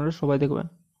মুভিকে আপনারা সবাই দেখবেন।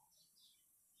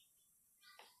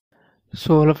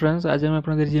 সো হ্যালো ফ্রেন্ডস, আজ আমি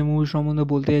আপনাদের যে মুভি সম্বন্ধে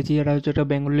বলতে চাইছি, এটা হচ্ছে একটা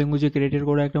বেঙ্গলি ল্যাঙ্গুয়েজে ক্রিয়েটেড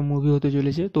করা একটা মুভি হতে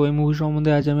চলেছে। তো এই মুভি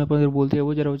সম্বন্ধে আজ আমি আপনাদের বলতে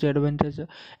যাবো, যেটা হচ্ছে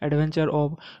অ্যাডভেঞ্চার অফ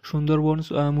সুন্দরবনস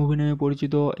মুভি নামে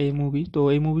পরিচিত এই মুভি। তো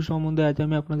এই মুভি সম্বন্ধে আজ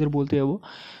আমি আপনাদের বলতে যাবো।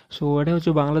 সো এটা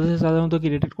হচ্ছে বাংলাদেশে সাধারণত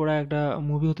ক্রিয়েটেড করা একটা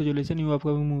মুভি হতে চলেছে, new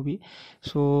upcoming movie.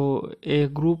 So A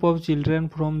group of children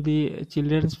from the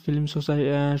children's film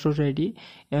society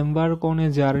embark on a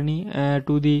journey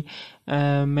to the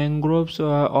mangroves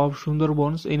of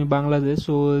Sundarbans in Bangladesh.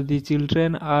 So the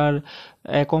children are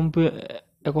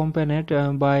accompanied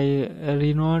by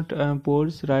renowned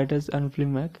poets, writers, and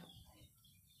filmmakers.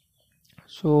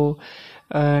 So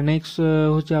next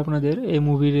হচ্ছে আপনাদের এই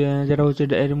মুভির যেটা হচ্ছে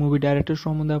movie director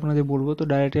সম্বন্ধে আপনাদের বলবো। তো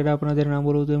ডাইরেক্টর আপনাদের নাম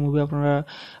বলবো, তো এই মুভি আপনারা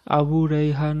আবু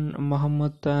রাইহান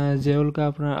মোহাম্মদ জেওলকে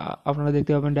আপনারা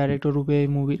দেখতে পাবেন ডাইরেক্টর রূপে এই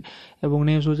মুভির। এবং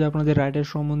নেক্সট হচ্ছে আপনাদের রাইটার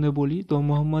সম্বন্ধে বলি, তো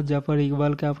মোহাম্মদ জাফর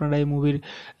ইকবালকে আপনারা এই মুভির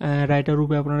রাইটার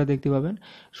রূপে আপনারা দেখতে পাবেন।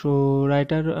 সো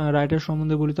রাইটার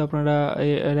সম্বন্ধে বলি, তো আপনারা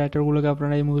এই রাইটারগুলোকে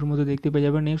আপনারা এই মুভির মধ্যে দেখতে পেয়ে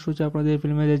যাবেন। নেক্সট হচ্ছে আপনাদের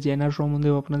ফিল্মের যে জেনার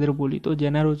সম্বন্ধেও আপনাদের বলি, তো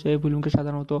জেনার হচ্ছে এই ফিল্মকে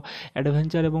সাধারণত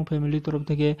অ্যাডভেঞ্চার এবং ফ্যামিলির তরফ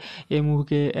থেকে এই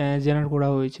মুভিকে জেনার করা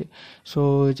হয়েছে। সো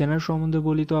জেনার সম্বন্ধে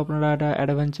বলি, তো আপনারা একটা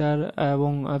অ্যাডভেঞ্চার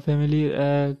এবং ফ্যামিলি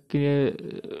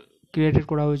ক্রিয়েটেড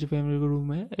করা হয়েছে ফ্যামিলি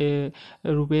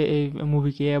রূপে এই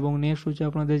মুভিকে। এবং নেক্সট হচ্ছে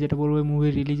আপনাদের যেটা বলবো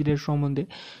মুভির রিলিজ ডেট সম্বন্ধে।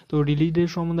 তো রিলিজ ডেট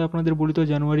সম্বন্ধে আপনাদের বলি, তো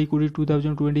জানুয়ারি 20,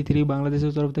 2023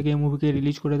 বাংলাদেশের তরফ থেকে এই মুভিকে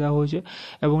রিলিজ করে দেওয়া হয়েছে।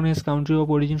 এবং নেক্সট কান্ট্রি অফ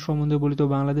অরিজিন সম্বন্ধে বলি, তো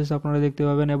বাংলাদেশ আপনারা দেখতে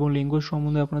পাবেন। এবং ল্যাঙ্গুয়েজ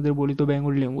সম্বন্ধে আপনাদের বলি, তো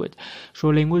বেঙ্গলি ল্যাঙ্গুয়েজ। সো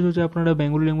ল্যাঙ্গুয়েজ হচ্ছে আপনারা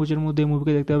বেঙ্গলি ল্যাঙ্গুয়েজের মধ্যে এই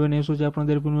মুভিকে দেখতে পাবেন। নেক্সট হচ্ছে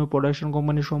আপনাদের প্রোডাকশন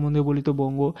কোম্পানির সম্বন্ধে বলি, তো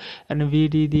বঙ্গ and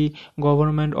VD the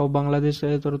government of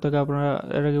বাংলাদেশের তরফ থেকে আপনারা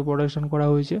এটাকে প্রোডাকশন করা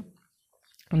হয়েছে।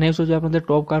 নেক্সট হচ্ছে আপনাদের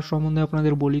টপ কাস্ট সম্বন্ধে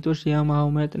আপনাদের বলি, তো সিয়াম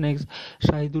Ahmed, next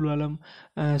Shahidul Alam,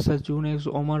 সাচু, next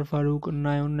Omar Faruk,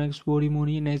 নায়ন, next পরি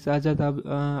মনি, নেক্সট আজাদ,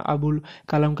 আবুল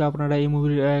কালামকে আপনারা এই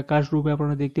মুভির কাস্ট রূপে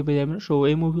আপনারা দেখতে পেয়ে যাবেন। সো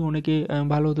এই মুভি অনেকে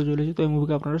ভালো হতে চলেছে, তো এই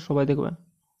মুভিকে আপনারা সবাই দেখবেন।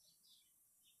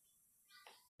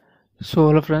 সো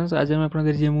হ্যালো ফ্রেন্ডস, আজ আমি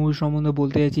আপনাদের যে মুভি সম্বন্ধে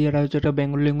বলতে চাইছি, এটা হচ্ছে একটা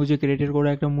বেঙ্গলি ল্যাঙ্গুয়েজে ক্রিয়েটেড করা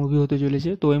একটা মুভি হতে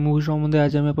চলেছে। তো এই মুভি সম্বন্ধে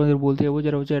আজ আমি আপনাদের বলতে যাবো,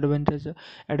 যেটা হচ্ছে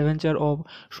অ্যাডভেঞ্চার অফ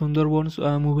সুন্দরবনস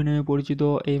মুভি নামে পরিচিত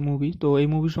এই মুভি। তো এই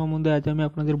মুভি সম্বন্ধে আজ আমি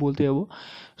আপনাদের বলতে যাবো।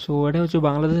 সো এটা হচ্ছে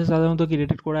বাংলাদেশে সাধারণত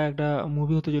ক্রিয়েটেড করা একটা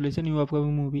মুভি হতে চলেছে, new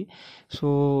upcoming movie. So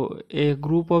A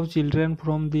group of children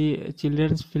from the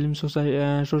children's film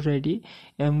society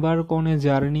embark on a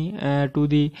journey to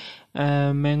the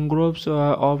mangroves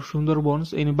of Sundarbans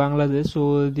in Bangladesh. So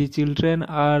the children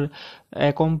are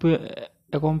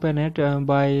accompanied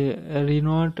by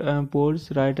renowned poets,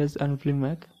 writers, and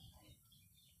filmmakers.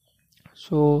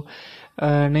 So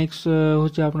next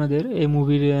হচ্ছে আপনাদের এই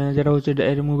মুভির যেটা হচ্ছে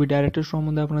movie director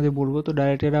সম্বন্ধে আপনাদের বলবো। তো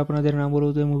ডাইরেক্টর আপনাদের নাম বলবো,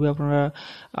 তো এই মুভি আপনারা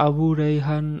আবু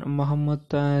রাইহান মোহাম্মদ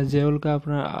জেওলকে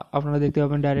আপনারা দেখতে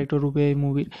পাবেন ডাইরেক্টর রূপে এই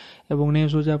মুভির। এবং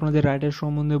নেক্সট হচ্ছে আপনাদের রাইটার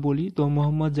সম্বন্ধে বলি, তো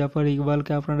মোহাম্মদ জাফর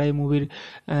ইকবালকে আপনারা এই মুভির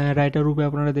রাইটার রূপে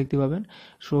আপনারা দেখতে পাবেন।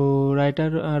 সো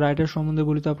রাইটার সম্বন্ধে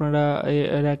বলি, তো আপনারা এই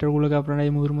রাইটারগুলোকে আপনারা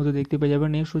এই মুভির মধ্যে দেখতে পেয়ে যাবেন।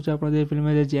 নেক্সট হচ্ছে আপনাদের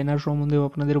ফিল্মের যে জেনার সম্বন্ধেও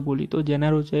আপনাদের বলি, তো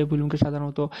জেনার হচ্ছে এই ফিল্মকে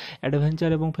সাধারণত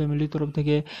অ্যাডভেঞ্চার এবং ফ্যামিলির তরফ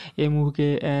থেকে এই মুভিকে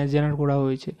জেনার করা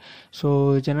হয়েছে। সো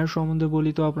জেনার সম্বন্ধে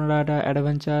বলি, তো আপনারা একটা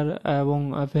অ্যাডভেঞ্চার এবং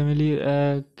ফ্যামিলি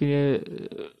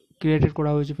ক্রিয়েটেড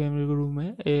করা হয়েছে ফ্যামিলি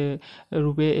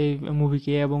রূপে এই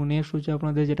মুভিকে। এবং নেক্সট হচ্ছে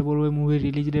আপনাদের যেটা বলবো মুভির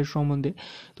রিলিজ ডেট সম্বন্ধে।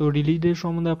 তো রিলিজ ডেট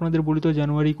সম্বন্ধে আপনাদের বলি তো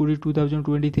জানুয়ারি 20,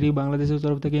 2023 বাংলাদেশের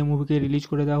তরফ থেকে এই মুভিকে রিলিজ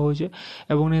করে দেওয়া হয়েছে।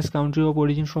 এবং নেক্সট কান্ট্রি অফ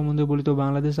অরিজিন সম্বন্ধে বলি তো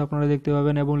বাংলাদেশ আপনারা দেখতে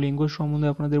পাবেন। এবং ল্যাঙ্গুয়েজ সম্বন্ধে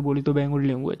আপনাদের বলি তো বেঙ্গলি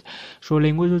ল্যাঙ্গুয়েজ। সো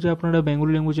ল্যাঙ্গুয়েজ হচ্ছে আপনারা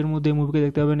বেঙ্গলি ল্যাঙ্গুয়েজের মধ্যে এই মুভিকে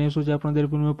দেখতে পাবেন। নেক্সট হচ্ছে আপনাদের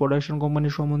ফিল্মের প্রোডাকশন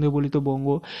কোম্পানির সম্বন্ধে বলি তো বঙ্গ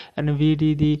and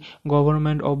VD the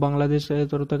government of Bangladesh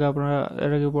তরফ থেকে আপনারা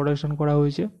এটাকে প্রোডাকশন করা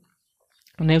হয়েছে।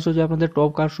 নেক্সট হচ্ছে আপনাদের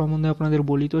টপ কাস্ট সম্বন্ধে আপনাদের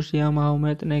বলি তো সিয়াম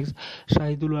Ahmed, next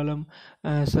Shahidul Alam,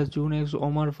 Sachchu, next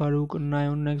Omar Faruk,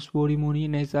 নায়ন, next পরি মনি,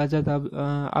 নেক্সট আজাদ,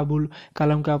 আবুল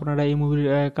কালামকে আপনারা এই মুভির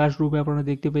কাস্ট রূপে আপনারা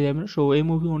দেখতে পেয়ে যাবেন। সো এই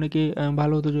মুভি অনেকে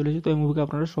ভালো হতে চলেছে, তো এই মুভিকে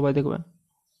আপনারা সবাই দেখবেন।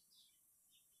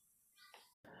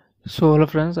 সো হ্যালো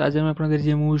ফ্রেন্ডস, আজ আমি আপনাদের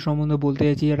যে মুভি সম্বন্ধে বলতে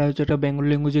চাইছি এটা হচ্ছে একটা বেঙ্গলি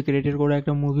ল্যাঙ্গুয়েজে ক্রিয়েটেড করা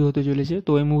একটা মুভি হতে চলেছে।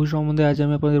 তো এই মুভি সম্বন্ধে আজ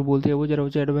আমি আপনাদের বলতে যাবো, যেটা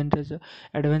হচ্ছে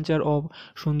অ্যাডভেঞ্চার অফ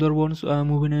সুন্দরবনস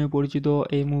মুভি নামে পরিচিত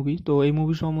এই মুভি। তো এই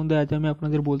মুভি সম্বন্ধে আজ আমি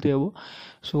আপনাদের বলতে যাবো।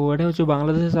 সো এটা হচ্ছে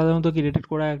বাংলাদেশে সাধারণত ক্রিয়েটেড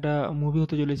করা একটা মুভি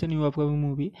হতে চলেছে, new upcoming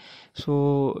movie. So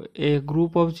A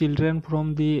group of children from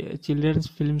the children's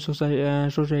film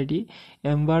society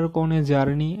embark on a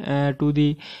journey to the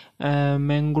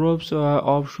mangroves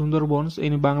of Sundarbans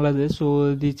in Bangladesh.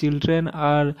 So the children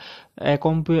are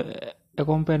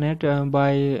accompanied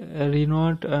by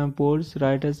renowned poets,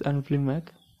 writers, and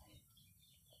filmmakers.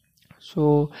 So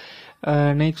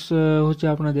next হচ্ছে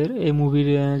আপনাদের এই মুভির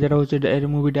যেটা হচ্ছে এই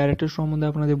movie director সম্বন্ধে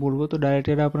আপনাদের বলবো। তো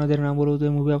ডাইরেক্টর আপনাদের নাম বলবো, তো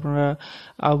এই মুভি আপনারা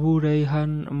আবু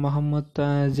রাইহান মোহাম্মদ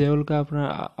জেওলকে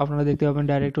আপনারা দেখতে পাবেন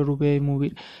ডাইরেক্টর রূপে এই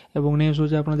মুভির। এবং নেক্সট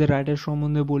হচ্ছে আপনাদের রাইটার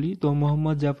সম্বন্ধে বলি তো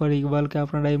মোহাম্মদ জাফর ইকবালকে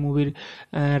আপনারা এই মুভির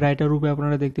রাইটার রূপে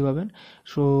আপনারা দেখতে পাবেন।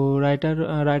 সো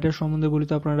রাইটার সম্বন্ধে বলি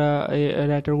তো আপনারা এই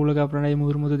রাইটারগুলোকে আপনারা এই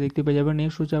মুভির মধ্যে দেখতে পেয়ে যাবেন।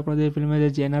 নেক্সট হচ্ছে আপনাদের ফিল্মের যে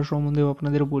জেনার সম্বন্ধেও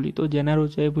আপনাদের বলি। তো জেনার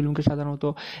হচ্ছে এই ফিল্মকে সাধারণত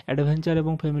অ্যাডভেঞ্চার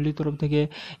এবং ফ্যামিলির তরফ থেকে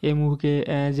এই মুভিকে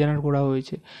জেনার করা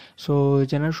হয়েছে। সো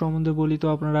জেনার সম্বন্ধে বলি তো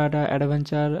আপনারা একটা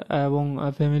অ্যাডভেঞ্চার এবং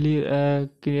ফ্যামিলি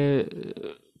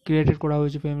ক্রিয়েটেড করা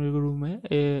হয়েছে ফ্যামিলি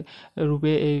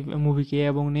রূপে এই মুভিকে।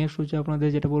 এবং নেক্সট হচ্ছে আপনাদের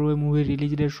যেটা বলবো মুভির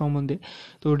রিলিজ ডেট সম্বন্ধে।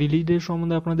 তো রিলিজ ডেট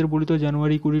সম্বন্ধে আপনাদের বলি তো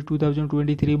জানুয়ারি 20,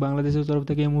 2023 বাংলাদেশের তরফ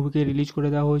থেকে এই মুভিকে রিলিজ করে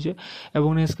দেওয়া হয়েছে। এবং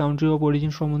নেক্সট কান্ট্রি অফ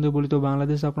অরিজিন সম্বন্ধে বলি তো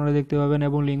বাংলাদেশ আপনারা দেখতে পাবেন।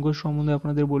 এবং ল্যাঙ্গুয়েজ সম্বন্ধে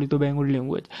আপনাদের বলি তো বেঙ্গলি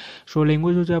ল্যাঙ্গুয়েজ। সো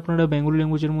ল্যাঙ্গুয়েজ হচ্ছে আপনারা বেঙ্গলি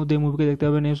ল্যাঙ্গুয়েজের মধ্যে এই মুভিকে দেখতে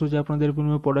পাবেন। নেক্সট হচ্ছে আপনাদের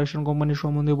ফিল্মের প্রোডাকশন কোম্পানির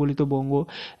সম্বন্ধে বলি তো বঙ্গ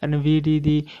and VD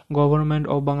the government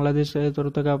of Bangladesh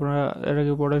তরফ থেকে আপনারা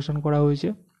এটাকে প্রোডাকশন করা হয়েছে।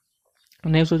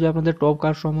 নেক্সট হচ্ছে আপনাদের টপ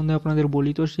কাস্ট সম্বন্ধে আপনাদের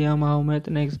বলি তো সিয়াম Ahmed,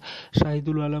 next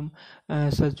Shahidul Alam,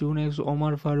 Sachchu, next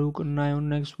Omar Faruk, নায়ন,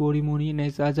 next পরি মনি,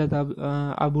 নেক্সট আজাদ,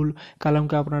 আবুল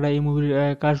কালামকে আপনারা এই মুভির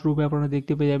কাস্ট রূপে আপনারা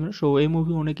দেখতে পেয়ে যাবেন। সো এই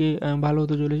মুভি অনেকে ভালো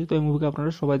হতে চলেছে, তো এই মুভিকে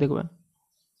আপনারা সবাই দেখবেন।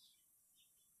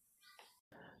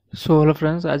 সো হ্যালো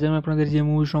ফ্রেন্ডস, আজ আমি আপনাদের যে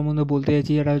মুভি সম্বন্ধে বলতে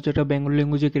চাইছি এটা হচ্ছে একটা বেঙ্গলি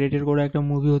ল্যাঙ্গুয়েজে ক্রিয়েটেড করা একটা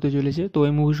মুভি হতে চলেছে। তো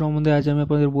এই মুভি সম্বন্ধে আজ আমি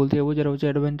আপনাদের বলতে যাবো, যেটা হচ্ছে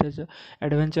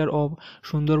অ্যাডভেঞ্চার অফ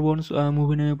সুন্দরবনস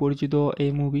মুভি নামে পরিচিত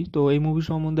এই মুভি। তো এই মুভি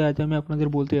সম্বন্ধে আজ আমি আপনাদের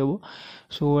বলতে যাবো।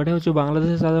 সো এটা হচ্ছে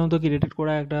বাংলাদেশে সাধারণত ক্রিয়েটেড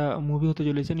করা একটা মুভি হতে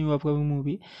চলেছে, new upcoming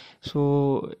movie. So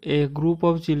A group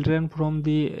of children from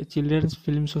the children's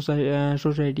film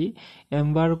society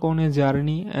embark on a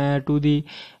journey to the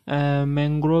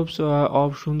mangroves of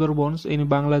Sundarbans in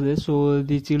Bangladesh. So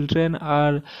the children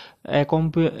are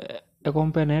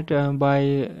accompanied by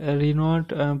renowned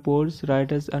poets,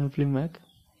 writers, and filmmakers.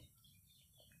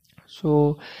 So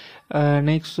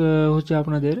next হচ্ছে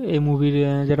আপনাদের এই মুভির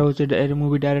যেটা হচ্ছে এই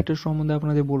movie director সম্বন্ধে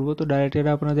আপনাদের বলবো। তো ডাইরেক্টর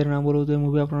আপনাদের নাম বলবো, তো এই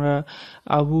মুভি আপনারা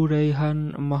আবু রাইহান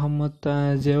মোহাম্মদ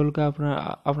জেওলকে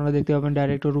আপনারা দেখতে পাবেন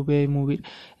ডাইরেক্টর রূপে এই মুভির।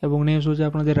 এবং নেক্সট হচ্ছে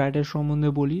আপনাদের রাইটার সম্বন্ধে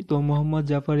বলি তো মোহাম্মদ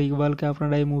জাফর ইকবালকে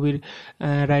আপনারা এই মুভির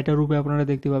রাইটার রূপে আপনারা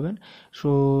দেখতে পাবেন। সো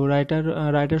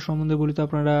রাইটার সম্বন্ধে বলি তো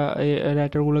আপনারা এই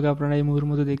রাইটারগুলোকে আপনারা এই মুভির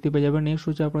মধ্যে দেখতে পেয়ে যাবেন। নেক্সট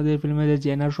হচ্ছে আপনাদের ফিল্মের যে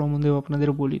জেনার সম্বন্ধেও আপনাদের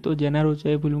বলি। তো জেনার হচ্ছে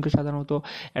এই ফিল্মকে সাধারণত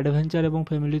অ্যাডভেঞ্চার এবং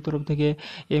ফ্যামিলির তরফ থেকে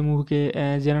এই মুভিকে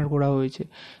জেনার করা হয়েছে।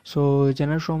 সো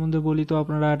জেনার সম্বন্ধে বলি তো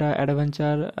আপনারা একটা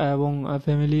অ্যাডভেঞ্চার এবং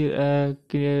ফ্যামিলি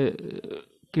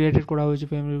ক্রিয়েটেড করা হয়েছে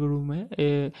ফ্যামিলি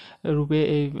রূপে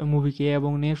এই মুভিকে।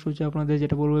 এবং নেক্সট হচ্ছে আপনাদের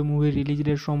যেটা বলবো মুভির রিলিজ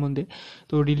ডেট সম্বন্ধে।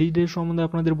 তো রিলিজ ডেট সম্বন্ধে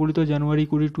আপনাদের বলি তো জানুয়ারি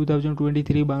 20,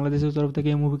 2023 বাংলাদেশের তরফ থেকে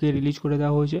এই মুভিকে রিলিজ করে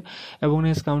দেওয়া হয়েছে। এবং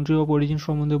নেক্সট কান্ট্রি অফ অরিজিন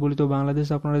সম্বন্ধে বলি তো বাংলাদেশ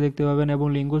আপনারা দেখতে পাবেন। এবং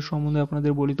ল্যাঙ্গুয়েজ সম্বন্ধে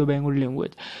আপনাদের বলি তো বেঙ্গলি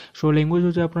ল্যাঙ্গুয়েজ। সো ল্যাঙ্গুয়েজ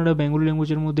হচ্ছে আপনারা বেঙ্গলি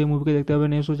ল্যাঙ্গুয়েজের মধ্যে এই মুভিকে দেখতে পাবেন।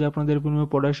 নেক্সট হচ্ছে আপনাদের ফিল্মের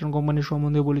প্রোডাকশন কোম্পানির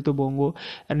সম্বন্ধে বলি তো বঙ্গ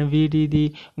and VD the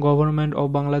government of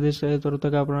Bangladesh তরফ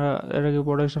থেকে আপনারা এটাকে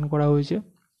প্রোডাকশন করা হয়েছে।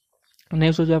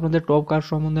 নেক্সট হচ্ছে আপনাদের টপ কাস্ট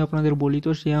সম্বন্ধে আপনাদের বলি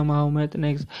তো সিয়াম Ahmed,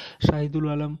 next Shahidul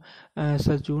Alam,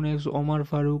 Sachchu, next Omar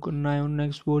Faruk, নায়ন,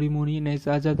 next পরি মনি, নেক্সট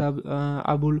আজাদ,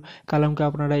 আবুল কালামকে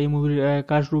আপনারা এই মুভির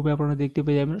কাস্ট রূপে আপনারা দেখতে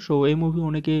পেয়ে যাবেন। সো এই মুভি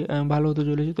অনেকে ভালো হতে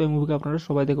চলেছে, তো এই মুভিকে আপনারা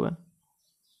সবাই দেখবেন।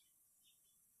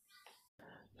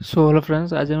 সো হ্যালো ফ্রেন্ডস,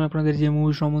 আজ আমি আপনাদের যে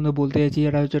মুভি সম্বন্ধে বলতে চাইছি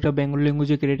এটা হচ্ছে একটা বেঙ্গলি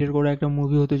ল্যাঙ্গুয়েজে ক্রিয়েটেড করা একটা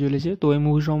মুভি হতে চলেছে। তো এই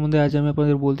মুভি সম্বন্ধে আজ আমি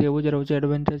আপনাদের বলতে যাবো, যেটা হচ্ছে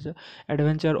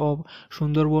অ্যাডভেঞ্চার অফ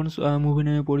সুন্দরবনস মুভি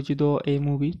নামে পরিচিত এই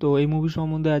মুভি। তো এই মুভি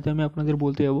সম্বন্ধে আজ আমি আপনাদের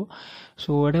বলতে যাবো।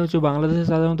 সো এটা হচ্ছে বাংলাদেশে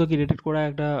সাধারণত ক্রিয়েটেড করা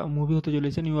একটা মুভি হতে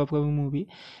চলেছে, new upcoming movie.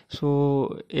 So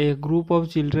A group of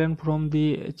children from the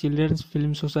children's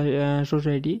film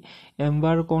society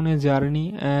embark on a journey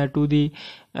to the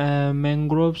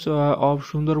mangroves of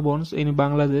Sundarbans in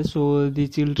Bangladesh. So the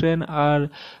children are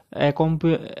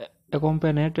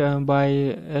accompanied by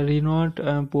renowned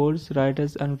poets,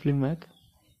 writers, and filmmakers.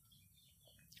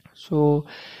 So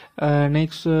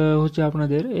next হচ্ছে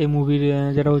আপনাদের এই মুভির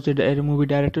যেটা হচ্ছে movie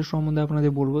director সম্বন্ধে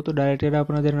আপনাদের বলবো। তো ডাইরেক্টর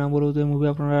আপনাদের নাম বলবো। তো এই মুভি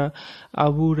আপনারা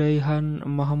আবু রাইহান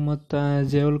মোহাম্মদ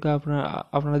জেওলকে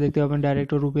আপনারা দেখতে পাবেন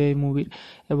ডাইরেক্টর রূপে এই মুভির।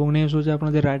 এবং নেক্সট হচ্ছে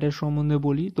আপনাদের রাইটার সম্বন্ধে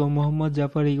বলি, তো মোহাম্মদ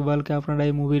জাফর ইকবালকে আপনারা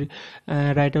এই মুভির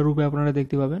রাইটার রূপে আপনারা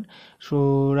দেখতে পাবেন। সো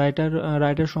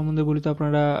রাইটার সম্বন্ধে বলি, তো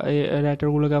আপনারা এই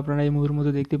রাইটারগুলোকে আপনারা এই মুভির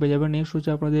মধ্যে দেখতে পেয়ে যাবেন। নেক্সট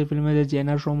হচ্ছে আপনাদের ফিল্মের যে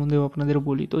জেনার সম্বন্ধেও আপনাদের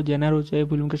বলি, তো জেনার হচ্ছে এই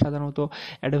ফিল্মকে সাধারণত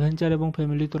অ্যাডভেঞ্চার এবং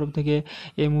ফ্যামিলির তরফ থেকে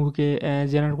এই মুভিকে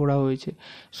জেনার করা হয়েছে।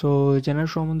 সো জেনার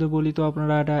সম্বন্ধে বলি, তো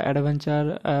আপনারা একটা অ্যাডভেঞ্চার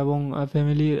এবং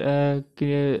ফ্যামিলি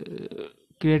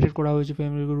ক্রিয়েটেড করা হয়েছে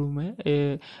ফ্যামিলি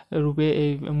রূপে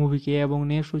এই মুভিকে। এবং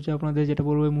নেক্সট হচ্ছে আপনাদের যেটা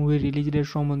বলবো মুভির রিলিজ ডেট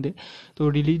সম্বন্ধে। তো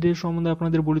রিলিজ ডেট সম্বন্ধে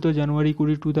আপনাদের বলি, তো জানুয়ারি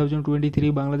 20,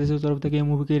 2023 বাংলাদেশের তরফ থেকে এই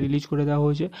মুভিকে রিলিজ করে দেওয়া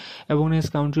হয়েছে। এবং নেক্সট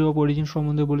কান্ট্রি অফ অরিজিন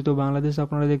সম্বন্ধে বলি, তো বাংলাদেশ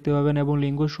আপনারা দেখতে পাবেন। এবং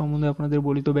ল্যাঙ্গুয়েজ সম্বন্ধে আপনাদের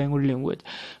বলি, তো বেঙ্গলি ল্যাঙ্গুয়েজ।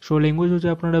 সো ল্যাঙ্গুয়েজ হচ্ছে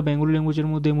আপনারা বেঙ্গলি ল্যাঙ্গুয়েজের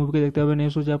মধ্যে এই মুভিকে দেখতে পাবেন।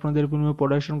 নেক্সট হচ্ছে আপনাদের ফিল্মের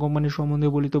প্রোডাকশন কোম্পানির সম্বন্ধে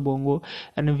বলি, তো বঙ্গ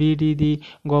and VD the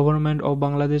government of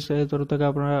Bangladesh তরফ থেকে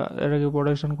আপনারা এটাকে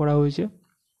প্রোডাকশন করা হয়েছে।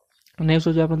 নেক্সট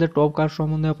হচ্ছে আপনাদের টপ কাস্ট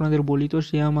সম্বন্ধে আপনাদের বলি, তো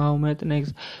সিয়াম Ahmed,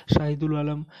 next Shahidul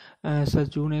Alam,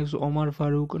 সাচু, next Omar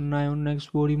Faruk, নায়ন, next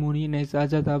পরি মনি, নেক্সট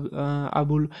আজাদ,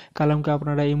 আবুল কালামকে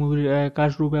আপনারা এই মুভির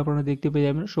কাস্ট রূপে আপনারা দেখতে পেয়ে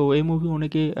যাবেন। সো এই মুভি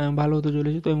অনেকে ভালো হতে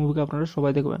চলেছে, তো এই মুভিকে আপনারা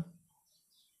সবাই দেখবেন।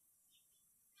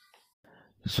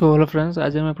 সো হ্যালো ফ্রেন্ডস,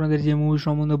 আজ আমি আপনাদের যে মুভি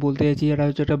সম্বন্ধে বলতে চাইছি এটা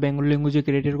হচ্ছে একটা বেঙ্গলি ল্যাঙ্গুয়েজে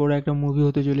ক্রিয়েটেড করা একটা মুভি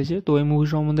হতে চলেছে। তো এই মুভি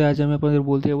সম্বন্ধে আজ আমি আপনাদের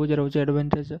বলতে যাবো, যেটা হচ্ছে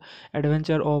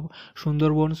অ্যাডভেঞ্চার অফ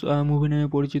সুন্দরবনস মুভি নামে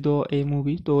পরিচিত এই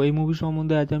মুভি। তো এই মুভি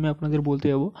সম্বন্ধে আজ আমি আপনাদের বলতে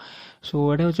যাবো। সো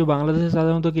এটা হচ্ছে বাংলাদেশে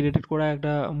সাধারণত ক্রিয়েটেড করা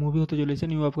একটা মুভি হতে চলেছে,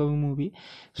 new upcoming movie.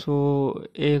 So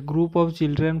A group of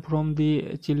children from the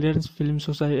children's film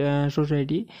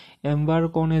society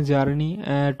embark on a journey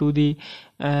to the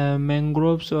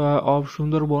mangroves of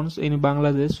Sundarbans in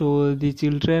Bangladesh. So the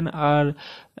children are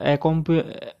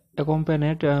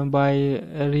accompanied by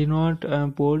renowned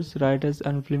poets, writers,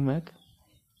 and filmmakers.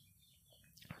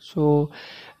 So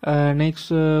next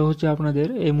হচ্ছে আপনাদের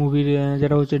এই মুভির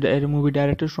যেটা হচ্ছে movie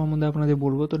director সম্বন্ধে আপনাদের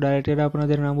বলবো। তো ডাইরেক্টর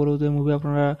আপনাদের নাম বলবো। তো এই মুভি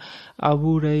আপনারা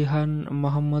আবু রাইহান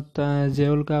মোহাম্মদ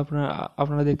জেওলকে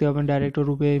আপনারা দেখতে পাবেন ডাইরেক্টর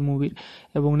রূপে এই মুভির।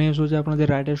 এবং নেক্সট হচ্ছে আপনাদের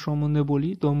রাইটার সম্বন্ধে বলি,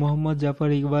 তো মোহাম্মদ জাফর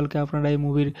ইকবালকে আপনারা এই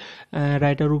মুভির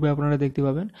রাইটার রূপে আপনারা দেখতে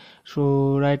পাবেন। সো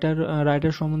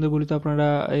রাইটার সম্বন্ধে বলি, তো আপনারা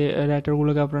এই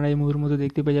রাইটারগুলোকে আপনারা এই মুভির মধ্যে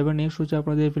দেখতে পেয়ে যাবেন। নেক্সট হচ্ছে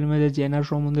আপনাদের ফিল্মের যে জেনার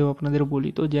সম্বন্ধেও আপনাদের বলি,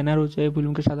 তো জেনার হচ্ছে এই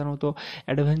ফিল্মকে সাধারণত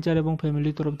অ্যাডভেঞ্চার এবং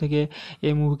ফ্যামিলির তরফ থেকে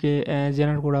এই মুভিকে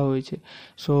জেনার করা হয়েছে।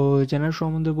 সো জেনার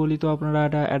সম্বন্ধে বলি, তো আপনারা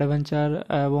একটা অ্যাডভেঞ্চার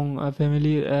এবং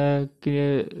ফ্যামিলি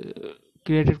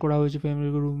ক্রিয়েটেড করা হয়েছে ফ্যামিলি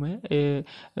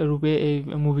রূপে এই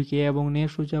মুভিকে। এবং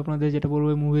নেক্সট হচ্ছে আপনাদের যেটা বলবো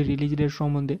মুভির রিলিজ ডেট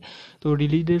সম্বন্ধে। তো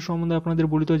রিলিজ ডেট সম্বন্ধে আপনাদের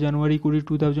বলি, তো জানুয়ারি 20,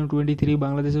 2023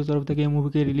 বাংলাদেশের তরফ থেকে এই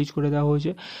মুভিকে রিলিজ করে দেওয়া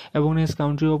হয়েছে। এবং নেক্সট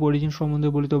কান্ট্রি অফ অরিজিন সম্বন্ধে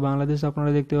বলি, তো বাংলাদেশ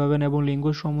আপনারা দেখতে পাবেন। এবং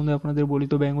ল্যাঙ্গুয়েজ সম্বন্ধে আপনাদের বলি,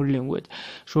 তো বেঙ্গলি ল্যাঙ্গুয়েজ।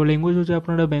 সো ল্যাঙ্গুয়েজ হচ্ছে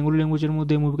আপনারা বেঙ্গলি ল্যাঙ্গুয়েজের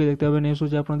মধ্যে এই মুভিকে দেখতে পাবেন। নেক্সট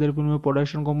হচ্ছে আপনাদের ফিল্মের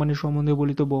প্রোডাকশন কোম্পানির সম্বন্ধে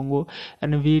বলি, তো বঙ্গ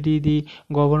and VD the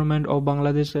government of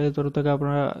Bangladesh তরফ থেকে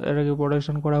আপনারা এটাকে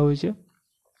প্রোডাকশন করা হয়েছে।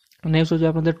 নেক্সট হচ্ছে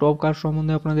আপনাদের টপ কাস্ট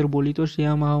সম্বন্ধে আপনাদের বলি, তো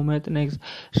সিয়াম Ahmed, next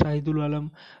Shahidul Alam,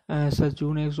 সাচু,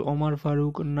 next Omar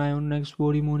Faruk, নায়ন, next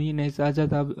পরি মনি, নেক্সট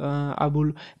আজাদ, আবুল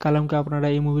কালামকে আপনারা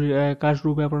এই মুভির কাস্ট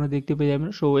রূপে আপনারা দেখতে পেয়ে যাবেন।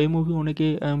 সো এই মুভি অনেকে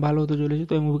ভালো হতে চলেছে,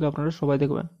 তো এই মুভিকে আপনারা সবাই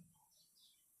দেখবেন।